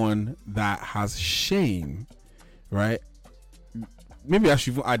someone that has shame, right, maybe I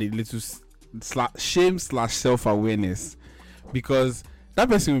should even add a little shame / self-awareness, because that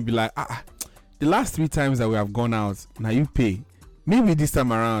person will be like, the last 3 times that we have gone out, now you pay. Maybe this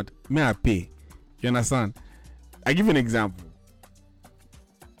time around, may I pay? You understand? I give you an example.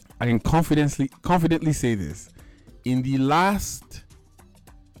 I can confidently say this. In the last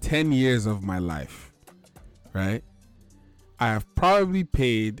 10 years of my life, right, I have probably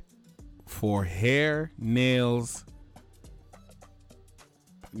paid for hair, nails,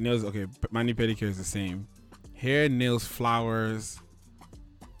 okay, mani pedicure is the same. Hair, nails, flowers,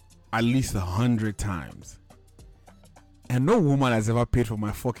 at least 100 times. And no woman has ever paid for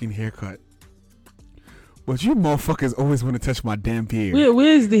my fucking haircut. But you motherfuckers always want to touch my damn hair. Where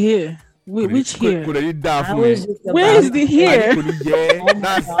is the hair? Which hair? Where is the hair? Could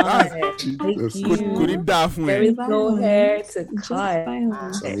it die for me? There is no hair to cut.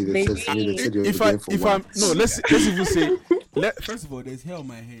 Let's even say. First of all, there's hair on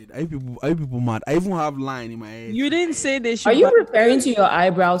my head. Are you people mad? I even have line in my head. You didn't say this. Are you referring to your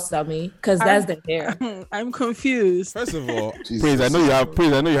eyebrows, Sammy? Because that's the hair. I'm confused. First of all, Praise, I know you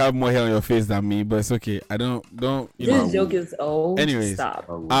have more hair on your face than me, but it's okay. I don't. This joke is old. Anyways, stop.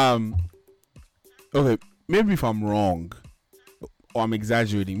 Okay, maybe if I'm wrong or I'm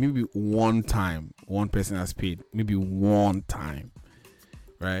exaggerating, maybe one time one person has paid, maybe one time,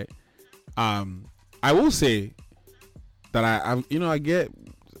 right? I will say that I get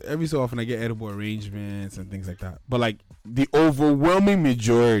every so often I get edible arrangements and things like that, but like the overwhelming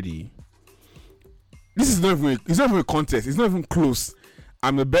majority, it's not even a contest, it's not even close.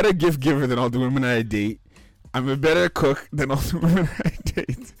 I'm a better gift giver than all the women I date. I'm a better cook than all the women I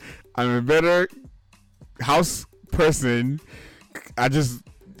date. I'm a better house person.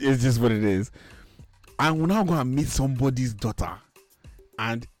 It's just what it is. I'm now going to meet somebody's daughter.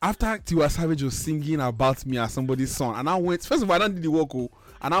 And after Tiwa Savage was singing about me as somebody's son, and I went, first of all, I don't did the work,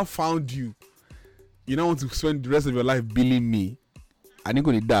 and I found you. You don't want to spend the rest of your life billing me. I didn't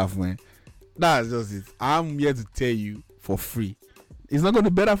go to daft, man. That's just it. I'm here to tell you for free. It's not going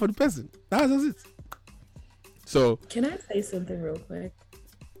to be better for the person. That's just it. So, can I say something real quick?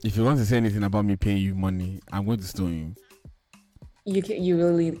 If you want to say anything about me paying you money, I'm going to stone you.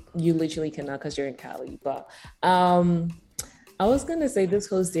 You literally cannot because you're in Cali. But I was gonna say this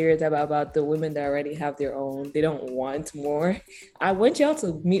whole stereotype about the women that already have their own, they don't want more. I want y'all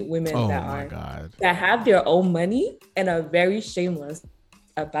to meet women that have their own money and are very shameless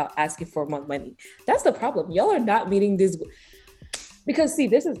about asking for more money. That's the problem. Y'all are not meeting this because see,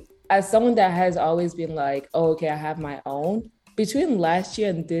 this is as someone that has always been like, oh, okay, I have my own. Between last year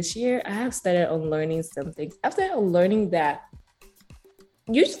and this year, I have started on learning some things. I've started on learning that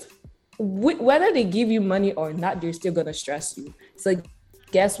whether they give you money or not, they're still gonna stress you. So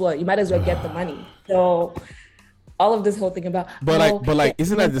guess what? You might as well get the money. So all of this whole thing about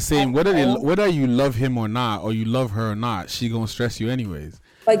isn't that the same? Whether you love him or not, or you love her or not, she gonna stress you anyways.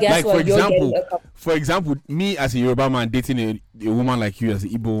 But guess what? For example, me as a Yoruba man dating a woman like you as an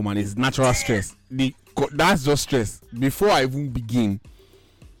Igbo woman is natural stress. That's just stress before I even begin.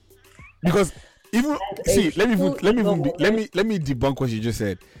 Because even let me debunk what you just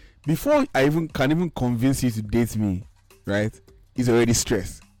said. Before I can even convince you to date me, right? It's already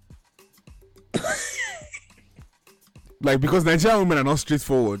stress. Like, because Nigerian women are not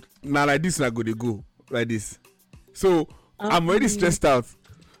straightforward. Now like this, I go like this. So I'm already stressed out,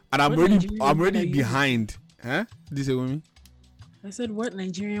 and I'm already behind. Huh? Did you say with me? I said, what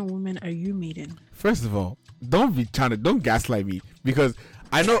Nigerian woman are you meeting? First of all, don't gaslight me, because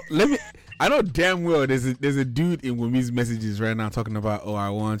I know. I know damn well there's a dude in Wumi's messages right now talking about, oh,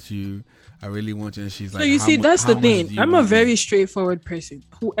 I want you, I really want you, and she's like, so you see, that's the thing. I'm a very straightforward person.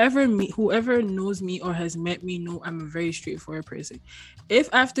 Whoever knows me or has met me know I'm a very straightforward person.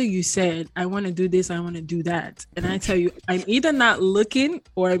 If after you said I want to do this, I want to do that, and I tell you I'm either not looking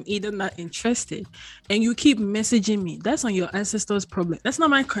or I'm either not interested, and you keep messaging me, that's on your ancestors' problem. That's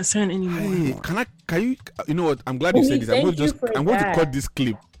not my concern anymore. Hey, can you? You know what? I'm glad you said this. I'm going to cut this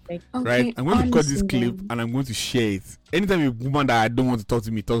clip. Okay, right, I'm going to cut this clip and I'm going to share it. Anytime a woman that I don't want to talk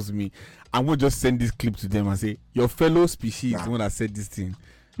to me talks to me, I'm going to just send this clip to them and say, your fellow species is the one that said this thing.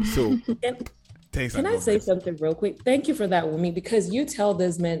 So thanks. Can I say something real quick? Thank you for that, Wumi, because you tell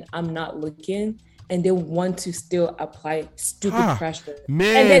these men I'm not looking and they want to still apply stupid pressure.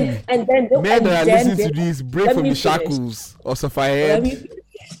 Men that are listening to this, break from the shackles or Sapphire.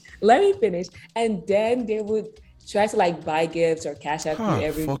 Let me finish. And then they would try to like buy gifts or cash out you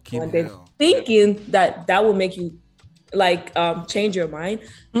every Monday, thinking that will make you like change your mind.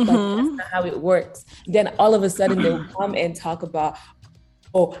 But that's not how it works. Then all of a sudden they'll come and talk about,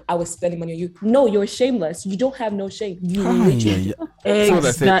 oh, I was spending money on you. No, you're shameless. You don't have no shame. You literally Thank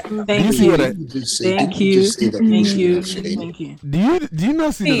you. Do you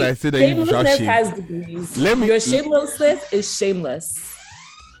not see that I said that you without shame? Has degrees. Your shamelessness is shameless.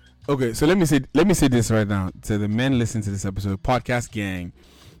 Okay, so let me say this right now to the men listening to this episode, podcast gang,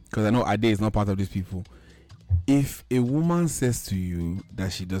 because I know Ade is not part of these people. If a woman says to you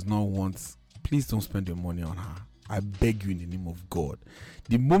that she does not want, please don't spend your money on her. I beg you in the name of God.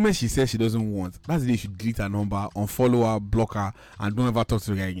 The moment she says she doesn't want, that's the day you should delete her number, unfollow her, block her, and don't ever talk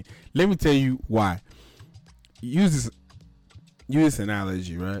to her again. Let me tell you why. Use this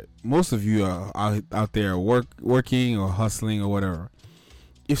analogy, right? Most of you are out there working or hustling or whatever.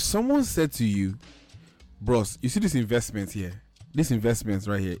 If someone said to you, bros, you see this investment here, this investment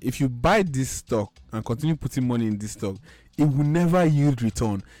right here, if you buy this stock and continue putting money in this stock, it will never yield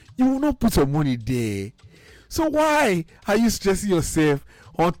return. You will not put your money there. So why are you stressing yourself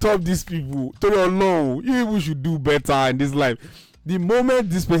on top of these people? Tell you alone, you people should do better in this life. The moment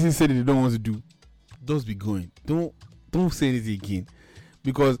this person said they don't want to do, just be going. Don't say anything again.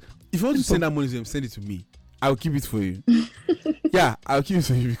 Because if you want to send that money to them, send it to me. I'll keep it for you. Yeah, I'll keep it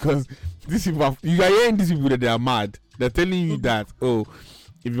for you, because these people you are hearing these people that they are mad. They're telling you that, oh,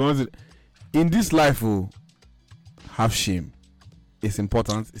 if you want to in this life, have shame. It's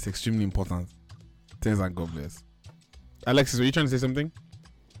important, it's extremely important. Thanks and God bless. Alexis, were you trying to say something?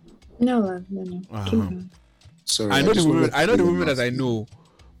 No. Sorry, I know the women that I know,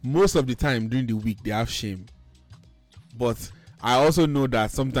 most of the time during the week they have shame. But I also know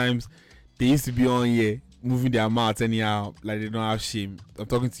that sometimes they used to be on here moving their mouth anyhow, like they don't have shame. I'm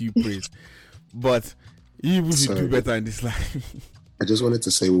talking to you, Praise. But you should do better in this life. I just wanted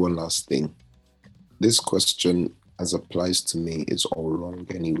to say one last thing. This question, as applies to me, is all wrong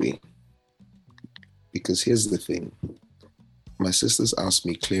anyway. Because here's the thing. My sisters asked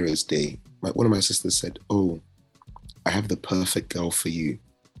me clear as day. One of my sisters said, "Oh, I have the perfect girl for you."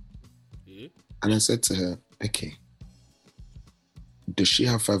 Yeah. And I said to her, "Okay, does she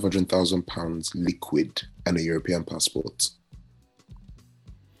have £500,000 liquid and a European passport?"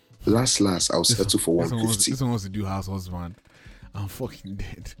 Last, I'll settle for 150. This one wants to do house husband. I'm fucking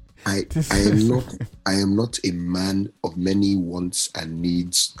dead. I am not a man of many wants and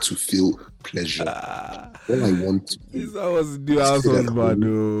needs to feel pleasure. All I want to do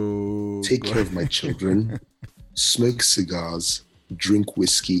is take care of my children, smoke cigars, drink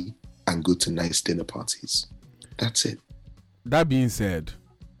whiskey, and go to nice dinner parties. That's it. That being said,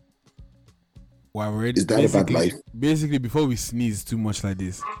 is that a bad life? Basically, before we sneeze too much like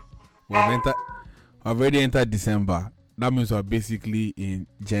this, we've already entered December. That means we're basically in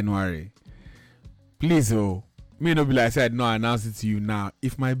January. Please, may not be like I said, no, I announce it to you now.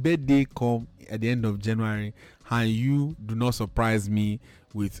 If my birthday come at the end of January and you do not surprise me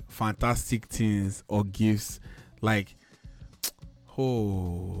with fantastic things or gifts, like,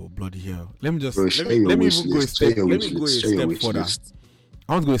 oh bloody hell! Let me go a step further. I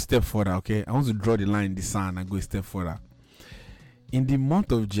want to go a step further. Okay, I want to draw the line in the sand and go a step further. In the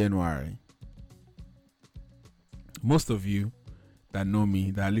month of January, most of you that know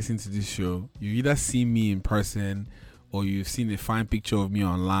me, that listen to this show, you either see me in person or you've seen a fine picture of me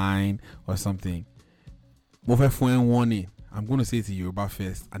online or something. I'm going to say it in Yoruba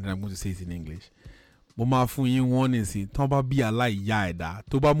first and then I'm going to say it in English. Mo ma fún yín warning sí tó bá bí aláìyá ẹ̀dá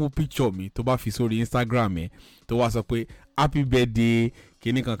tó bá mú picture mi tó bá fi sórí Instagram mi tó wá sọ pé happy birthday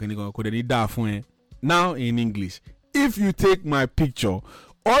kìnìkan kò dẹ̀ ní dáa fún ẹ. Now in English, if you take my picture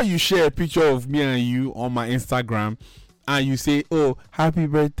or you share a picture of me and you on my Instagram and you say, "Oh, happy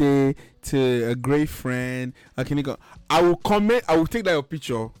birthday to a great friend," I will comment, I will take that your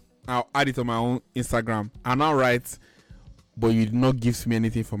picture, I'll add it on my own Instagram and I'll write, "But you did not give me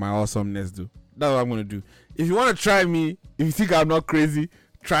anything for my awesomeness, do." That's what I'm going to do. If you want to try me, if you think I'm not crazy,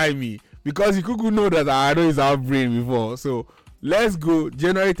 try me. Because you could know that I know it's our brain before. So let's go.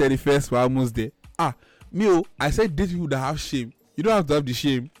 January 31st, we're almost there. I said date people that have shame. You don't have to have the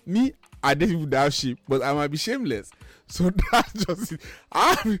shame. Me, I date people that have shame, but I might be shameless. So that's just it.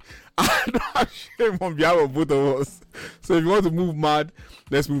 I don't have shame on behalf of both of us. So if you want to move mad,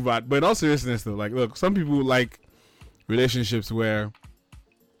 let's move mad. But in all seriousness though, like, look, some people like relationships where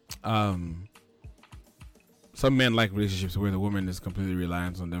some men like relationships where the woman is completely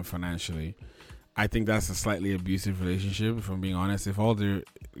reliant on them financially. I think that's a slightly abusive relationship, if I'm being honest. If all the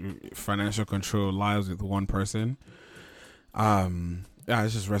financial control lies with one person,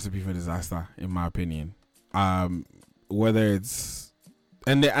 it's just recipe for disaster, in my opinion. Whether it's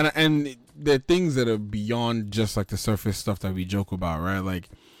and there are things that are beyond just like the surface stuff that we joke about, right? Like,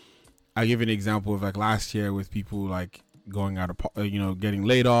 I give an example of like last year with people like going out of getting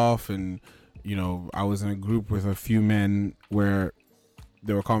laid off, and I was in a group with a few men where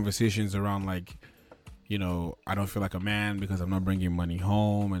there were conversations around like, I don't feel like a man because I'm not bringing money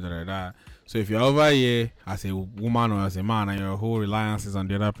home and da. So if you're over here as a woman or as a man and your whole reliance is on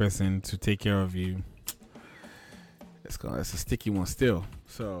the other person to take care of you, it's a sticky one still.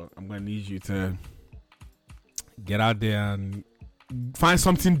 So I'm gonna need you to get out there and find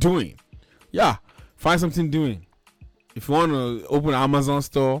something doing. Yeah, find something doing. If you want to open an Amazon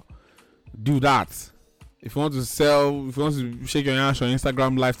store, do that. If you want to shake your ass on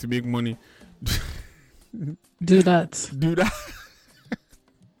Instagram Live to make money, do that. Don't do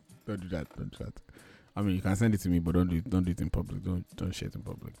that. I mean, you can send it to me, but don't do it in public. Don't share it in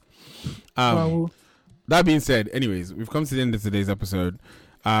public. That being said, anyways, we've come to the end of today's episode.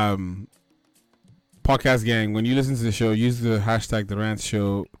 Podcast gang, when you listen to the show, use the hashtag The Rant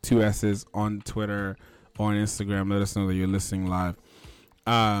Show, 2 S's, on Twitter or on Instagram. Let us know that you're listening live.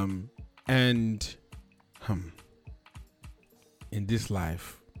 In this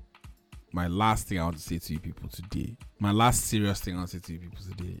life, my last thing I want to say to you people today, my last serious thing I want to say to you people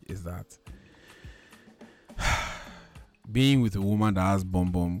today is that being with a woman that has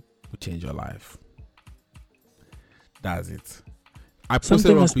bum will change your life. That's it. I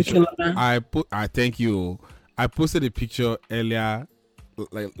posted a picture. I thank you. I posted a picture earlier,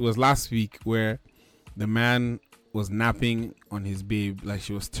 like it was last week, where the man was napping on his babe, like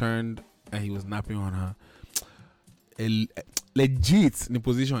she was turned and he was napping on her. Legit in the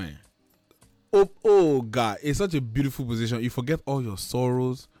position. Oh God, it's such a beautiful position. You forget all your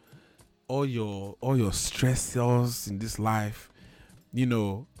sorrows, all your stressors in this life, you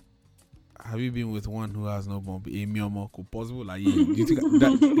know, have you been with one who has no bump? Possible like do you think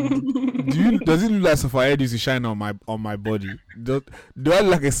that, does it look like Sapphire used to shine on my body? Do I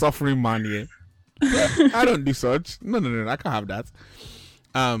look like a suffering man here? I don't do such. No, I can't have that.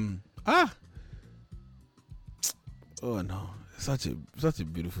 Oh no, such a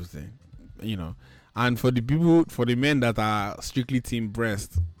beautiful thing, you know. And for the men that are strictly team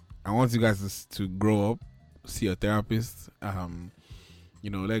breast, I want you guys to grow up, see a therapist. You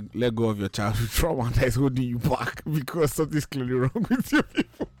know, let go of your childhood trauma that is holding you back because something's clearly wrong with your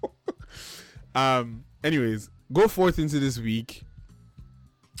people. Anyways, go forth into this week.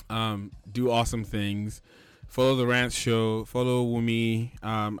 Do awesome things. Follow the Rants Show. Follow Wumi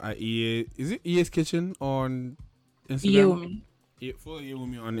at EA. Is it EA's Kitchen on Instagram? Follow EA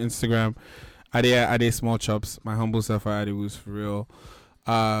Wumi on Instagram. Ade Small Chops. My humble self, Ade Woos for real.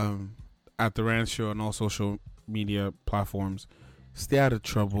 At the Rants Show on all social media platforms. Stay out of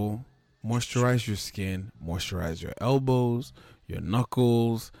trouble. Moisturize your skin. Moisturize your elbows, your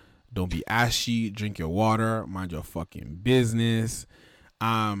knuckles. Don't be ashy. Drink your water. Mind your fucking business.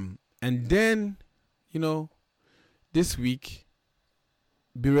 And then, you know, this week,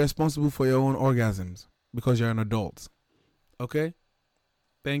 be responsible for your own orgasms because you're an adult. Okay?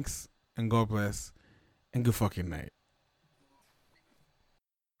 Thanks and God bless and good fucking night.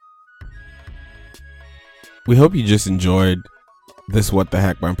 We hope you just enjoyed this What the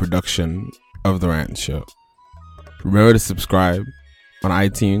Heck Man production of The Rant Show. Remember to subscribe on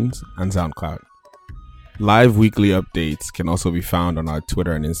iTunes and SoundCloud. Live weekly updates can also be found on our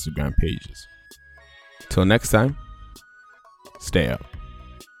Twitter and Instagram pages. Till next time, stay up.